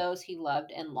reminder of those he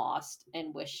loved and lost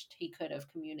and wished he could have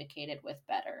communicated with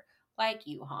better, like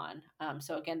Yuhan.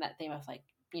 So again, that theme of like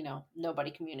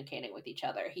nobody communicating with each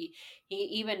other. He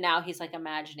even now he's like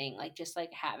imagining like just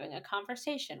like having a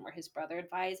conversation where his brother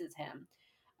advises him.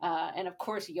 And of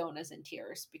course, Yona's in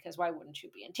tears because why wouldn't you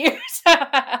be in tears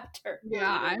after her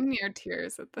Yeah, leaving? I'm near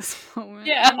tears at this moment.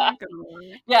 Yeah, I'm not gonna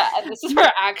lie. yeah. And this is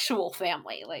her actual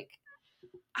family. Like,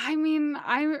 I mean,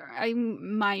 I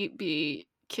might be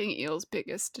King Eel's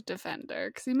biggest defender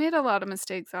because he made a lot of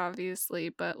mistakes, obviously,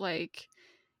 but like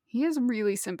he is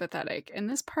really sympathetic, and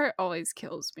this part always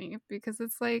kills me because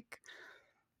it's like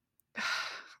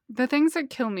the things that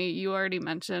kill me, you already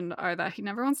mentioned, are that he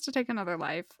never wants to take another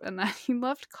life and that he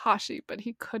loved Kashi, but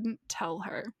he couldn't tell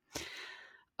her.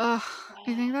 Ugh,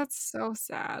 I think that's so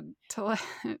sad to let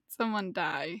someone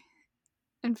die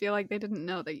and feel like they didn't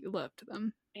know that you loved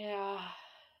them. yeah.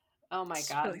 Oh my It's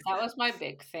God. really That sad. was my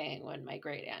big thing when my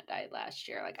great aunt died last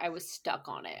year. Like, I was stuck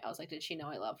on it. I was like, did she know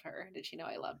I loved her? Did she know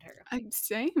I loved her?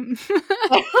 Same.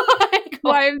 Like,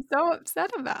 oh, Why I'm so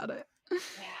upset about it.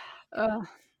 yeah.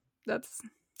 That's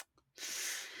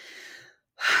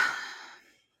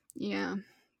yeah,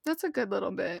 that's a good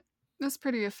little bit. That's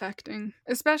pretty affecting,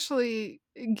 especially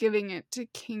giving it to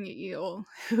King Eel,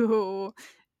 who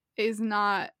is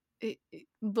not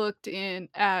looked in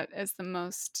at as the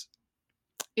most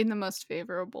in the most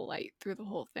favorable light through the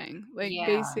whole thing. Like Yeah.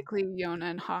 basically Yona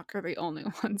and Hawk are the only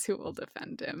ones who will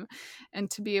defend him.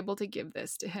 And to be able to give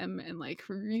this to him and like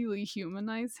really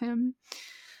humanize him.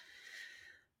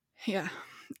 Yeah,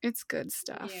 it's good Yeah,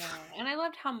 stuff. and I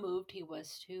loved how moved he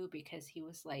was too, because he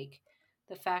was like,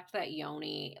 the fact that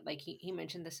Yoni, like he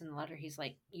mentioned this in the letter, he's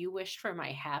like, you wished for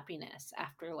my happiness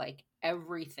after like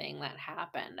everything that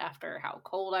happened, after how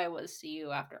cold I was to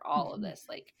you, after all of Mhm. this,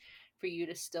 like for you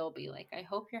to still be like, I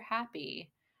hope you're happy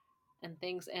and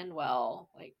things end well.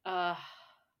 Like,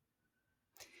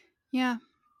 Yeah.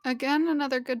 Again,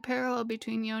 another good parallel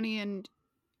between Yoni and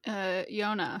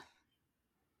Yona,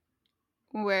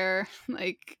 where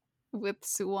like with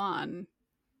Suwan,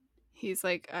 he's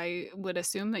like, I would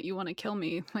assume that you want to kill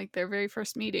me. Like their very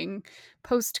first meeting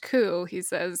post coup, he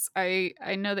says, I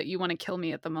know that you want to kill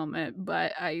me at the moment,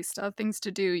 but I still have things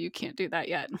to do. You can't do that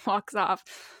yet, and walks off.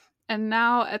 And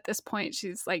now at this point,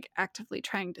 she's like actively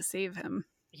trying to save him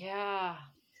yeah.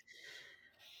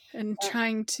 and Uh,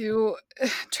 trying to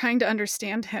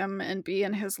understand him and be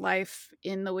in his life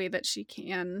in the way that she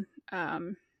can.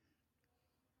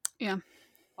 Yeah,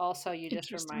 Also, you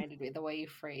just interesting. reminded me the way you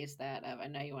phrased that of, I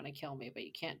know you want to kill me, but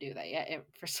you can't do that yet. It,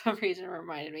 for some reason,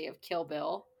 reminded me of Kill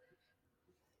Bill.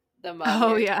 The mother,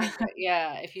 Oh it's yeah. like,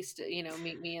 yeah, if you still,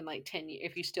 meet me in like 10 years,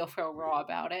 if you still feel raw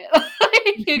about it,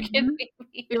 like, you can Mhm. meet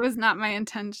me. It was not my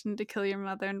intention to kill your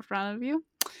mother in front of you.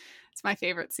 It's my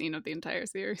favorite scene of the entire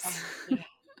series. Yeah.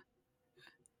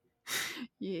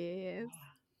 Yes.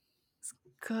 It's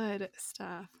good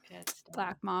stuff. Good stuff.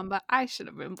 Black Mamba. I should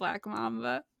have been Black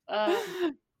Mamba. Uh,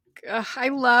 I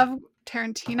love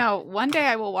Tarantino. One day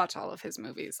I will watch all of his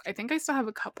movies. I think I still have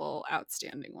a couple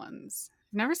outstanding ones.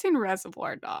 I've never seen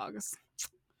Reservoir Dogs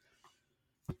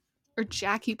or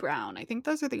Jackie Brown. I think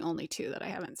those are the only two that I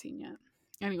haven't seen yet.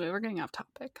 Anyway, we're getting off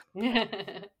topic.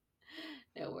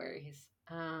 no worries.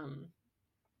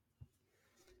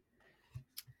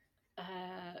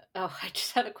 Oh, I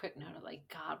just had a quick note of like,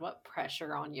 God, what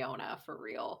pressure on Yona for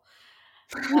real.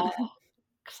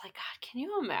 Cause like, God, can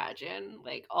you imagine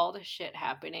like all the shit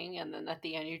happening, and then at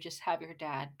the end you just have your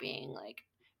dad being like,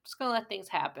 "I'm just gonna let things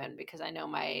happen because I know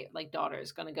my like daughter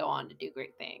is gonna go on to do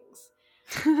great things,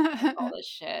 all this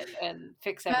shit and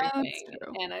fix That's everything,"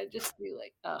 true. and I just be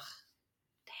like, ugh,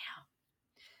 damn.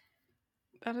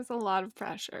 That is a lot of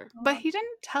pressure. But Well, he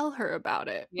didn't tell her about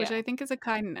it, which yeah, I think is a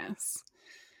kindness.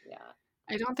 yeah.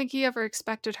 I don't think he ever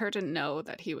expected her to know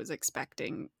that he was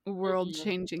expecting Mhm.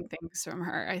 world-changing things from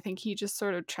her. I think he just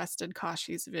sort of trusted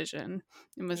Kashi's vision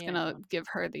and was Yeah, gonna give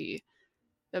her the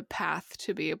path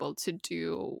to be able to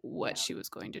do what yeah. she was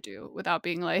going to do without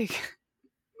being like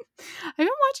I've been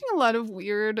watching a lot of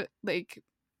weird like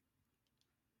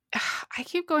I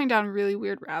keep going down really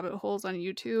weird rabbit holes on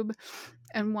YouTube,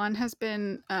 and one has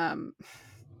been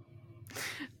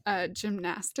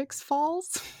gymnastics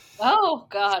falls. Oh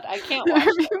God, I can't Where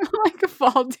watch that. people like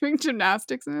fall doing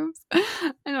gymnastics moves.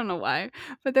 I don't know why,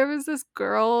 but there was this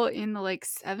girl in the like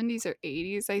 70s or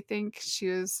 80s. I think she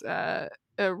was a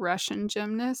Russian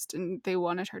gymnast, and they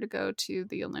wanted her to go to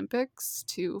the Olympics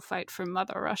to fight for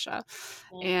Mother Russia.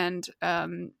 Mm,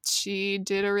 And she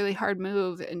did a really hard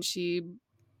move, and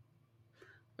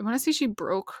I want to say she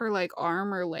broke her like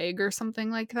arm or leg or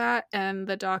something like that, and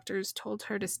the doctors told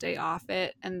her to stay off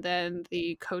it, and then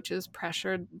the coaches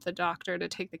pressured the doctor to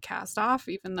take the cast off,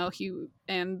 even though he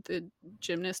and the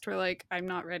gymnast were like, I'm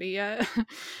not ready yet.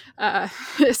 uh,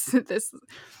 this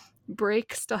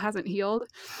break still hasn't healed.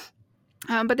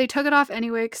 But they took it off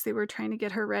anyway because they were trying to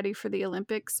get her ready for the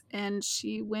Olympics, and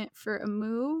she went for a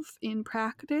move in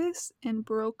practice and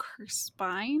broke her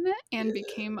spine and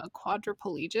became a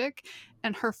quadriplegic.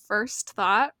 And her first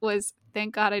thought was,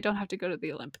 "Thank God I don't have to go to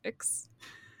the Olympics."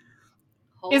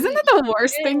 Isn't Holy that the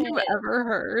worst thing you've shit. ever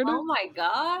heard? Oh my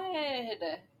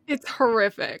god. It's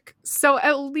horrific. So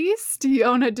at least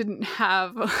Yona didn't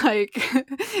have like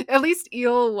at least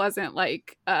Eel wasn't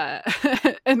like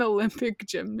an Olympic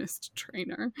gymnast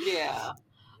trainer. Yeah.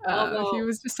 He Although,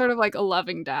 was just sort of like a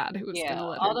loving dad who was yeah. gonna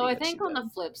let her Although do I what she think on the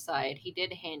did. flip side, he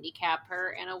did handicap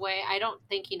her in a way. I don't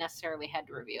think he necessarily had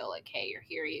to reveal, like, hey, you're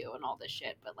here, you, and all this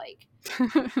shit, but like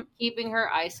keeping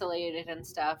her isolated and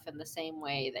stuff in the same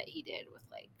way that he did with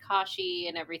like Kashi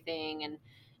and everything, and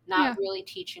not Yeah, really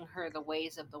teaching her the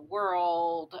ways of the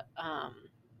world.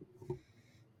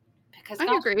 Because I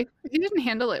gosh, agree. He didn't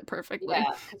handle it perfectly.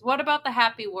 yeah, because what about the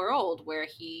happy world where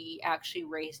he actually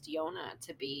raised Yona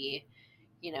to be,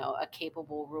 a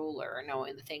capable ruler,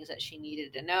 knowing the things that she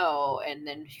needed to know, and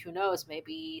then who knows,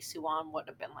 maybe Suan would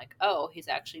have been like, oh, he's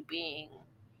actually being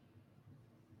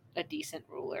a decent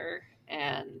ruler,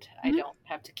 and I Mhm. don't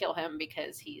have to kill him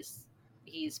because he's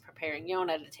preparing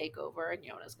Yona to take over, and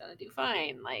Yona's gonna do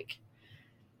fine. Like,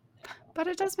 But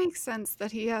it does make sense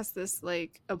that he has this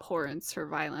like abhorrence for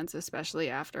violence, especially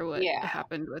after what yeah,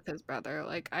 happened with his brother.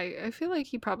 Like I feel like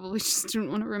he probably just didn't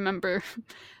want to remember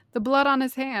the blood on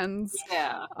his hands,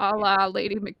 yeah, a la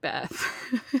Lady Macbeth.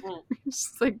 mm,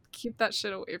 Just like keep that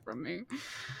shit away from me.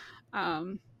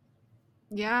 Um,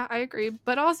 yeah, I agree.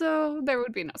 But also, there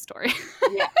would be no story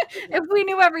yeah, if exactly. we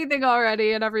knew everything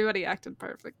already and everybody acted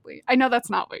perfectly. I know that's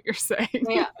not what you're saying,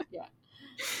 Yeah,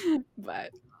 yeah.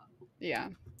 but yeah.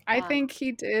 I Um, think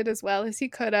he did as well as he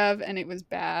could have, and it was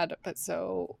bad, but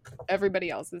so everybody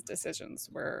else's decisions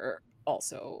were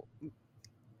also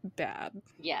bad.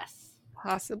 yes,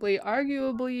 Possibly,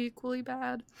 arguably equally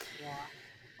bad. yeah.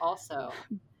 Also,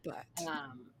 But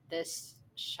this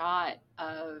shot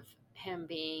of him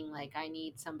being like, I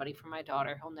need somebody for my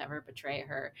daughter, he'll never betray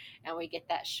her, and we get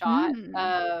that shot mm,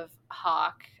 of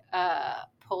Hawk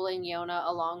pulling Yona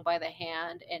along by the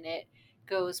hand, and it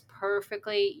goes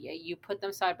perfectly. You put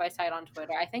them side by side on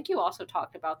Twitter. I think you also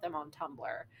talked about them on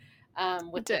Tumblr,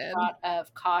 it with the did. shot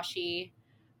of Kashi,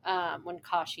 when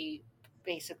Kashi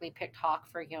basically picked Hawk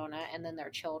for Yona, and then their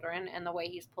children, and the way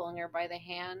he's pulling her by the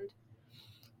hand.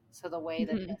 So the way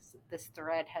that Mhm. this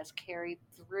thread has carried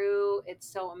through, it's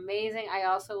so amazing. I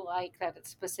also like that it's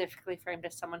specifically framed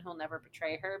as someone who'll never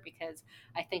betray her, because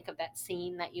I think of that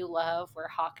scene that you love where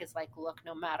Hawk is like, look,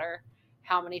 no matter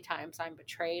how many times I'm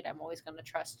betrayed, I'm always going to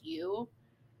trust you.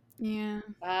 Yeah.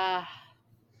 Ah,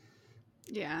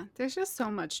 Yeah. There's just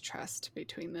so much trust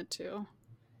between the two.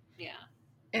 yeah.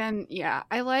 And yeah,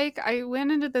 I went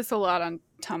into this a lot on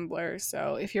Tumblr.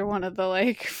 So if you're one of the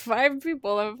like 5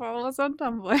 people that follow us on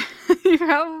Tumblr, you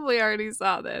probably already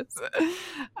saw this.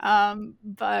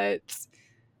 But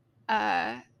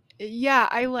uh yeah,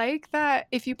 I like that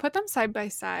if you put them side by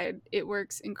side, it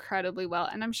works incredibly well.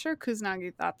 And I'm sure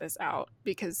Kuznagi thought this out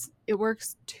because it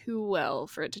works too well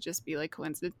for it to just be like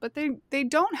coincidence. But they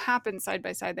don't happen side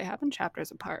by side. They happen chapters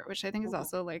apart, which I think is Mhm.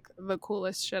 also like the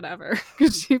coolest shit ever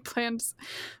because she plans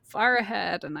far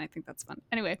ahead, and I think that's fun.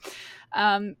 Anyway,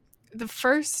 um, the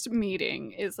first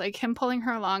meeting is like him pulling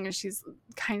her along and she's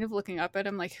kind of looking up at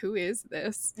him like, who is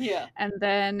this? Yeah. And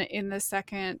then in the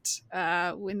second,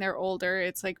 when they're older,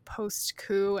 it's like post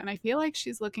coup, and I feel like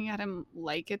she's looking at him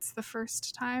like it's the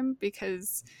first time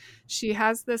because she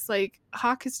has this like,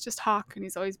 Hawk is just Hawk and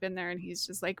he's always been there and he's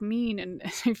just like mean, and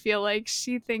I feel like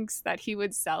she thinks that he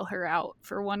would sell her out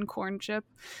for one corn chip.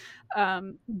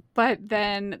 um, but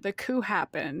then the coup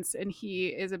happens and he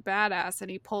is a badass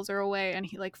and he pulls her away and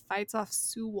he like fights off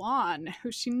Suwan, who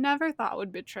she never thought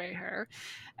would betray her.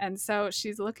 And so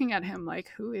she's looking at him like,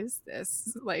 who is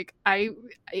this? Like,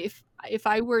 if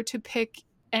I were to pick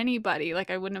anybody,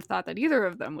 like I wouldn't have thought that either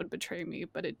of them would betray me,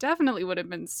 but it definitely would have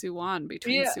been Suwan,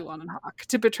 between Yeah. Suwan and Hawk,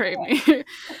 to betray me.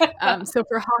 So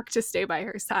for Hawk to stay by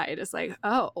her side is like,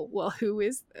 oh, well, who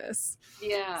is this? So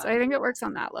Yeah. I think it works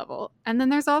on that level. And then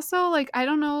there's also like, I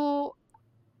don't know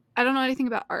anything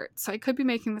about art, so I could be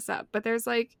making this up, but there's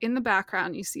like in the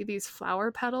background you see these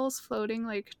flower petals floating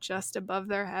like just above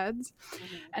their heads.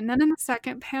 Mhm. And then in the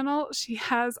second panel, she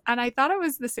has, and I thought it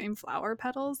was the same flower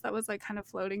petals that was like kind of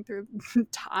floating through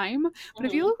time, but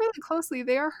if you Mhm. look really closely,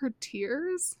 they are her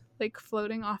tears like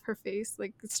floating off her face,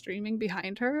 like streaming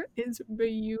behind her. Is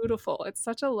beautiful. It's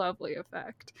such a lovely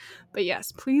effect. But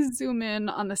yes, please zoom in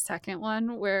on the second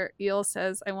one where Eel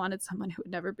says, I wanted someone who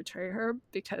would never betray her,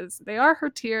 because they are her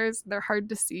tears. They're hard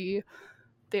to see,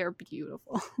 they're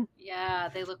beautiful. Yeah,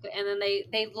 they look, and then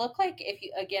they look like, if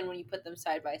you, again, when you put them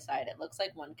side by side, it looks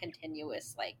like one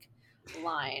continuous like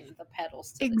line, the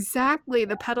petals to the. Exactly.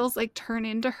 The petals like turn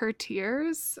into her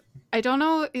tears. I don't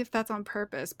know if that's on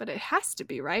purpose, but it has to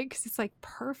be, right? Because it's like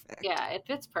perfect. Yeah, it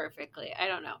fits perfectly. I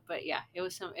don't know, but yeah, it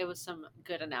was some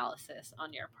good analysis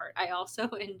on your part. I also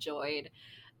enjoyed.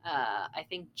 I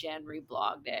think Jen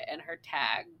reblogged it, and her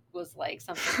tag was like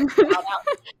something like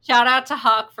shout out to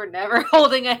Hawk for never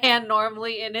holding a hand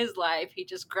normally in his life. He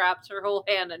just grabs her whole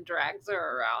hand and drags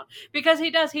her around because he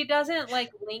doesn't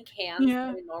like link hands the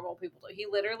Yeah. way normal people do. He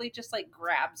literally just like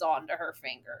grabs onto her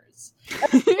fingers.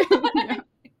 Yeah.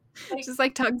 Like, Just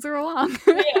like tugs her along.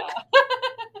 yeah.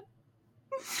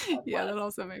 Yeah, that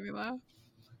also made me laugh.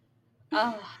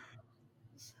 Oh,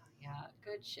 yeah,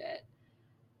 good shit.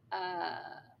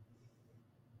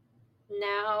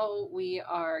 Now we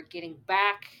are getting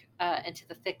back into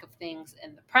the thick of things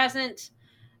in the present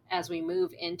as we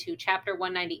move into chapter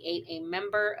 198, A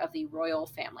Member of the Royal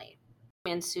Family.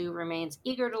 Minsu remains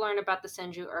eager to learn about the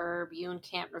Senju herb. Yoon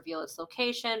can't reveal its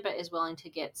location, but is willing to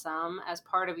get some. As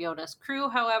part of Yona's crew,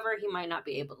 however, he might not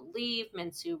be able to leave.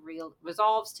 Minsu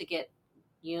resolves to get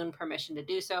Yoon permission to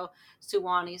do so.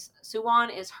 Suwon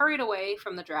is hurried away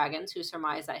from the dragons, who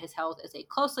surmise that his health is a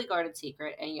closely guarded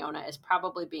secret, and Yona is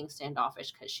probably being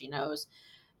standoffish because she knows.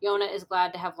 Yona is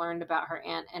glad to have learned about her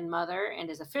aunt and mother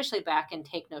and is officially back in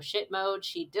take no shit mode.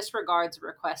 She disregards a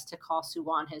request to call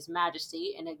Suwon His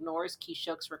Majesty and ignores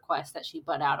Kishuk's request that she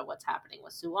butt out of what's happening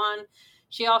with Suwon.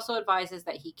 She also advises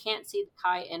that he can't see the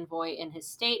Kai envoy in his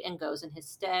state and goes in his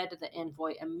stead. The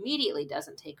envoy immediately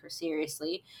doesn't take her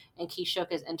seriously, and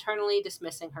Kishuk is internally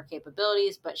dismissing her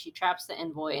capabilities, but she traps the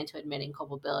envoy into admitting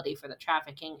culpability for the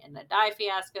trafficking and the dye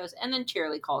fiascos and then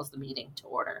cheerily calls the meeting to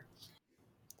order.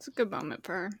 It's a good moment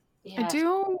for her. Yeah. I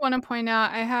do want to point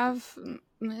out,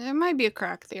 it might be a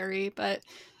crack theory, but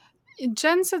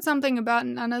Jen said something about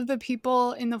none of the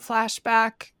people in the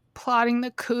flashback plotting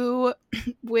the coup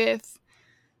with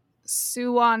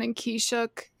Suwon and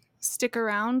Kishuk stick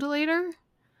around later.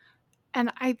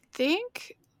 And I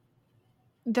think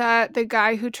that the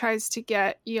guy who tries to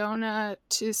get Yona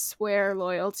to swear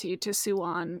loyalty to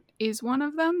Suwon is one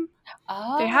of them.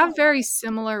 Oh. They have very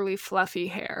similarly fluffy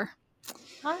hair.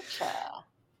 Gotcha.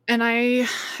 And I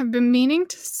have been meaning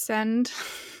to send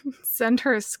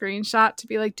her a screenshot to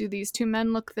be like, do these two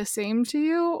men look the same to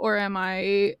you, or am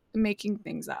I making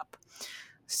things up?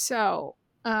 So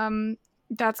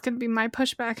that's going to be my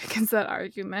pushback against that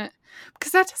argument,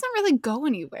 because that doesn't really go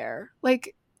anywhere.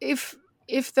 Like, if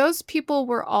those people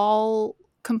were all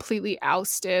completely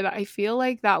ousted, I feel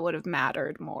like that would have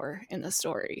mattered more in the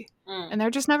story. And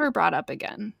they're just never brought up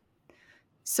again.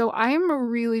 So I am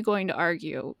really going to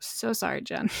argue, so sorry,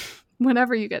 Jen,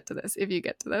 whenever you get to this, if you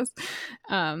get to this,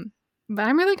 but I'm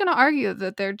really going to argue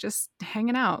that they're just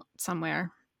hanging out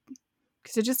somewhere,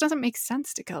 because it just doesn't make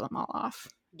sense to kill them all off.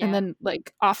 Yeah. And then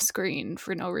like off screen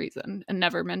for no reason and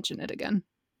never mention it again.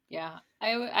 Yeah,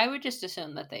 I would just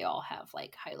assume that they all have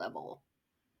like high level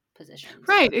positions.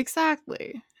 Right,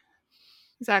 exactly.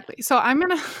 So I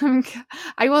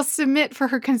will submit for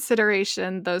her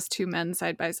consideration those two men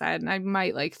side by side, and I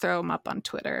might like throw them up on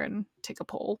Twitter and take a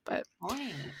poll. But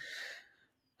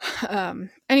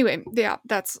anyway, yeah,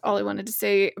 that's all I wanted to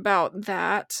say about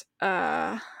that.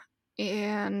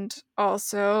 And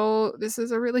also, this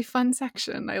is a really fun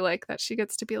section. I like that she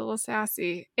gets to be a little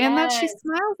sassy, and that she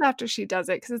smiles after she does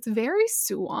it, because it's very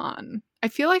Suwon. I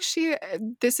feel like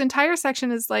this entire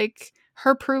section is like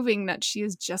her proving that she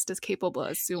is just as capable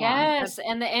as Suwon. Yes,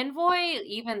 and the envoy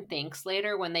even thinks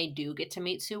later, when they do get to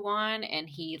meet Suwon and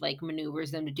he like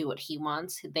maneuvers them to do what he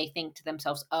wants, they think to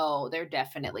themselves, oh, they're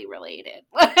definitely related.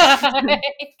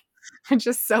 It's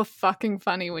just so fucking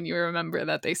funny when you remember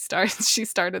that she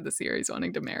started the series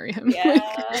wanting to marry him. Yeah.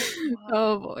 Like,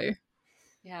 oh boy.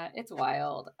 Yeah, it's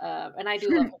wild. And I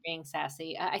do love her being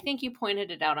sassy. I think you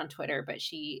pointed it out on Twitter, but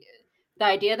the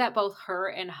idea that both her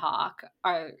and Hawk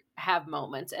have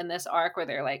moments in this arc where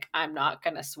they're like, I'm not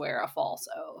gonna swear a false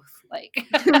oath. Like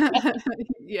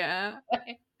yeah.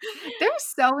 They're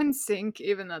so in sync,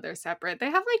 even though they're separate.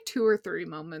 They have like 2 or 3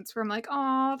 moments where I'm like,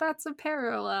 oh, that's a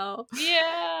parallel.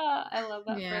 Yeah, I love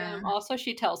that for them. Also,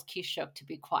 she tells Kishuk to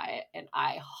be quiet, and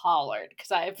I hollered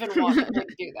because I've been wanting her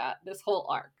to do that this whole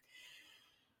arc.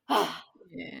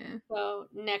 Yeah. So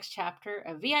next chapter,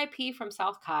 a VIP from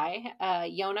South Kai.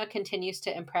 Yona continues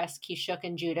to impress Kishuk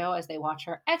and Judo as they watch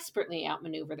her expertly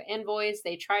outmaneuver the envoys.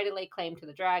 They try to lay claim to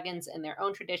the dragons in their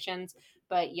own traditions,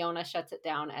 but Yona shuts it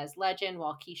down as legend,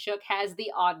 while Kishuk has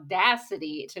the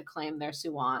audacity to claim their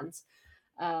Suwons.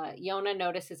 Yona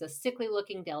notices a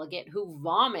sickly-looking delegate who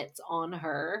vomits on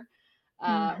her.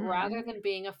 Rather Mhm. than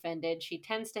being offended, she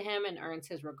tends to him and earns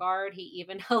his regard. He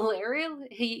even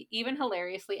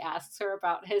hilariously asks her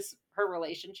about her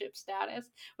relationship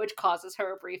status, which causes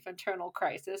her a brief internal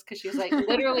crisis because she's like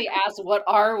literally asks, "What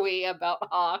are we?" about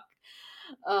Hawk.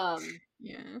 Um,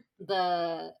 Yeah.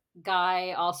 the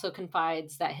guy also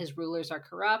confides that his rulers are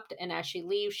corrupt, and as she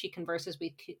leaves, she converses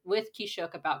with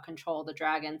Kishuk about control of the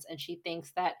dragons, and she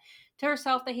thinks that to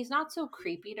herself that he's not so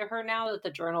creepy to her now that the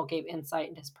journal gave insight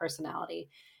into his personality.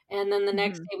 And then the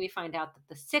next Mhm. day, we find out that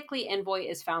the sickly envoy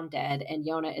is found dead, and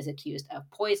Yona is accused of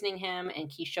poisoning him. And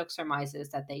Kishuk surmises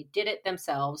that they did it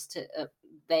themselves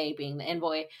they being the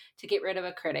envoy, to get rid of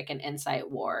a critic and incite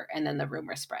war. And then the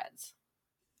rumor spreads.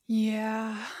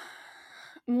 Yeah.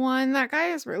 One, that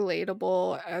guy is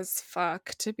relatable as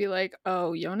fuck to be like,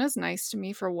 "Oh, Yona's nice to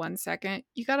me for 1 second.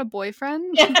 You got a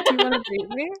boyfriend? Do you wanna date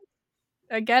me?"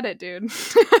 I get it, dude.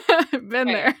 Been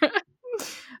Right. there.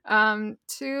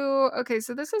 2, okay,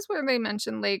 so this is where they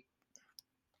mention Lake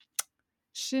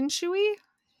Shinshui?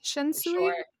 Shinsui?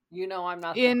 Sure. You know I'm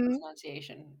not the In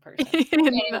pronunciation person. I in,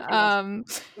 can't even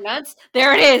pronounce.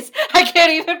 There it is. I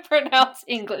can't even pronounce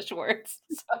English words.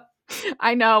 So,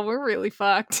 I know, we're really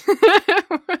fucked.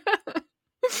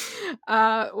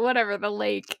 Whatever, the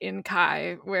lake in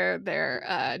Kai where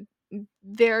their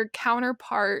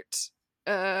counterpart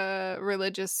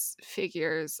religious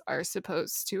figures are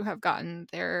supposed to have gotten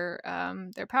their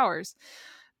powers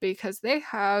because they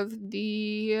have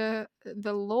the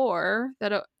lore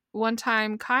that one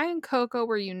time Kai and Coco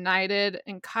were united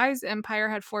and Kai's empire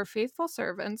had 4 faithful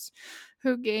servants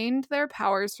who gained their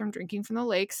powers from drinking from the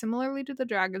lake, similarly to the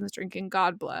dragons drinking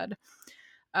god blood.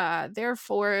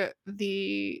 Therefore,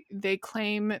 they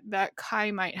claim that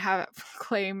Kai might have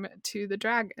claim to the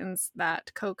dragons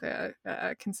that Coca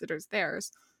considers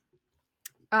theirs.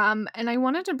 And I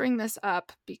wanted to bring this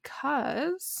up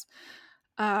because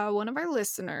one of our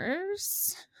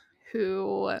listeners,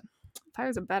 who, if I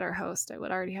was a better host, I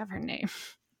would already have her name.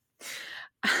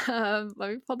 Let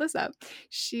me pull this up.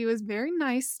 She was very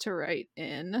nice to write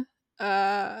in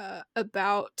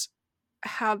about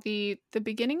how the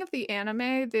beginning of the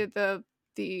anime, the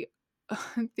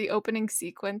the opening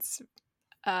sequence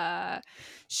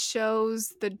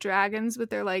shows the dragons with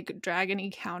their like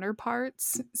dragony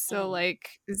counterparts. So mm,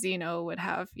 like Xeno would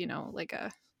have, like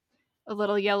a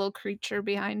little yellow creature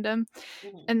behind him.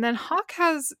 mhm. And then Hawk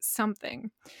has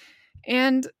something.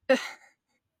 And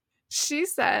she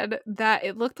said that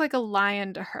it looked like a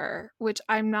lion to her, which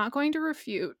I'm not going to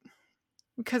refute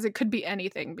because it could be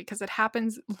anything because it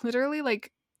happens literally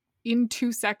like in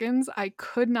 2 seconds. I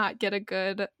could not get a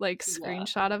good like Yeah.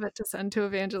 screenshot of it to send to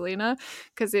Evangelina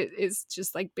because it is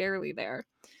just like barely there.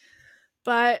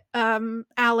 But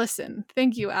Allison,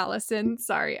 thank you, Allison.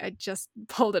 Sorry, I just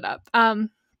pulled it up.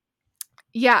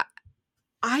 Yeah,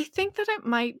 I think that it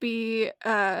might be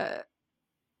a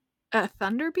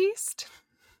thunder beast.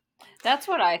 That's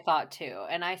what I thought too.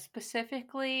 And I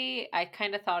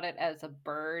kind of thought it as a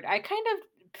bird. I kind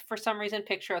of, for some reason,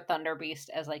 picture a thunder beast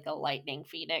as like a lightning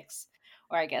phoenix,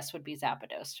 or I guess would be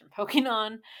Zapdos from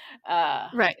Pokemon. Uh,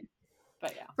 Right.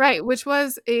 but yeah. Right, which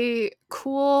was a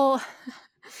cool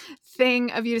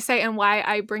thing of you to say and why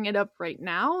I bring it up right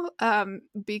now,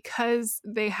 because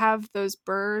they have those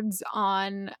birds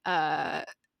on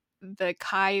the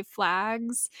Kai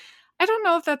flags. I don't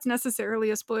know if that's necessarily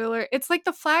a spoiler. It's like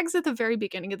the flags at the very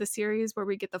beginning of the series where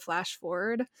we get the flash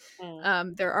forward.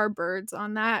 Mm. There are birds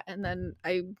on that, and then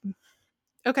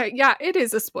okay, yeah, it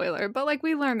is a spoiler, but like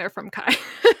we learn they're from Kai.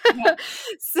 Yeah.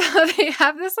 So they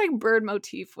have this like bird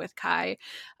motif with Kai.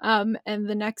 And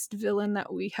the next villain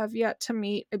that we have yet to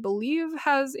meet, I believe,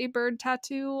 has a bird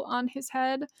tattoo on his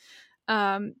head.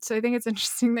 So I think it's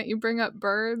interesting that you bring up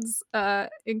birds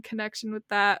in connection with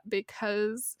that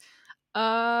because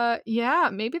yeah,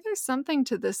 maybe there's something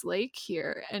to this lake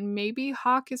here, and maybe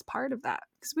Hawk is part of that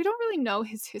because we don't really know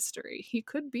his history. He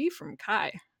could be from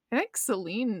Kai. I think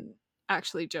Celine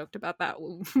actually joked about that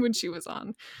when she was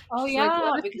on. Oh She's like, yeah,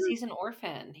 "What if because you?" he's an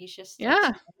orphan. He's just like Yeah,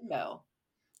 some window.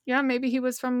 yeah. Maybe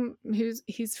he's from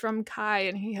Kai,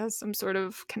 and he has some sort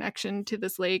of connection to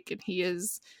this lake, and he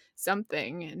is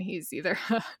something, and he's either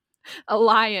a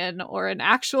lion or an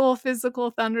actual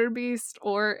physical thunder beast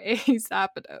or a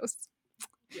Zapdos.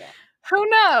 Yeah. Who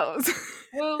knows?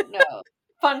 Who knows?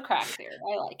 Fun crack theory.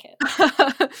 I like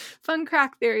it. Fun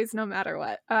crack theories no matter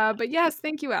what. But yes,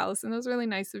 thank you, Allison. That was really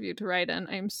nice of you to write in.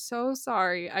 I'm so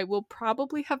sorry. I will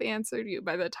probably have answered you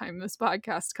by the time this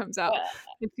podcast comes out.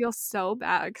 I feel so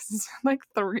bad because it's been like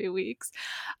 3 weeks.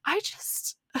 I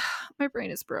just, my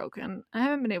brain is broken. I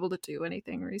haven't been able to do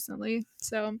anything recently.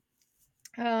 So,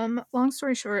 long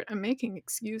story short, I'm making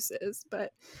excuses,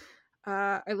 but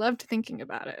I loved thinking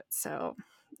about it. So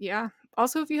yeah.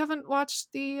 Also, if you haven't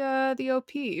watched the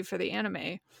OP for the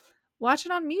anime, watch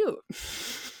it on mute.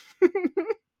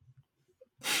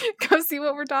 Go see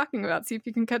what we're talking about. See if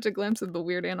you can catch a glimpse of the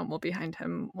weird animal behind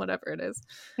him, whatever it is.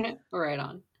 Right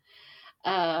on.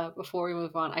 Before we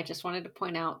move on, I just wanted to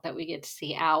point out that we get to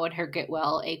see Al and her get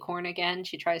well acorn again.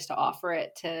 She tries to offer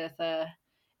it to the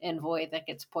envoy that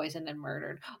gets poisoned and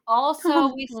murdered.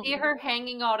 Also, we see her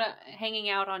hanging out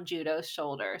on Judo's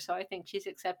shoulder. So I think she's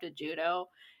accepted Judo,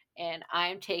 and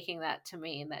I'm taking that to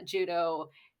mean that Judo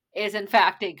is in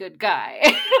fact a good guy.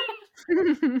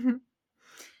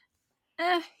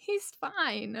 He's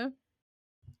fine.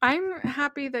 I'm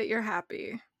happy that you're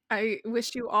happy. I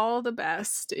wish you all the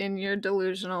best in your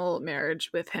delusional marriage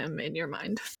with him in your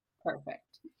mind. Perfect.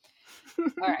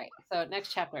 All right, so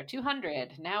next chapter,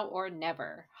 200, Now or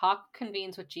Never. Hawk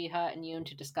convenes with Jiha and Yoon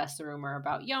to discuss the rumor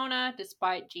about Yona,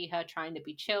 despite Jiha trying to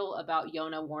be chill about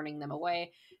Yona warning them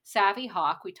away. Savvy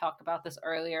Hawk, we talked about this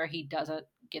earlier, he doesn't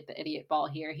get the idiot ball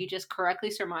here. He just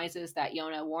correctly surmises that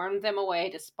Yona warned them away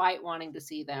despite wanting to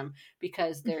see them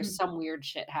because there's some weird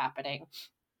shit happening.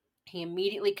 He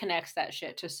immediately connects that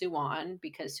shit to Suwon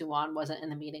because Suwon wasn't in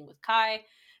the meeting with Kai.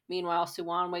 Meanwhile,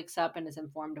 Suwon wakes up and is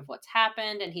informed of what's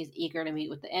happened, and he's eager to meet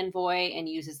with the envoy and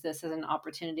uses this as an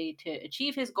opportunity to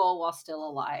achieve his goal while still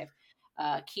alive.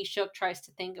 Kishuk tries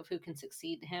to think of who can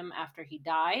succeed him after he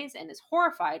dies and is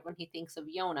horrified when he thinks of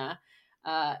Yona,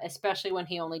 especially when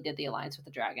he only did the alliance with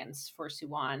the dragons for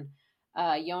Suwon.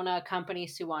 Yona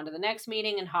accompanies Suwon to the next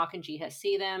meeting, and Hawk and Jiha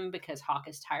see them because Hawk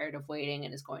is tired of waiting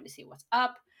and is going to see what's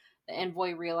up. The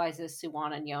envoy realizes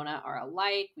Suwon and Yona are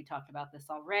alike. We talked about this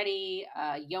already.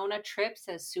 Yona trips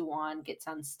as Suwon gets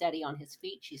unsteady on his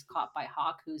feet. She's caught by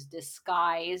Hawk, who's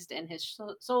disguised in his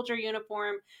soldier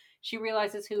uniform. She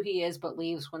realizes who he is, but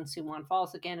leaves when Suwon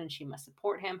falls again, and she must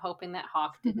support him, hoping that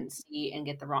Hawk didn't see and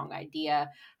get the wrong idea.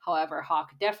 However,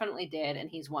 Hawk definitely did, and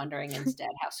he's wondering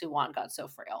instead how Suwon got so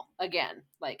frail. Again,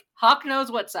 like, Hawk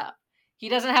knows what's up. He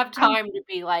doesn't have time to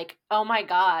be like, oh my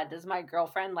God, does my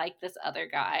girlfriend like this other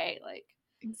guy? Like,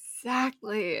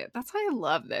 Exactly. That's why I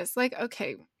love this. Like,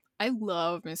 okay, I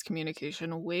love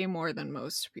miscommunication way more than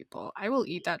most people. I will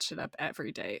eat that shit up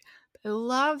every day. But I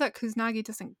love that Kuznagi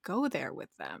doesn't go there with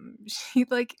them.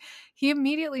 He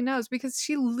immediately knows because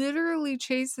she literally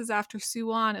chases after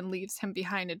Suwon and leaves him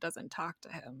behind and doesn't talk to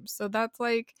him. So that's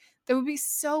like, that would be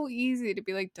so easy to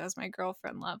be like, does my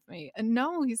girlfriend love me? And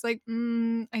no, he's like,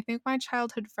 I think my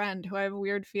childhood friend who I have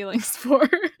weird feelings for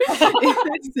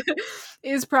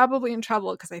is probably in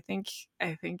trouble because I think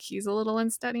he's a little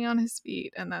unsteady on his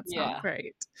feet, and that's not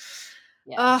great.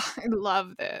 Yeah. I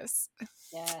love this.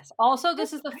 Yes. Also,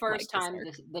 this is the I first like time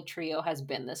the trio has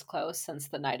been this close since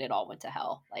the night it all went to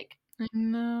hell. Like, I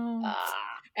know.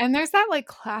 And there's that like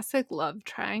classic love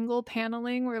triangle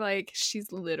paneling where like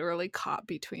she's literally caught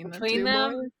between the two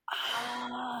them. boys.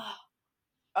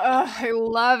 I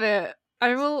love it.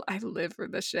 I live for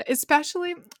this shit.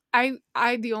 Especially I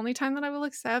the only time that I will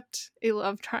accept a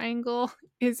love triangle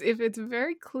is if it's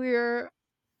very clear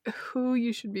who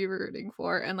you should be rooting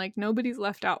for and like nobody's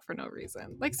left out for no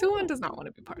reason. Like Suwon does not want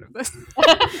to be part of this.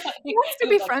 He wants to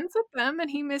be friends with them and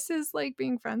he misses like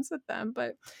being friends with them,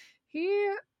 but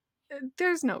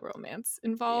there's no romance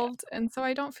involved, and so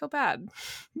I don't feel bad.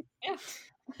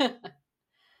 Yeah.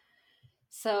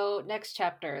 So, next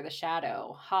chapter, The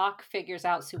Shadow. Hawk figures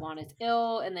out Suwon is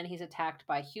ill, and then he's attacked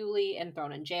by Hewley and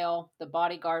thrown in jail. The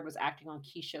bodyguard was acting on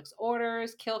Kishuk's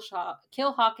orders. Kill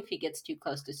Hawk if he gets too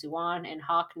close to Suwon, and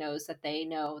Hawk knows that they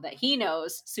know that he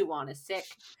knows Suwon is sick.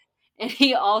 And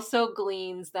he also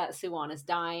gleans that Suwon is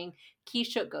dying.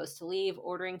 Kishuk goes to leave,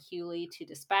 ordering Hewley to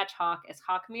dispatch Hawk, as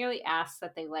Hawk merely asks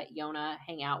that they let Yona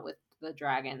hang out with the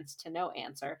dragons to no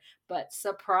answer. But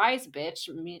surprise, bitch,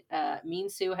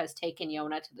 Minsu has taken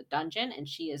Yona to the dungeon, and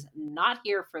she is not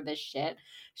here for this shit.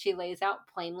 She lays out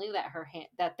plainly that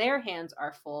that their hands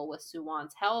are full with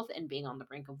Suwon's health and being on the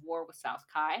brink of war with South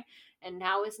Kai, and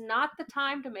now is not the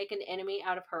time to make an enemy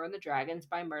out of her and the dragons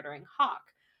by murdering Hawk.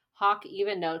 Hawk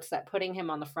even notes that putting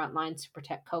him on the front lines to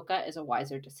protect Koka is a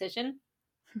wiser decision.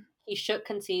 Kishuk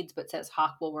concedes but says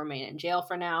Hawk will remain in jail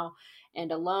for now.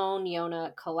 And alone,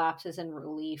 Yona collapses in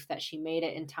relief that she made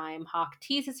it in time. Hawk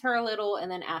teases her a little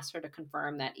and then asks her to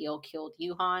confirm that Il killed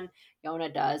Yuhan.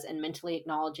 Yona does and mentally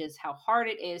acknowledges how hard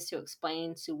it is to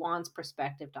explain Suwon's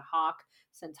perspective to Hawk,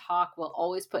 since Hawk will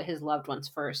always put his loved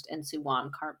ones first and Suwon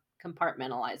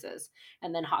compartmentalizes.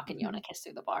 And then Hawk and Yona kiss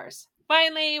through the bars.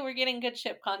 Finally, we're getting good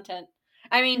ship content.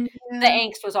 I mean, the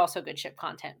angst was also good ship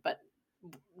content, but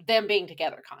them being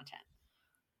together content.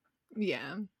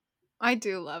 Yeah. I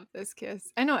do love this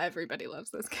kiss. I know everybody loves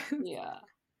this kiss. Yeah.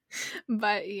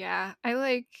 But yeah, I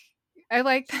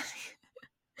like that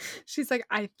she's like,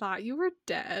 "I thought you were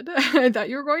dead. I thought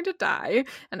you were going to die,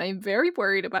 and I'm very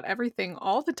worried about everything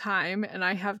all the time, and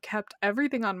I have kept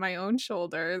everything on my own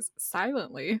shoulders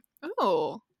silently."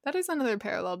 Oh, that is another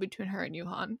parallel between her and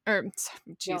Yuhan. Or Yoni.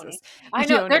 Jesus, I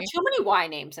know there are Yoni. too many Y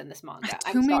names in this manga.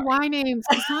 I'm Too many sorry. Y names.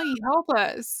 Kasagi, help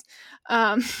us.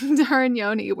 Her and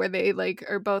Yoni, where they like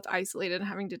are both isolated and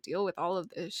having to deal with all of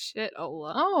this shit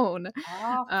alone.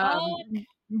 Oh fuck. Um,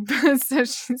 so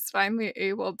she's finally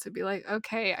able to be like,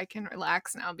 okay, I can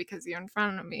relax now because you're in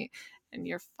front of me and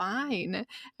you're fine.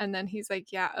 And then he's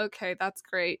like, yeah, okay, that's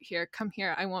great. Here, come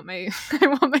here. I want my I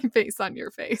want my face on your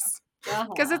face.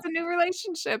 Because Uh-huh. it's a new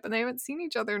relationship and they haven't seen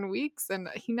each other in weeks, and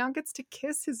he now gets to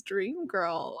kiss his dream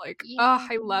girl. Like, oh, Yeah.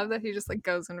 I love that he just like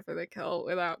goes in for the kill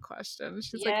without question.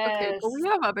 She's like, okay, but we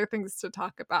Yes. have other things to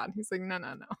talk about. And he's like, no,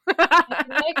 no, I feel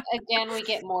no. like again we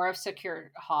get more of Secure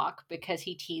Hawk because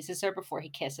he teases her before he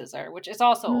kisses her, which has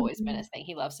also always been Mhm. his thing.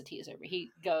 He loves to tease her, but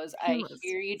he goes, He "I was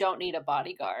hear you don't need a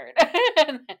bodyguard,"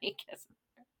 and then he kisses.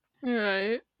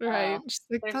 right, Oh, right. She's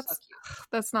like, they're so cute.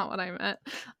 that's not what I meant.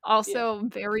 Yeah. Also,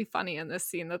 very funny in this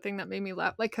scene. The thing that made me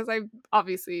laugh, like, because I've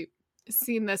obviously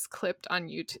seen this clipped on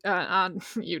on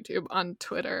YouTube, on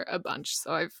Twitter a bunch.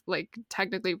 So I've like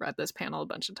technically read this panel a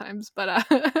bunch of times. But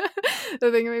the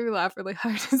thing that made me laugh really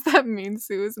hard is that Mean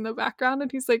Sue is in the background,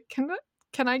 and he's like,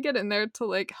 can I get in there to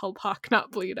like help Hawk not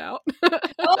bleed out?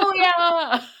 Oh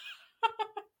yeah.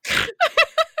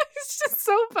 It's just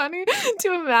so funny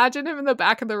to imagine him in the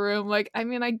back of the room. Like, I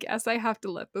mean, I guess I have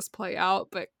to let this play out,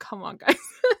 but come on, guys.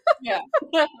 Yeah.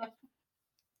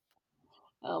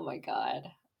 Oh my god.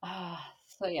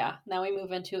 So yeah, now we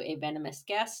move into a venomous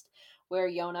guest, where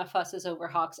Yona fusses over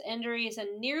Hawk's injuries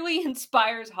and nearly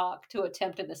inspires Hawk to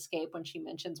attempt an escape when she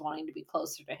mentions wanting to be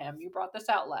closer to him. You brought this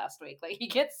out last week. Like he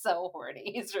gets so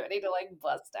horny, he's ready to like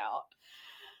bust out.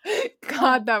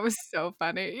 God, that was so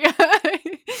funny.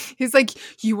 He's like,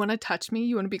 "You want to touch me?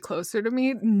 You want to be closer to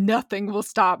me? Nothing will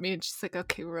stop me." And she's like,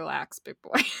 "Okay, relax, big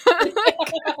boy."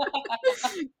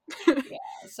 Yeah,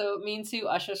 so Minsu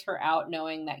ushers her out,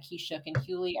 knowing that Kishuk and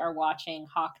Huli are watching.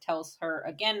 Hawk tells her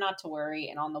again not to worry,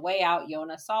 and on the way out,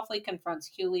 Yona softly confronts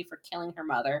Huli for killing her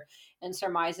mother and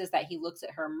surmises that he looks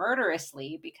at her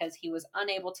murderously because he was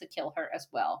unable to kill her as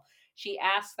well. She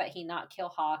asks that he not kill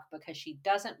Hawk because she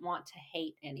doesn't want to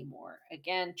hate anymore.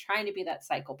 Again, trying to be that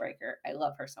cycle breaker. I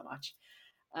love her so much.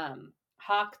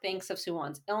 Hawk thinks of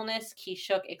Suwon's illness.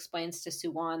 Kishuk explains to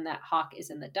Suwon that Hawk is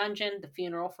in the dungeon. The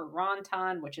funeral for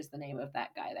Rontan, which is the name of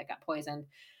that guy that got poisoned,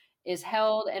 is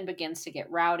held and begins to get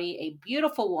rowdy. A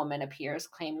beautiful woman appears,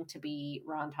 claiming to be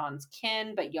Rontan's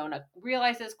kin, but Yona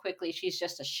realizes quickly she's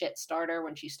just a shit starter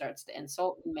when she starts to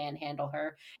insult and manhandle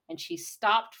her. And she's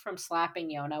stopped from slapping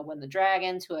Yona when the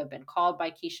dragons, who have been called by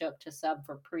Kishuk to sub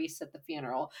for priests at the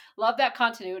funeral, love that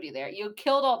continuity there. You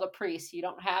killed all the priests, you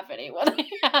don't have any when they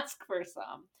ask for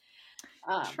some.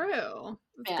 Um, True.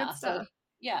 That's good yeah, so stuff.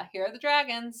 yeah, here are the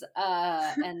dragons.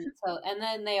 And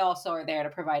then they also are there to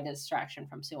provide a distraction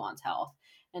from Suwon's health.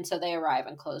 And so they arrive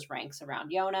and close ranks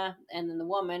around Yona. And then the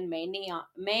woman, May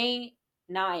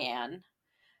Nyan,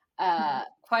 Mhm.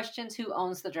 questions who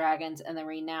owns the dragons and the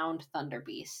renowned Thunder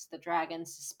Beasts. The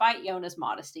dragons, despite Yona's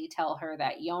modesty, tell her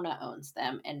that Yona owns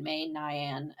them, and May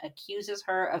Nyan accuses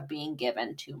her of being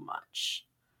given too much.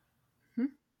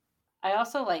 Mhm. I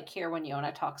also like here when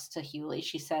Yona talks to Huli,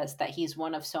 she says that he's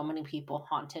one of so many people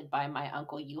haunted by my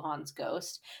uncle Yuhan's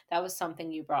ghost. That was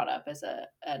something you brought up as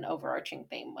an overarching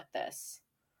theme with this.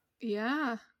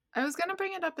 Yeah. I was gonna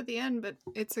bring it up at the end, but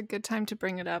it's a good time to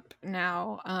bring it up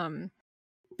now.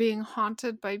 Being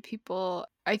haunted by people,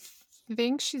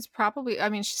 think she's probably, I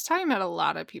mean, she's talking about a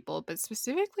lot of people, but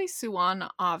specifically Suwon,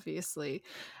 obviously.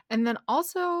 And then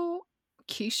also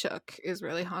Kishuk is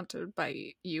really haunted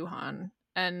by Yuhan.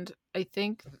 And I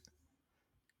think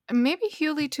maybe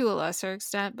Huli to a lesser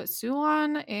extent, but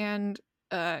Suwon and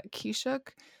Kishuk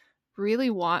really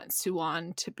want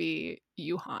Suwon to be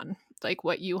Yuhan, like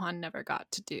what Yuhan never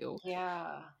got to do.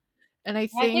 Yeah. And I I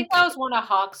think that think was one of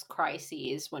Hawk's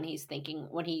crises when he's thinking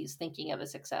of a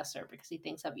successor because he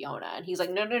thinks of Yona and he's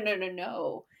like, no, no, no, no,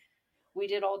 no. We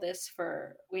did all this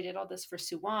for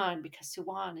Suwan because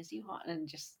Suwan is Yuhan and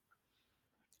just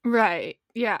right,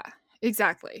 yeah,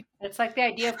 exactly. it's like the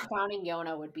idea of crowning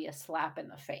Yona would be a slap in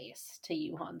the face to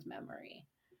Yuhan's memory.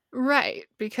 Right,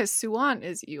 because Suwon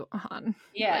is Yuhan.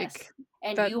 Yes. Like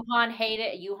And that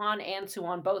Yuhan and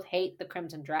Suwon both hate the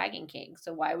Crimson Dragon King.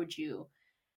 So why would you?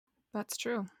 that's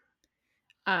true.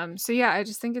 So yeah, I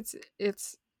just think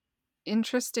it's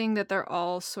interesting that they're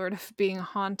all sort of being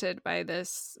haunted by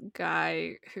this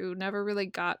guy who never really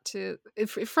got to,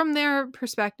 if from their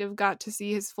perspective, got to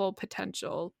see his full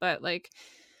potential. But like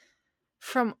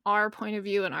from our point of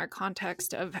view and our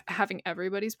context of having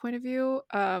everybody's point of view,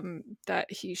 that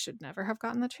he should never have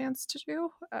gotten the chance to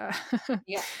do.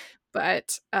 Yeah.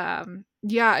 But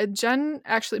yeah, Jen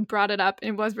actually brought it up, and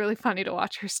it was really funny to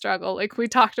watch her struggle. Like we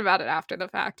talked about it after the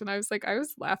fact, and I was like, I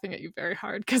was laughing at you very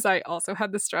hard because I also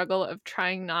had the struggle of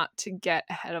trying not to get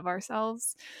ahead of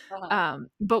ourselves. Uh-huh.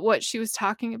 But what she was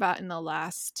talking about in the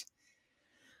last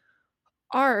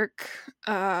arc,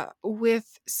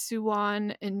 with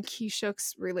Suwon and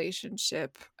Kishuk's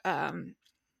relationship,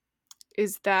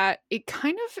 is that it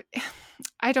kind of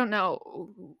I don't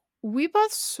know. We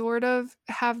both sort of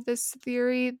have this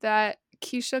theory that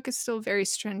Kishuk is still very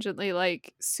stringently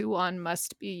like Suwon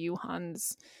must be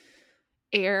Yuhan's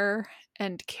heir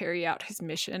and carry out his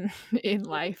mission in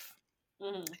life.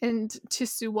 Mm-hmm. And to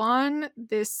Suwon,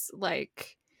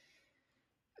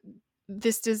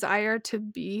 this desire to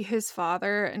be his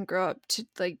father and grow up to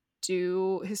like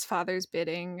do his father's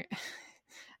bidding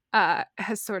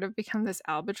has sort of become this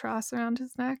albatross around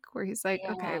his neck where he's like,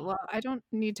 okay, Yeah. well, I don't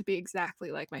need to be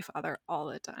exactly like my father all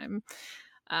the time.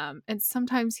 And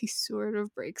sometimes he sort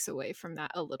of breaks away from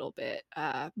that a little bit.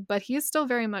 But he is still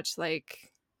very much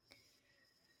like,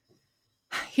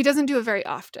 he doesn't do it very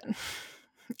often,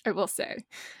 I will say.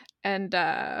 And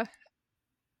I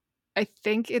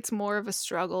think it's more of a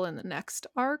struggle in the next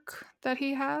arc that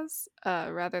he has,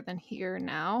 rather than here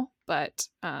now. But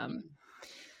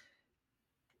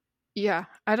yeah,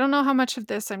 I don't know how much of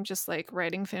this I'm just like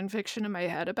writing fan fiction in my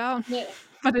head about, Yeah.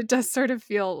 but it does sort of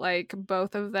feel like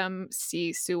both of them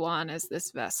see Suwon as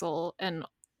this vessel, and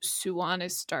Suwon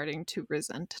is starting to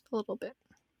resent it a little bit,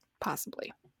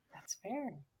 possibly. That's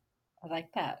fair. I like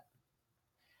that.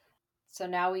 So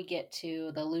now we get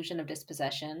to the illusion of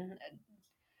dispossession.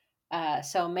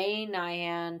 So Mei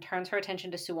Nyan turns her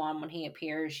attention to Suwon when he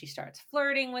appears. She starts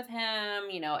flirting with him.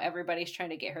 You know, everybody's trying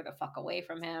to get her the fuck away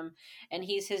from him, and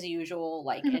he's his usual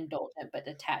like indulgent but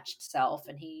detached self.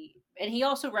 And he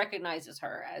also recognizes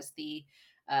her as the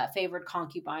favored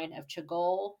concubine of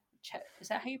Chagol. Is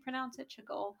that how you pronounce it,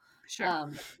 Chagol? Sure.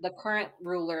 The current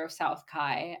ruler of South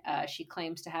Kai. She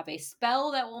claims to have a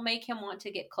spell that will make him want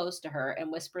to get close to her and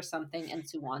whisper something in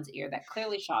Suwon's ear that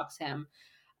clearly shocks him.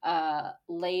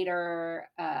 Later,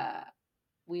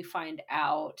 we find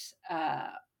out,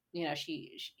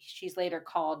 she's later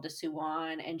called to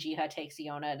Suwon, and Jiha takes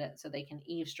Iona so they can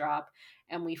eavesdrop,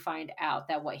 and we find out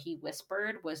that what he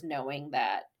whispered was knowing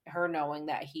that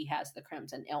he has the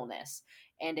Crimson Illness,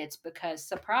 and it's because,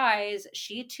 surprise,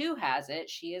 she too has it.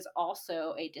 She is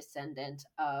also a descendant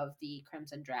of the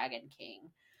Crimson Dragon King.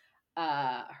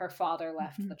 Her father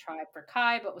left the tribe for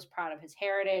Kai, but was proud of his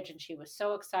heritage, and she was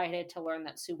so excited to learn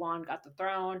that Suwon got the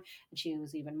throne, and she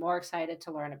was even more excited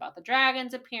to learn about the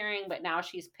dragons appearing, but now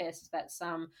she's pissed that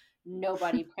some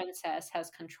nobody princess has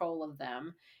control of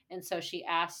them, and so she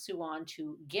asked Suwon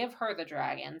to give her the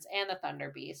dragons and the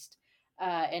Thunder Beast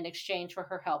in exchange for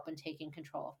her help in taking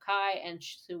control of Kai, and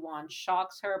Suwon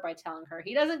shocks her by telling her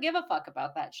he doesn't give a fuck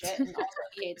about that shit, and also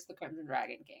he hates the Crimson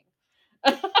Dragon King.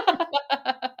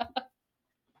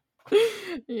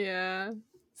 Yeah.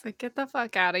 It's like, get the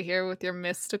fuck out of here with your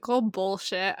mystical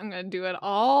bullshit. I'm going to do it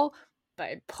all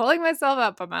by pulling myself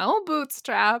up by my own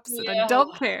bootstraps, and I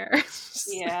don't care.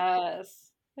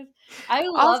 Yes. I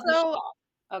love the Also, shop.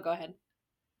 Oh, go ahead.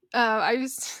 I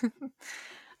was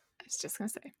just going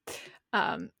to say,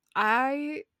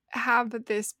 I have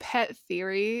this pet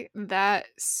theory that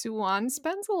Suwon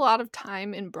spends a lot of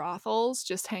time in brothels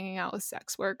just hanging out with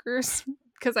sex workers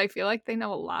because I feel like they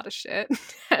know a lot of shit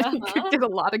and he could get a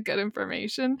lot of good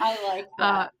information. I like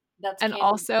that. That's And canon.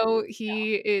 also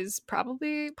he is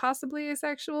possibly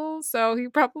asexual, so he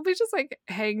probably just like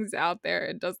hangs out there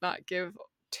and does not give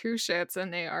two shits,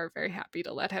 and they are very happy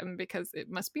to let him because it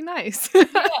must be nice. Yeah.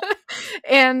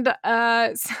 And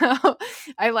so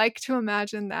I like to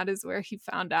imagine that is where he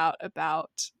found out about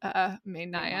Mei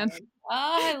Nyan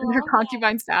and her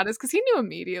concubine status, because he knew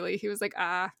immediately. He was like,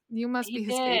 you must be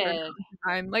his favorite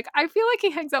concubine. Like, I feel like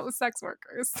he hangs out with sex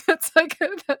workers. That's like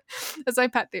that's my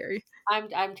pet theory.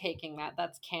 I'm taking that.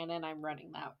 That's canon. I'm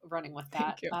running with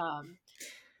that. Thank you.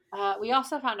 We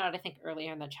also found out, I think,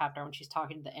 earlier in the chapter when she's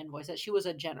talking to the envoys that she was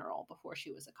a general before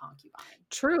she was a concubine.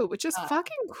 True, which is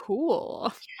fucking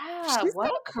cool. Yeah, She's what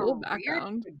got a cool career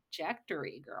background.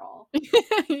 trajectory, girl.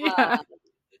 Yeah.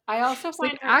 I also It's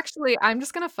find like, her. actually, I'm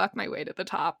just gonna fuck my way to the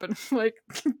top and like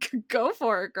go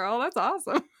for it, girl. That's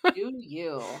awesome. Do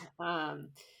you? I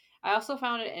also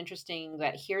found it interesting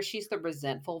that here she's the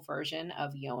resentful version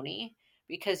of Yoni.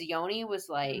 because Yoni was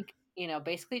like,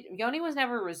 basically Yoni was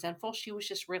never resentful. She was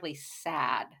just really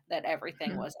sad that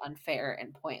everything Mhm. was unfair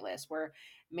and pointless. Where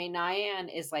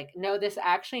Mainayan is like, no, this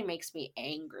actually makes me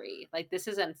angry. Like, this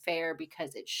is unfair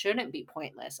because it shouldn't be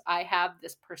pointless. I have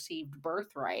this perceived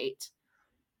birthright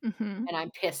Mhm. and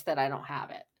I'm pissed that I don't have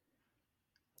it.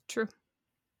 True.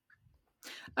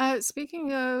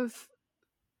 Speaking of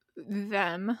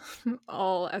them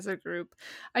all as a group,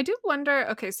 I do wonder.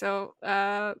 Okay, so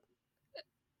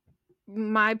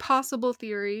my possible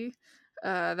theory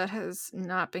that has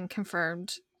not been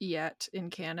confirmed yet in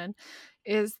canon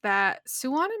is that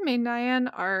Suan and Mainayan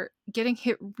are getting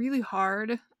hit really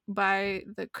hard by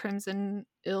the Crimson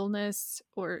illness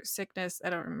or sickness. I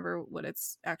don't remember what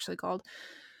it's actually called.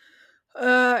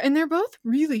 And they're both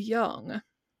really young.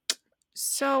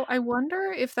 So I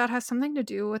wonder if that has something to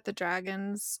do with the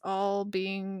dragons all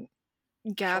being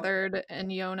Sure. gathered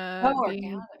and Yona Oh,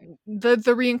 being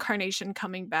the reincarnation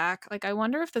coming back. Like, I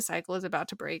wonder if the cycle is about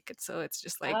to break, and so it's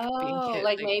just, like, being oh, hit,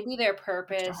 like like, maybe their extra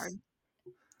purpose, hard.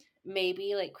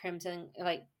 maybe like Crimson,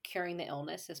 like curing the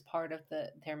illness is part of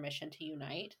their mission to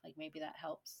unite. Like maybe that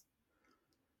helps.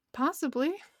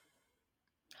 Possibly.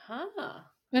 Huh.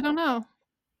 I don't Okay. know.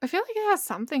 I feel like it has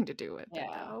something to do with it,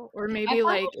 Yeah. though. Or I maybe, find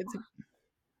like, it, it's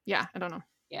yeah, I don't know.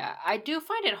 yeah, I do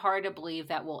find it hard to believe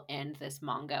that we'll end this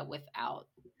manga without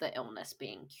the illness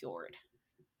being cured.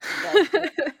 It does feel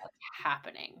like that's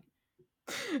happening.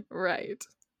 Right.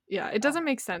 Yeah, it Uh, doesn't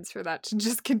make sense for that to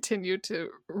just continue to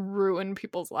ruin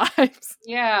people's lives.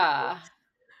 yeah.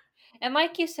 And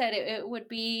like you said, it would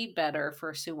be better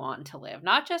for Suwon to live,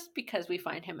 not just because we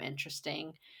find him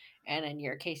interesting, and in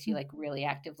your case, you like really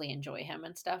actively enjoy him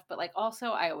and stuff, but like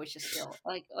also, I always just feel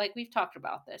like we've talked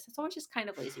about this. It's always just kind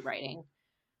of lazy writing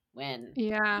when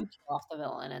Yeah, you kill off the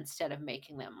villain instead of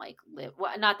making them like live.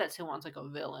 Well, not that Suwon's like a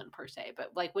villain per se,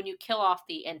 but like when you kill off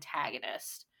the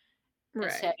antagonist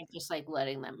instead right, of just like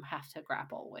letting them have to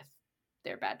grapple with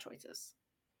their bad choices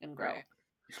and grow.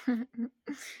 right.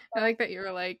 I like that you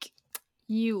were like,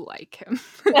 "You like him."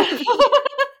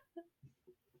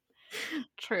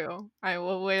 True. I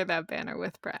will wear that banner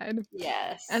with pride.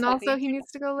 Yes, And like also, the he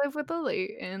needs to go live with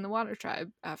Lily in the Water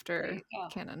Tribe there after you go.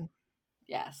 canon.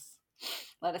 Yes.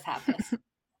 Let us have this.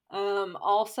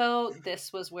 Also,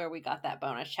 this was where we got that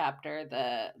bonus chapter,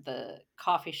 the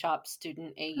coffee shop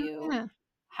student Oh, AU. yeah.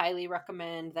 Highly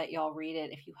recommend that y'all read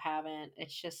it if you haven't.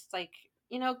 It's just like,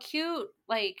 cute.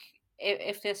 Like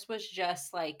if this was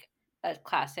just like a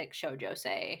classic shoujo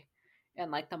say in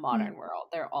like the Mm, modern world,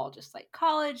 they're all just like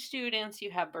college students.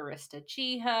 You have barista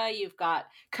Chiha, you've got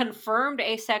confirmed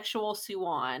asexual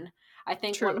Suwon. I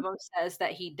think one of true. them says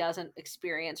that he doesn't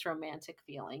experience romantic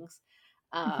feelings.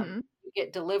 Mhm. You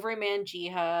get Delivery Man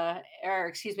Jiha, or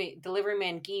excuse me, Delivery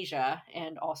Man Gija,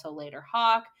 and also later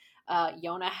Hawk.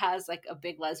 Yona has like a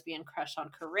big lesbian crush on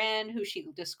Corinne, who she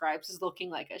describes as looking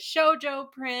like a shojo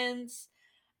prince.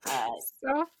 Uh,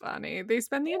 So funny. They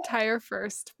spend the entire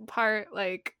first part,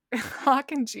 like,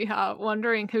 Hawk and Jiha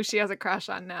wondering who she has a crush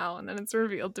on now, and then it's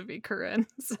revealed to be Corinne.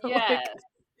 So, like,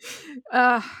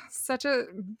 yes, such a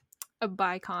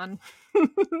bicon.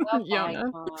 a Yona.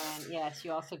 icon. Yes,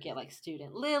 you also get like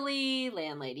Student Lily,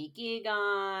 Landlady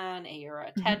Gigon,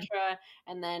 Ayura Mhm. Tetra,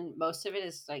 and then most of it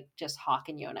is like just Hawk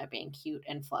and Yona being cute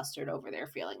and flustered over their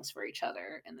feelings for each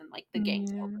other, and then like the gang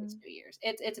Yeah. celebrates New Year's.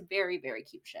 It's very very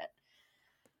cute shit.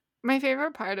 My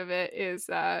favorite part of it is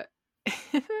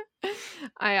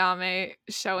Ayame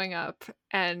showing up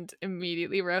and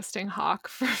immediately roasting Hawk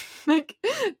for like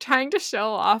trying to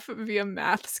show off via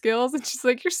math skills, and she's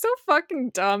like, "You're so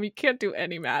fucking dumb. You can't do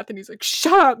any math." And he's like,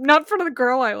 "Shut up! Not for the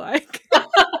girl I like."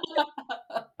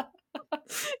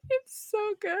 It's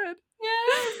so good.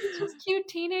 Yes, it's just cute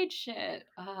teenage shit.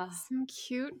 Some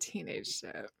cute teenage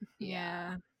shit. Yeah.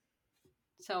 Yeah.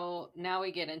 So now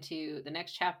we get into the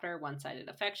next chapter, one-sided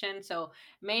affection. So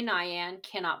Mei Nyan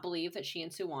cannot believe that she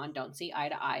and Suwon don't see eye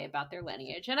to eye about their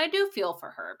lineage. And I do feel for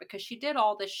her because she did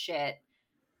all this shit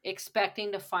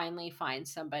expecting to finally find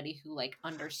somebody who like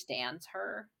understands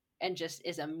her and just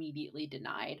is immediately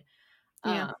denied.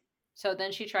 Yeah. Um, so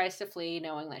then she tries to flee,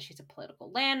 knowing that she's a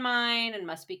political landmine and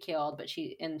must be killed. But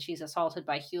she's assaulted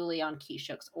by Hewley on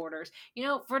Keishook's orders.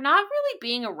 For not really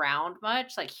being around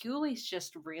much, like Hewley's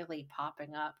just really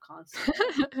popping up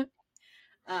constantly.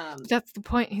 Um, That's the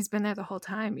point. He's been there the whole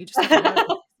time. You just haven't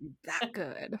noticed. He's that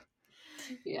good.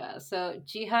 yeah. So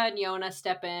Jiha and Yona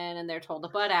step in, and they're told to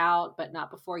butt out, but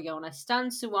not before Yona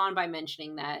stuns Suwon by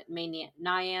mentioning that Mei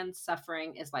Nyan's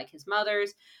suffering is like his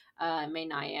mother's. Mei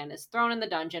Nyan is thrown in the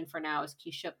dungeon for now as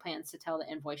Keisha plans to tell the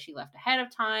envoy she left ahead of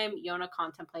time. Yona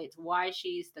contemplates why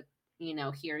she's the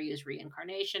Hiryu's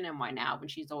reincarnation and why now when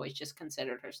she's always just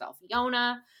considered herself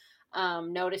Yona.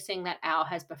 Noticing that Ao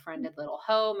has befriended Little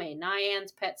Ho, Mei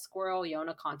Nyan's pet squirrel,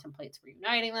 Yona contemplates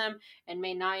reuniting them, and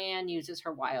Mei Nyan uses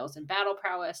her wiles and battle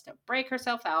prowess to break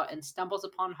herself out and stumbles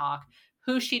upon Hawk,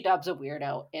 who she dubs a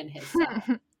weirdo in his cell.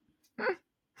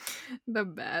 The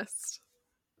best.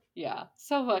 Yeah,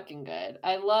 so fucking good.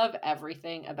 I love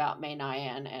everything about Mei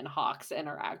Nyan and Hawk's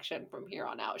interaction from here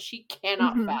on out. She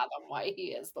cannot fathom why he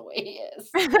is the way he is.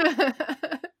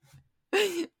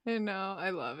 I know, I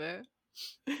love it.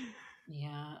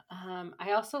 Yeah.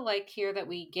 I also like here that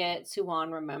we get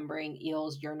Suwon remembering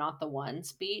Eel's "You're not the one"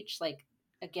 speech. Like,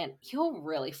 again, Eel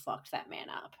really fucked that man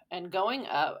up. And going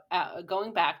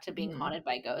back to being haunted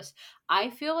by ghosts, I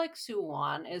feel like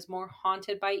Suwon is more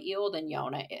haunted by Eel than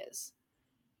Yona is.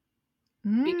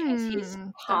 Because he's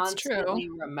constantly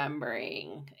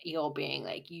remembering Eel being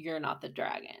like, "You're not the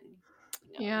dragon.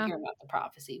 You're not the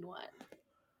prophesied one."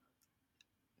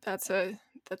 That's a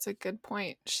good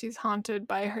point. She's haunted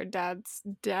by her dad's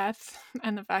death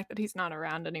and the fact that he's not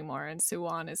around anymore. And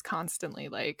Suwon is constantly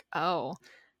like, "Oh,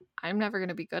 I'm never going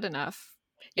to be good enough."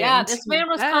 Yeah, this man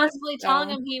was constantly telling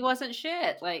him he wasn't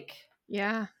shit. Like,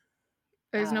 yeah,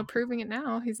 there's no proving it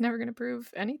now. He's never going to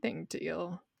prove anything to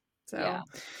Eel. So, yeah.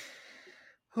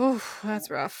 Oh, that's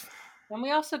rough. And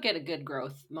we also get a good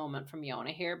growth moment from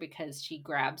Yona here because she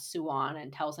grabs Suwon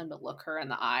and tells him to look her in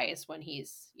the eyes when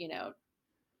he's,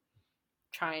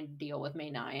 trying to deal with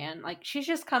Mei Nyan. Like, she's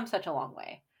just come such a long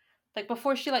way. Like,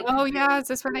 before she, like... Oh, yeah, is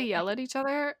this where they yell at each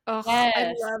other? Oh, yes.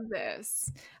 I love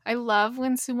this. I love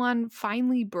when Suwon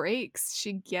finally breaks.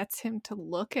 She gets him to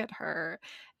look at her,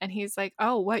 and he's like,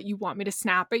 "Oh, what, you want me to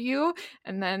snap at you?"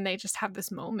 And then they just have this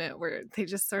moment where they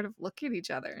just sort of look at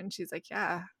each other, and she's like,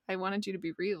 "Yeah, I wanted you to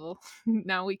be real.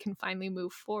 Now we can finally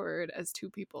move forward as two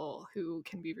people who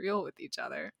can be real with each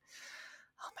other."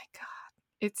 Oh my God.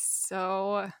 It's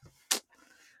so...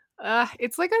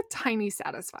 it's like a tiny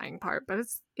satisfying part, but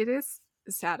it is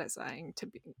satisfying to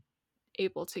be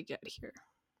able to get here.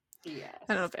 Yes.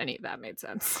 I don't know if any of that made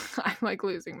sense. I'm like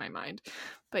losing my mind.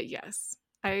 But yes,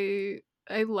 I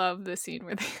love the scene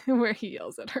where he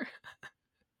yells at her.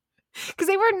 Because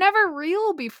they were never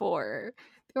real before.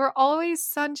 They were always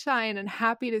sunshine and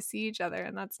happy to see each other,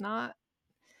 and that's not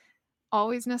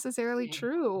always necessarily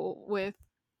true with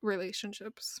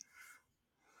relationships.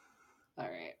 All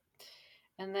right.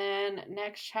 And then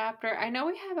next chapter, I know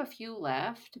we have a few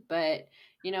left, but,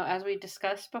 as we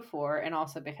discussed before, and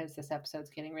also because this episode's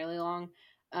getting really long,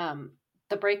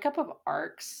 the breakup of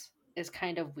arcs is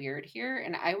kind of weird here.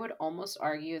 And I would almost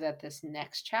argue that this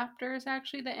next chapter is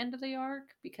actually the end of the arc,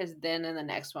 because then in the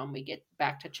next one, we get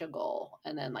back to Chagol,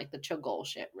 and then, like, the Chagol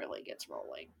shit really gets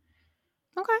rolling.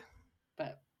 Okay.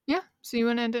 But... yeah, so you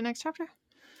want to end it next chapter?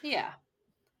 Yeah.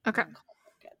 Okay.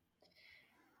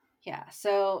 Yeah,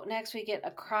 so next we get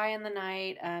a cry in the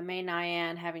night. Mei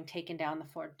Nyan, having taken down the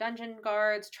 4 dungeon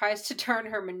guards, tries to turn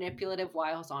her manipulative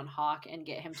wiles on Hawk and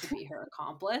get him to be her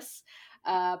accomplice.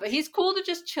 But he's cool to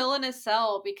just chill in his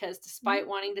cell because despite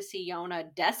wanting to see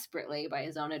Yona desperately, by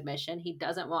his own admission, he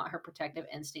doesn't want her protective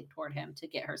instinct toward him to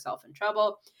get herself in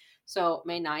trouble. So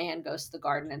Mei Nyan goes to the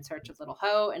garden in search of Little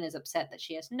Ho and is upset that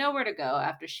she has nowhere to go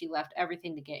after she left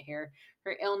everything to get here.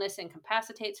 Her illness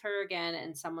incapacitates her again,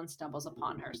 and someone stumbles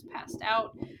upon her passed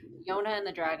out. Yona and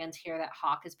the dragons hear that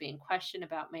Hawk is being questioned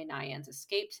about Mei Nyan's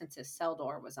escape since his cell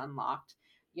door was unlocked.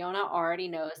 Yona already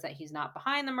knows that he's not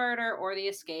behind the murder or the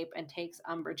escape and takes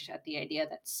umbrage at the idea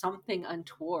that something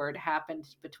untoward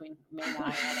happened between Mei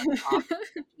Nyan and Hawk,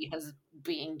 Jiha's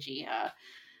being Jiha.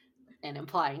 And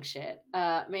implying shit.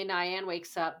 Mei Nyan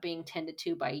wakes up being tended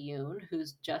to by Yoon,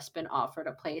 who's just been offered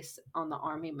a place on the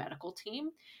army medical team.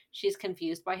 She's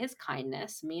confused by his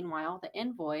kindness. Meanwhile, the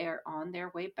envoy are on their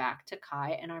way back to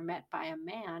Kai and are met by a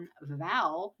man,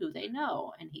 Val, who they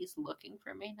know, and he's looking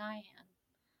for Mei Nyan.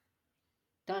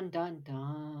 Dun, dun,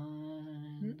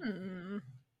 dun.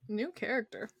 New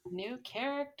character. New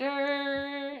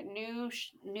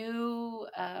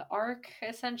arc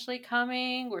essentially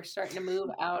coming. We're starting to move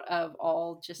out of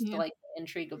all just like the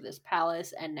intrigue of this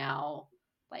palace, and now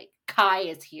like Kai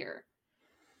is here.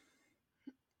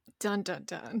 Dun dun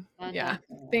dun. Yeah,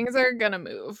 things are gonna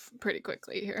move pretty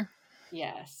quickly here.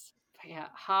 Yes, but yeah.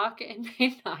 Hawk and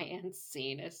Mei Nyan's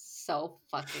scene is so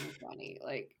fucking funny.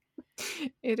 Like,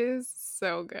 it is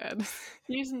so good.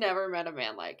 He's never met a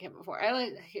man like him before.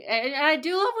 I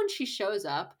do love when she shows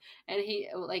up and he,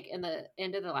 like, in the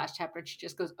end of the last chapter, and she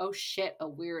just goes, "Oh shit, a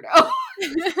weirdo."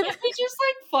 He's just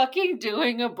like fucking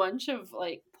doing a bunch of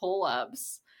like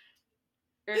pull-ups.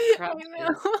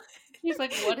 He's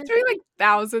like, what is doing like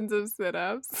thousands of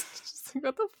sit-ups. was like,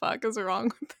 what the fuck is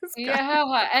wrong with this guy?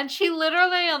 Yeah, and she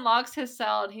literally unlocks his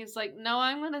cell, and he's like, "No,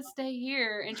 I'm gonna stay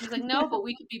here." And she's like, "No, but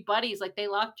we could be buddies. Like they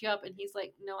locked you up." And he's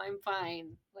like, "No, I'm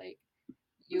fine. Like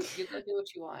you go do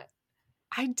what you want."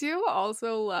 I do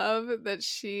also love that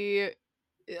she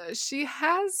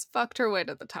has fucked her way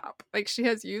to the top. Like she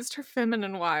has used her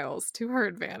feminine wiles to her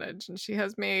advantage, and she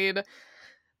has made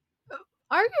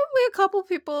arguably a couple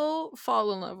people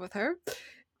fall in love with her.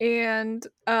 And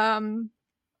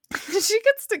she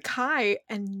gets to Kai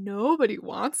and nobody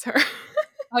wants her.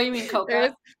 Oh, you mean There's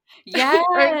Coca? Yes.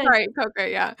 sorry, Coca,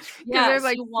 yeah. Because Yeah, there's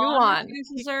like Suwon Suwon.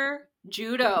 refuses her. Mhm.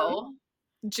 Judo.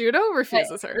 Judo But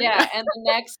refuses her. yeah, Yeah.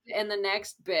 and the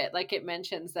next bit, like, it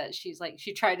mentions that she's like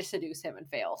she tried to seduce him and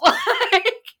failed.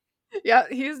 Yeah,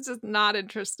 he's just not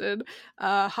interested.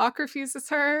 Hawk refuses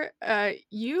her.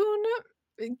 Yoon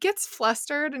gets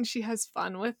flustered and she has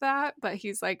fun with that, but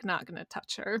he's like not gonna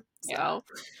touch her. Yeah.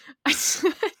 So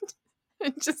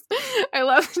I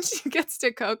love that she gets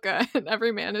to Coca and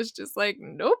every man is just like,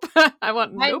 nope, I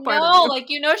want I no part of know, you. like,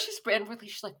 she's inwardly,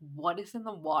 she's like, "What is in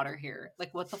the water here?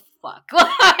 Like, what the fuck?"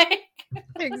 Like,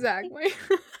 Exactly.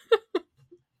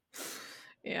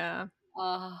 Yeah.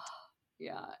 uh,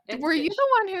 yeah, it's Were good you shit. the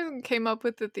one who came up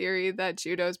with the theory that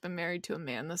Judo's been married to a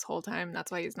man this whole time?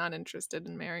 That's why he's not interested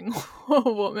in marrying a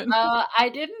woman. I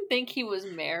didn't think he was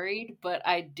married, but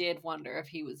I did wonder if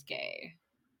he was gay.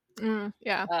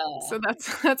 Yeah. Uh, So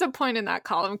that's a point in that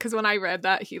column because when I read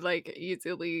that, he like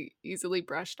easily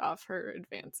brushed off her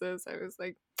advances. I was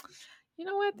like, you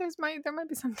know what? There might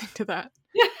be something to that.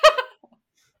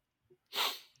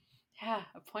 yeah,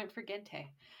 a point for Gente.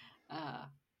 Uh,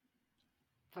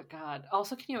 but God,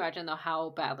 also, can you imagine though how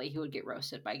badly he would get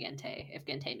roasted by Gente if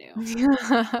Gente knew?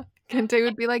 Kente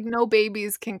would be like, no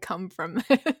babies can come from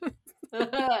this.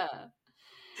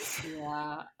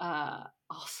 Yeah.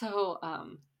 Also,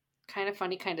 kind of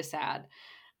funny, kind of sad.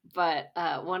 But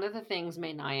one of the things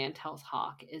Mei Nyan tells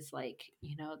Hawk is like,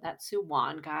 that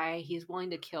Suwon guy, he's willing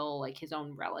to kill like his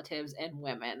own relatives and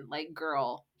women. Like,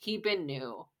 girl, he been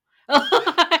new.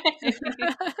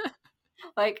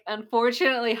 Like,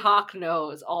 unfortunately, Hawk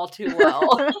knows all too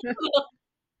well.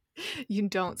 You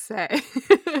don't say.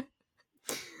 Ugh,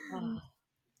 holy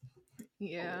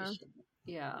Yeah. shit.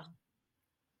 Yeah.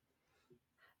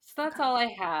 So that's all I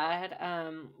had.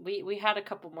 We had a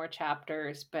couple more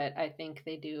chapters, but I think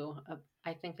they do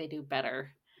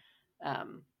better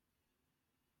um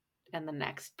in the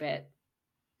next bit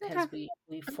Okay. because we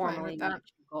I'm fine formally with meet that.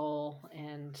 the goal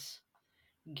and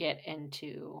get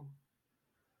into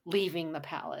leaving the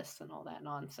palace and all that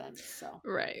nonsense. So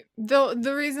Right.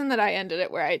 The reason that I ended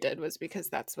it where I did was because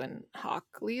that's when Hawk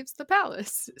leaves the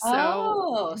palace.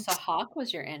 So so Hawk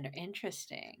was your end.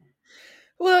 Interesting.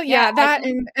 well, Yeah, yeah, I that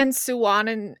didn't. and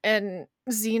Suwon and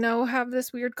Zeno have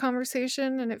this weird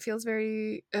conversation and it feels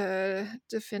very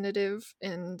definitive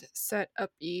and set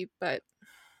up-y, but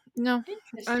no, I'm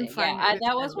Interesting. Yeah, fine with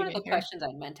that was one of ending the it here. questions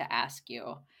I meant to ask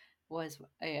you was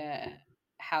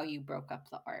how you broke up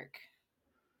the arc,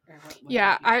 or what did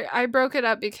Yeah, you? I broke it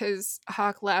up because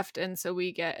Hawk left and so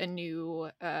we get a new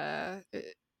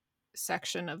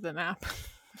section of the map.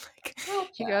 Like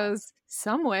he Gotcha. goes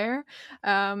somewhere.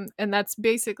 And that's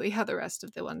basically how the rest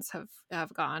of the ones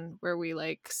have gone, where we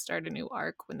like start a new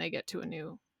arc when they get to a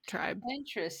new tribe.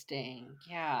 Interesting.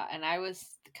 Yeah, and I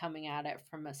was coming at it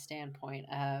from a standpoint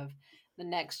of the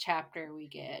next chapter we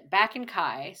get back in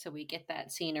Kai, so we get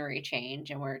that scenery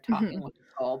change and we're talking Mhm. with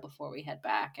Nicole before we head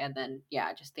back. And then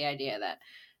yeah, just the idea that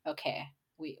okay,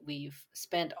 we've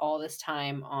spent all this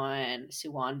time on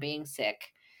Suwon being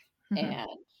sick Mhm. and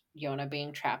Yona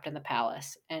being trapped in the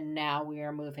palace, and now we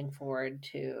are moving forward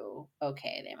to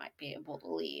okay, they might be able to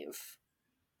leave.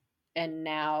 And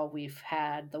now we've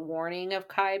had the warning of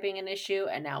Kai being an issue,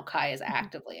 and now Kai is Mhm.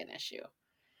 actively an issue.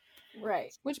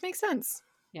 Right. Which makes sense.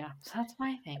 Yeah, so that's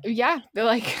my thinking. Yeah, they're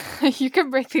like you can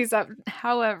break these up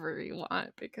however you want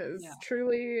Yeah. because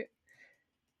truly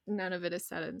none of it is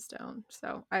set in stone.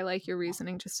 So I like your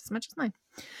reasoning just as much as mine.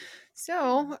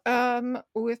 So,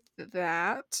 with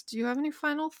that, do you have any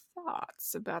final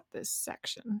thoughts about this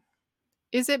section?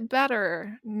 Is it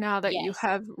better now that you Yes.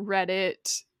 have read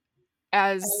it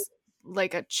as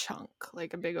like a chunk,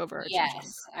 like a big overarching chunk?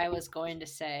 Yes, I was going to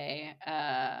say,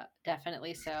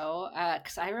 definitely so.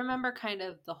 Because I remember kind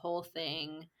of the whole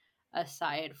thing,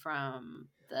 aside from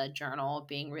the journal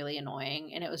being really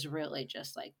annoying, and it was really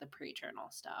just like the pre-journal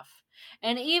stuff.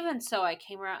 And even so, I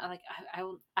came around like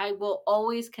I will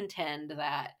always contend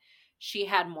that she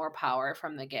had more power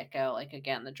from the get-go, like,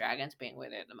 again, the dragons being where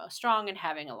they're the most strong and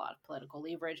having a lot of political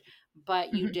leverage,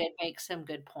 but you Mhm. did make some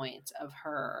good points of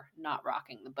her not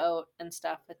rocking the boat and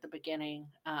stuff at the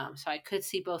beginning, so I could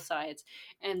see both sides,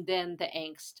 and then the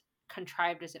angst,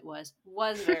 contrived as it was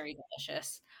very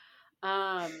delicious.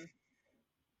 Um,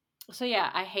 so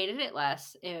yeah, I hated it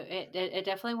less. It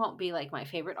definitely won't be like my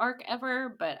favorite arc ever,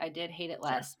 but I did hate it Sure.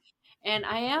 less. And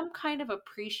I am kind of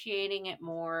appreciating it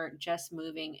more just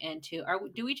moving into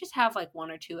do we just have like one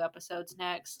or two episodes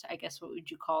next? I guess what would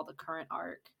you call the current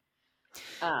arc?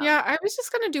 Yeah, Um I was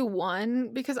just gonna do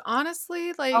one because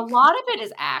honestly, a like lot of it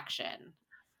is action.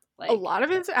 a Like lot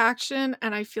of it's action,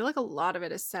 and I feel like a lot of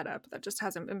it is setup that just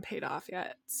hasn't been paid off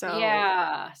yet. So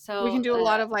yeah, we can so do a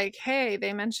lot of like, hey,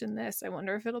 they mentioned this. I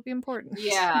wonder if it'll be important.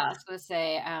 yeah, I was gonna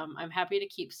say, I'm happy to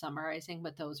keep summarizing,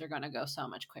 but those are gonna go so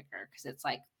much quicker because it's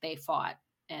like they fought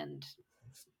and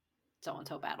so and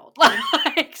so battled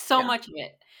like so Yeah. much of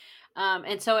it.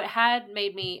 And so it had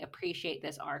made me appreciate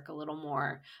this arc a little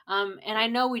more. And I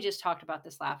know we just talked about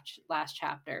this last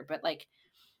chapter, but like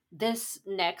this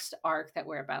next arc that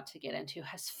we're about to get into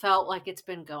has felt like it's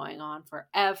been going on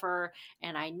forever.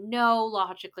 And I know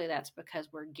logically that's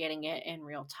because we're getting it in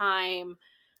real time,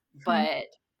 Mhm. but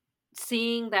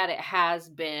seeing that it has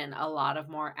been a lot of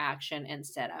more action and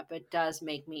setup, it does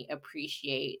make me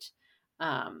appreciate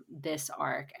this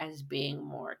arc as being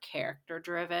more character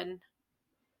driven,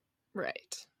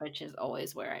 Right. which is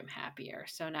always where I'm happier.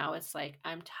 So now it's like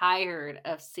I'm tired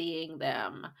of seeing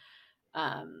them.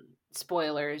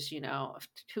 Spoilers,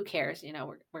 who cares?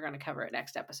 We're going to cover it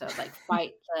next episode. Like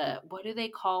fight what do they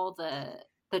call the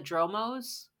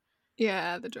Dromos?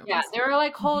 Yeah, the Yeah, dramas. there are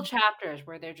like whole Mhm. chapters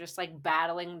where they're just like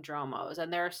battling Dromos,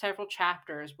 and there are several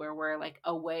chapters where we're like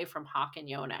away from Hawk and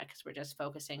Yona because we're just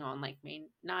focusing on like main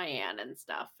Nyan and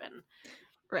stuff,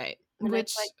 Right. and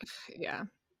it's Which, like yeah.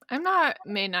 I'm not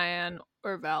Mei Nyan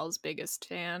or Val's biggest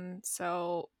fan,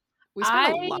 so we spend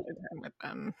a lot I of time with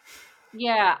them.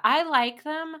 yeah, I like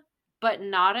them, but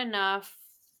not enough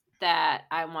that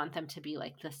I want them to be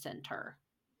like the center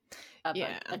of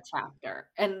a, Yeah. a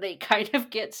chapter. And they kind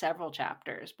of get several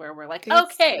chapters where we're like,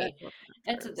 It's okay, several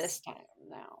it's this chapters. time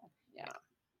now. Yeah.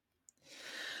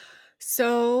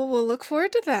 So we'll look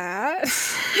forward to that.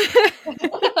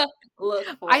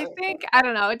 Look I forward. think, I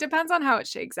don't know, it depends on how it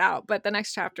shakes out, but the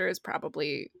next chapter is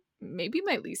probably maybe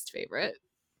my least favorite.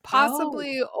 Oh,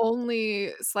 Possibly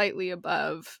only slightly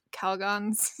above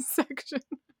Calgon's section.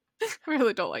 I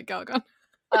really don't like Calgon.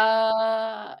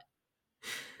 uh,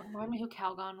 remind me who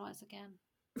Calgon was again.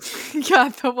 Yeah,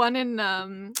 the one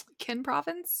in Kin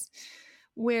province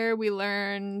where we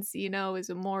learn Zeno is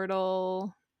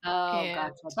immortal Oh, and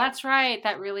gotcha. That's right.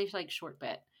 That really like short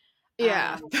bit.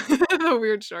 yeah, Um, the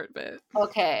weird short bit.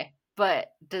 okay.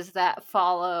 But does that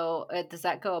follow, does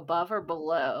that go above or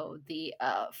below the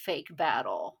fake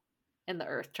battle in the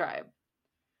Earth Tribe?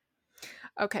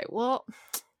 Okay, well,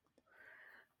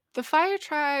 the Fire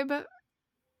Tribe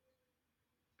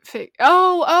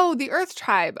the Earth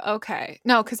Tribe. Okay.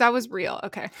 No, because that was real.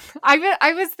 Okay.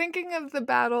 I was thinking of the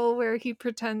battle where he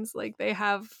pretends like they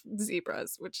have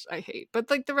zebras, which I hate. But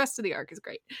like the rest of the arc is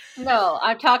great. No,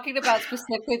 I'm talking about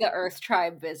specifically the Earth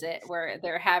Tribe visit where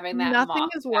they're having that Nothing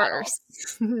mock is battle. worse.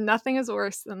 Nothing is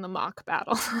worse than the mock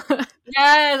battle.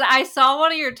 Yes, I saw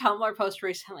one of your Tumblr posts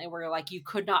recently where you're like, you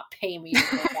could not pay me to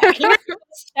go back and read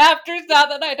those chapters now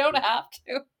that I don't have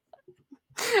to.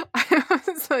 I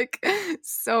was like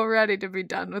so ready to be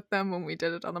done with them when we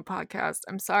did it on the podcast.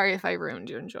 I'm sorry if I ruined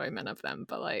your enjoyment of them,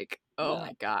 but like, oh No.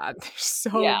 my god, they're so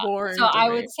Yeah. So boring to I me.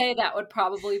 would say that would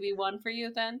probably be one for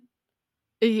you then.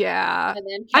 Yeah. And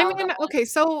then I Calgon. mean, okay,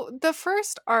 so the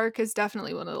first arc is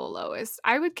definitely one of the lowest.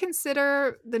 I would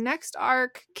consider the next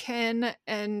arc Ken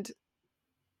and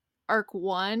arc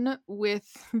 1 with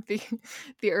the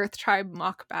the Earth Tribe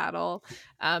mock battle,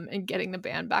 and getting the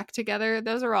band back together.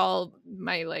 Those are all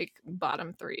my, like,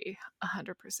 bottom 3,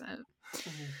 100%.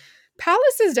 Mhm.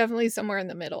 Palace is definitely somewhere in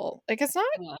the middle. Like,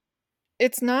 Yeah.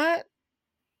 it's not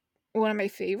one of my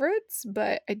favorites,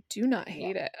 but I do not Yeah.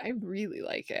 hate it. I really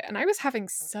like it, and I was having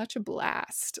such a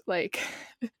blast, like,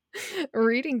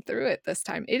 reading through it this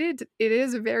time. It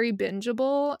is very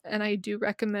bingeable, and I do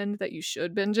recommend that you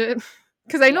should binge it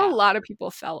because I know Yeah. a lot of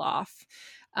people fell off.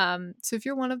 So if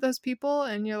you're one of those people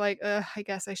and you're like, "Ugh, I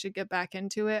guess I should get back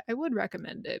into it," I would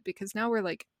recommend it because now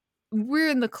we're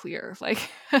in the clear. Like,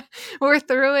 we're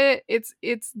through it.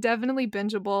 It's definitely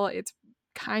bingeable. It's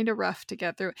kinda rough to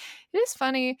get through. It is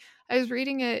funny, I was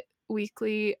reading it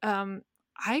weekly,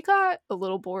 I got a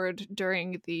little bored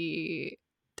during the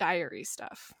diary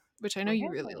stuff, which I know you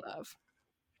really Really? love,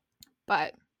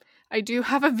 but I do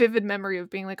have a vivid memory of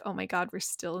being like, oh my God, we're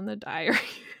still in the diary.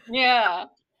 Yeah.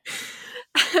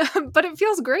 But it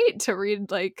feels great to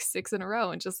read like 6 in a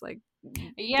row and just like get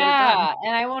it done. Yeah,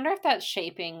 and I wonder if that's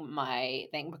shaping my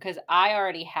thing because I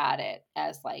already had it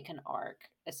as like an arc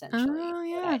essentially Oh, when I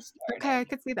yeah. Okay, I started.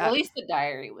 could see Or at that. least the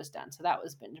diary was done, so that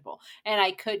was bingeable. And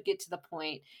I could get to the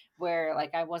point where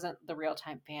like I wasn't the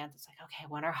real-time fans. It's like, okay,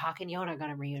 when are Hawk and Yona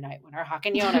gonna reunite? When are Hawk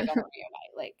and Yona gonna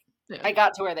reunite? Like Yeah. I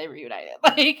got to where they reunited.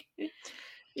 Like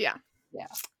Yeah. yeah.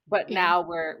 But Yeah. now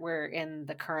we're in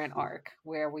the current arc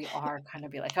where we are kind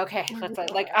of be like, okay, Where let's we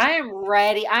like are. I am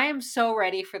ready. I am so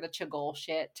ready for the Chagol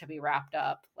shit to be wrapped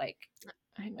up. I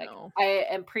Like know.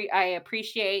 I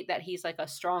appreciate that he's like a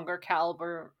stronger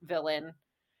caliber villain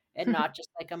and not just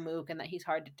like a mook and that he's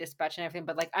hard to dispatch and everything,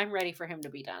 but like I'm ready for him to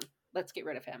be done. Let's get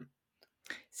rid of him.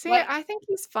 See, Like I think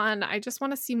he's fun. I just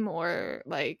want to see more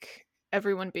like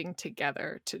everyone being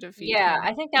together to defeat yeah, him.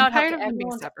 I think that I'm would help tired to of them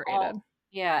being separated.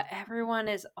 everyone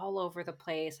is all over the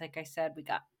place. Like I said, we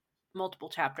got multiple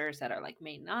chapters that are like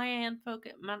main Nyan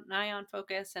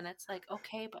focus, and it's like,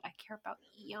 okay, but I care about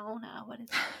Iona. What is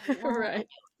Iona? Right.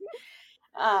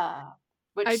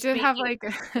 Which I did have speaking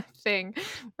like a thing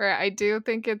where I do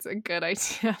think it's a good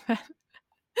idea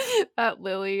that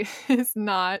Lily is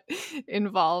not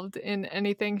involved in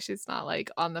anything. She's not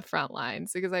like on the front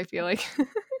lines because I feel like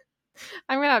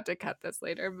I'm gonna have to cut this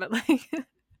later, but like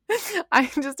I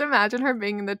can just imagine her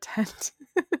being in the tent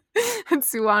and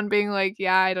Suwon being like,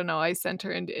 yeah, I don't know, I sent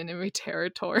her into enemy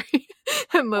territory.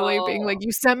 And Lily being like, oh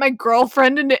you sent my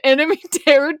girlfriend into enemy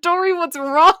territory? What's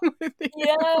wrong with you?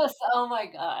 yes, oh my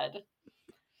god.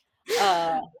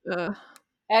 Ugh,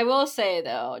 I will say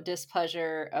though,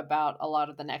 displeasure about a lot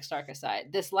of the next arc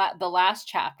aside. The last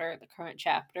chapter, the current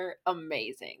chapter,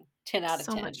 amazing. 10 out of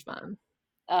so 10. much fun.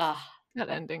 Uh That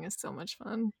like ending is so much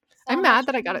fun. so I'm much mad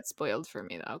that I got fun. it spoiled for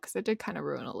me though, because it did kind of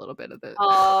ruin a little bit of the.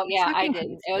 Oh, I yeah, I fucking hate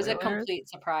didn't. It was a spoilers. complete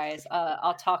surprise.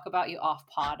 I'll talk about you off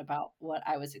pod about what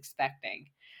I was expecting.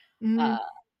 Uh, Mm,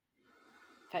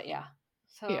 but yeah.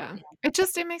 So, yeah, yeah.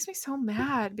 it makes me so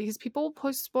mad because people will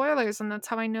post spoilers, and that's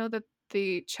how I know that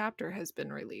the chapter has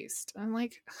been released. I'm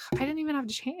like, I didn't even have a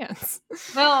chance.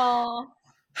 No.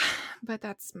 But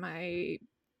that's my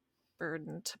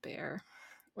burden to bear.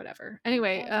 Whatever.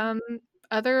 Anyway,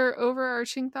 other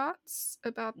overarching thoughts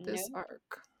about No, this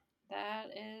arc? that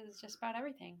is just about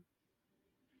everything.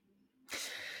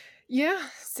 Yeah,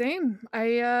 same.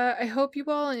 I hope you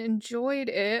all enjoyed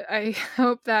it. I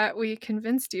hope that we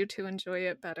convinced you to enjoy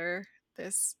it better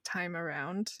this time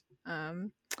around.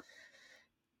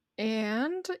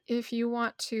 And if you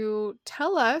want to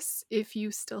tell us if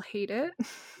you still hate it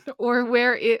or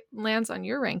where it lands on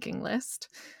your ranking list,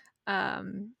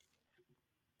 um,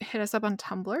 hit us up on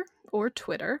Tumblr or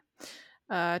Twitter.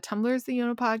 Tumblr is the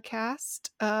Yona podcast.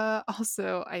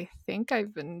 Also, I think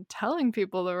I've been telling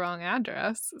people the wrong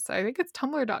address. So I think it's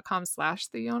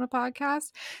tumblr.com/the Yona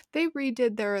podcast. They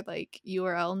redid their like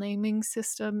URL naming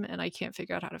system and I can't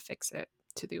figure out how to fix it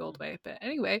to the old way. But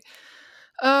anyway,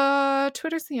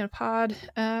 Twitter's the Yona pod.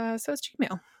 So it's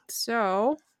Gmail.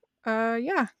 So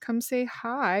yeah, come say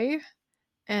hi.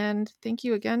 And thank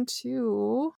you again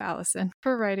to Allison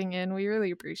for writing in. We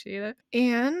really appreciate it.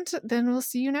 And then we'll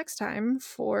see you next time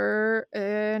for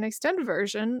an extended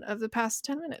version of the past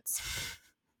 10 minutes.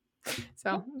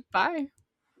 So, bye.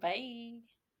 Bye.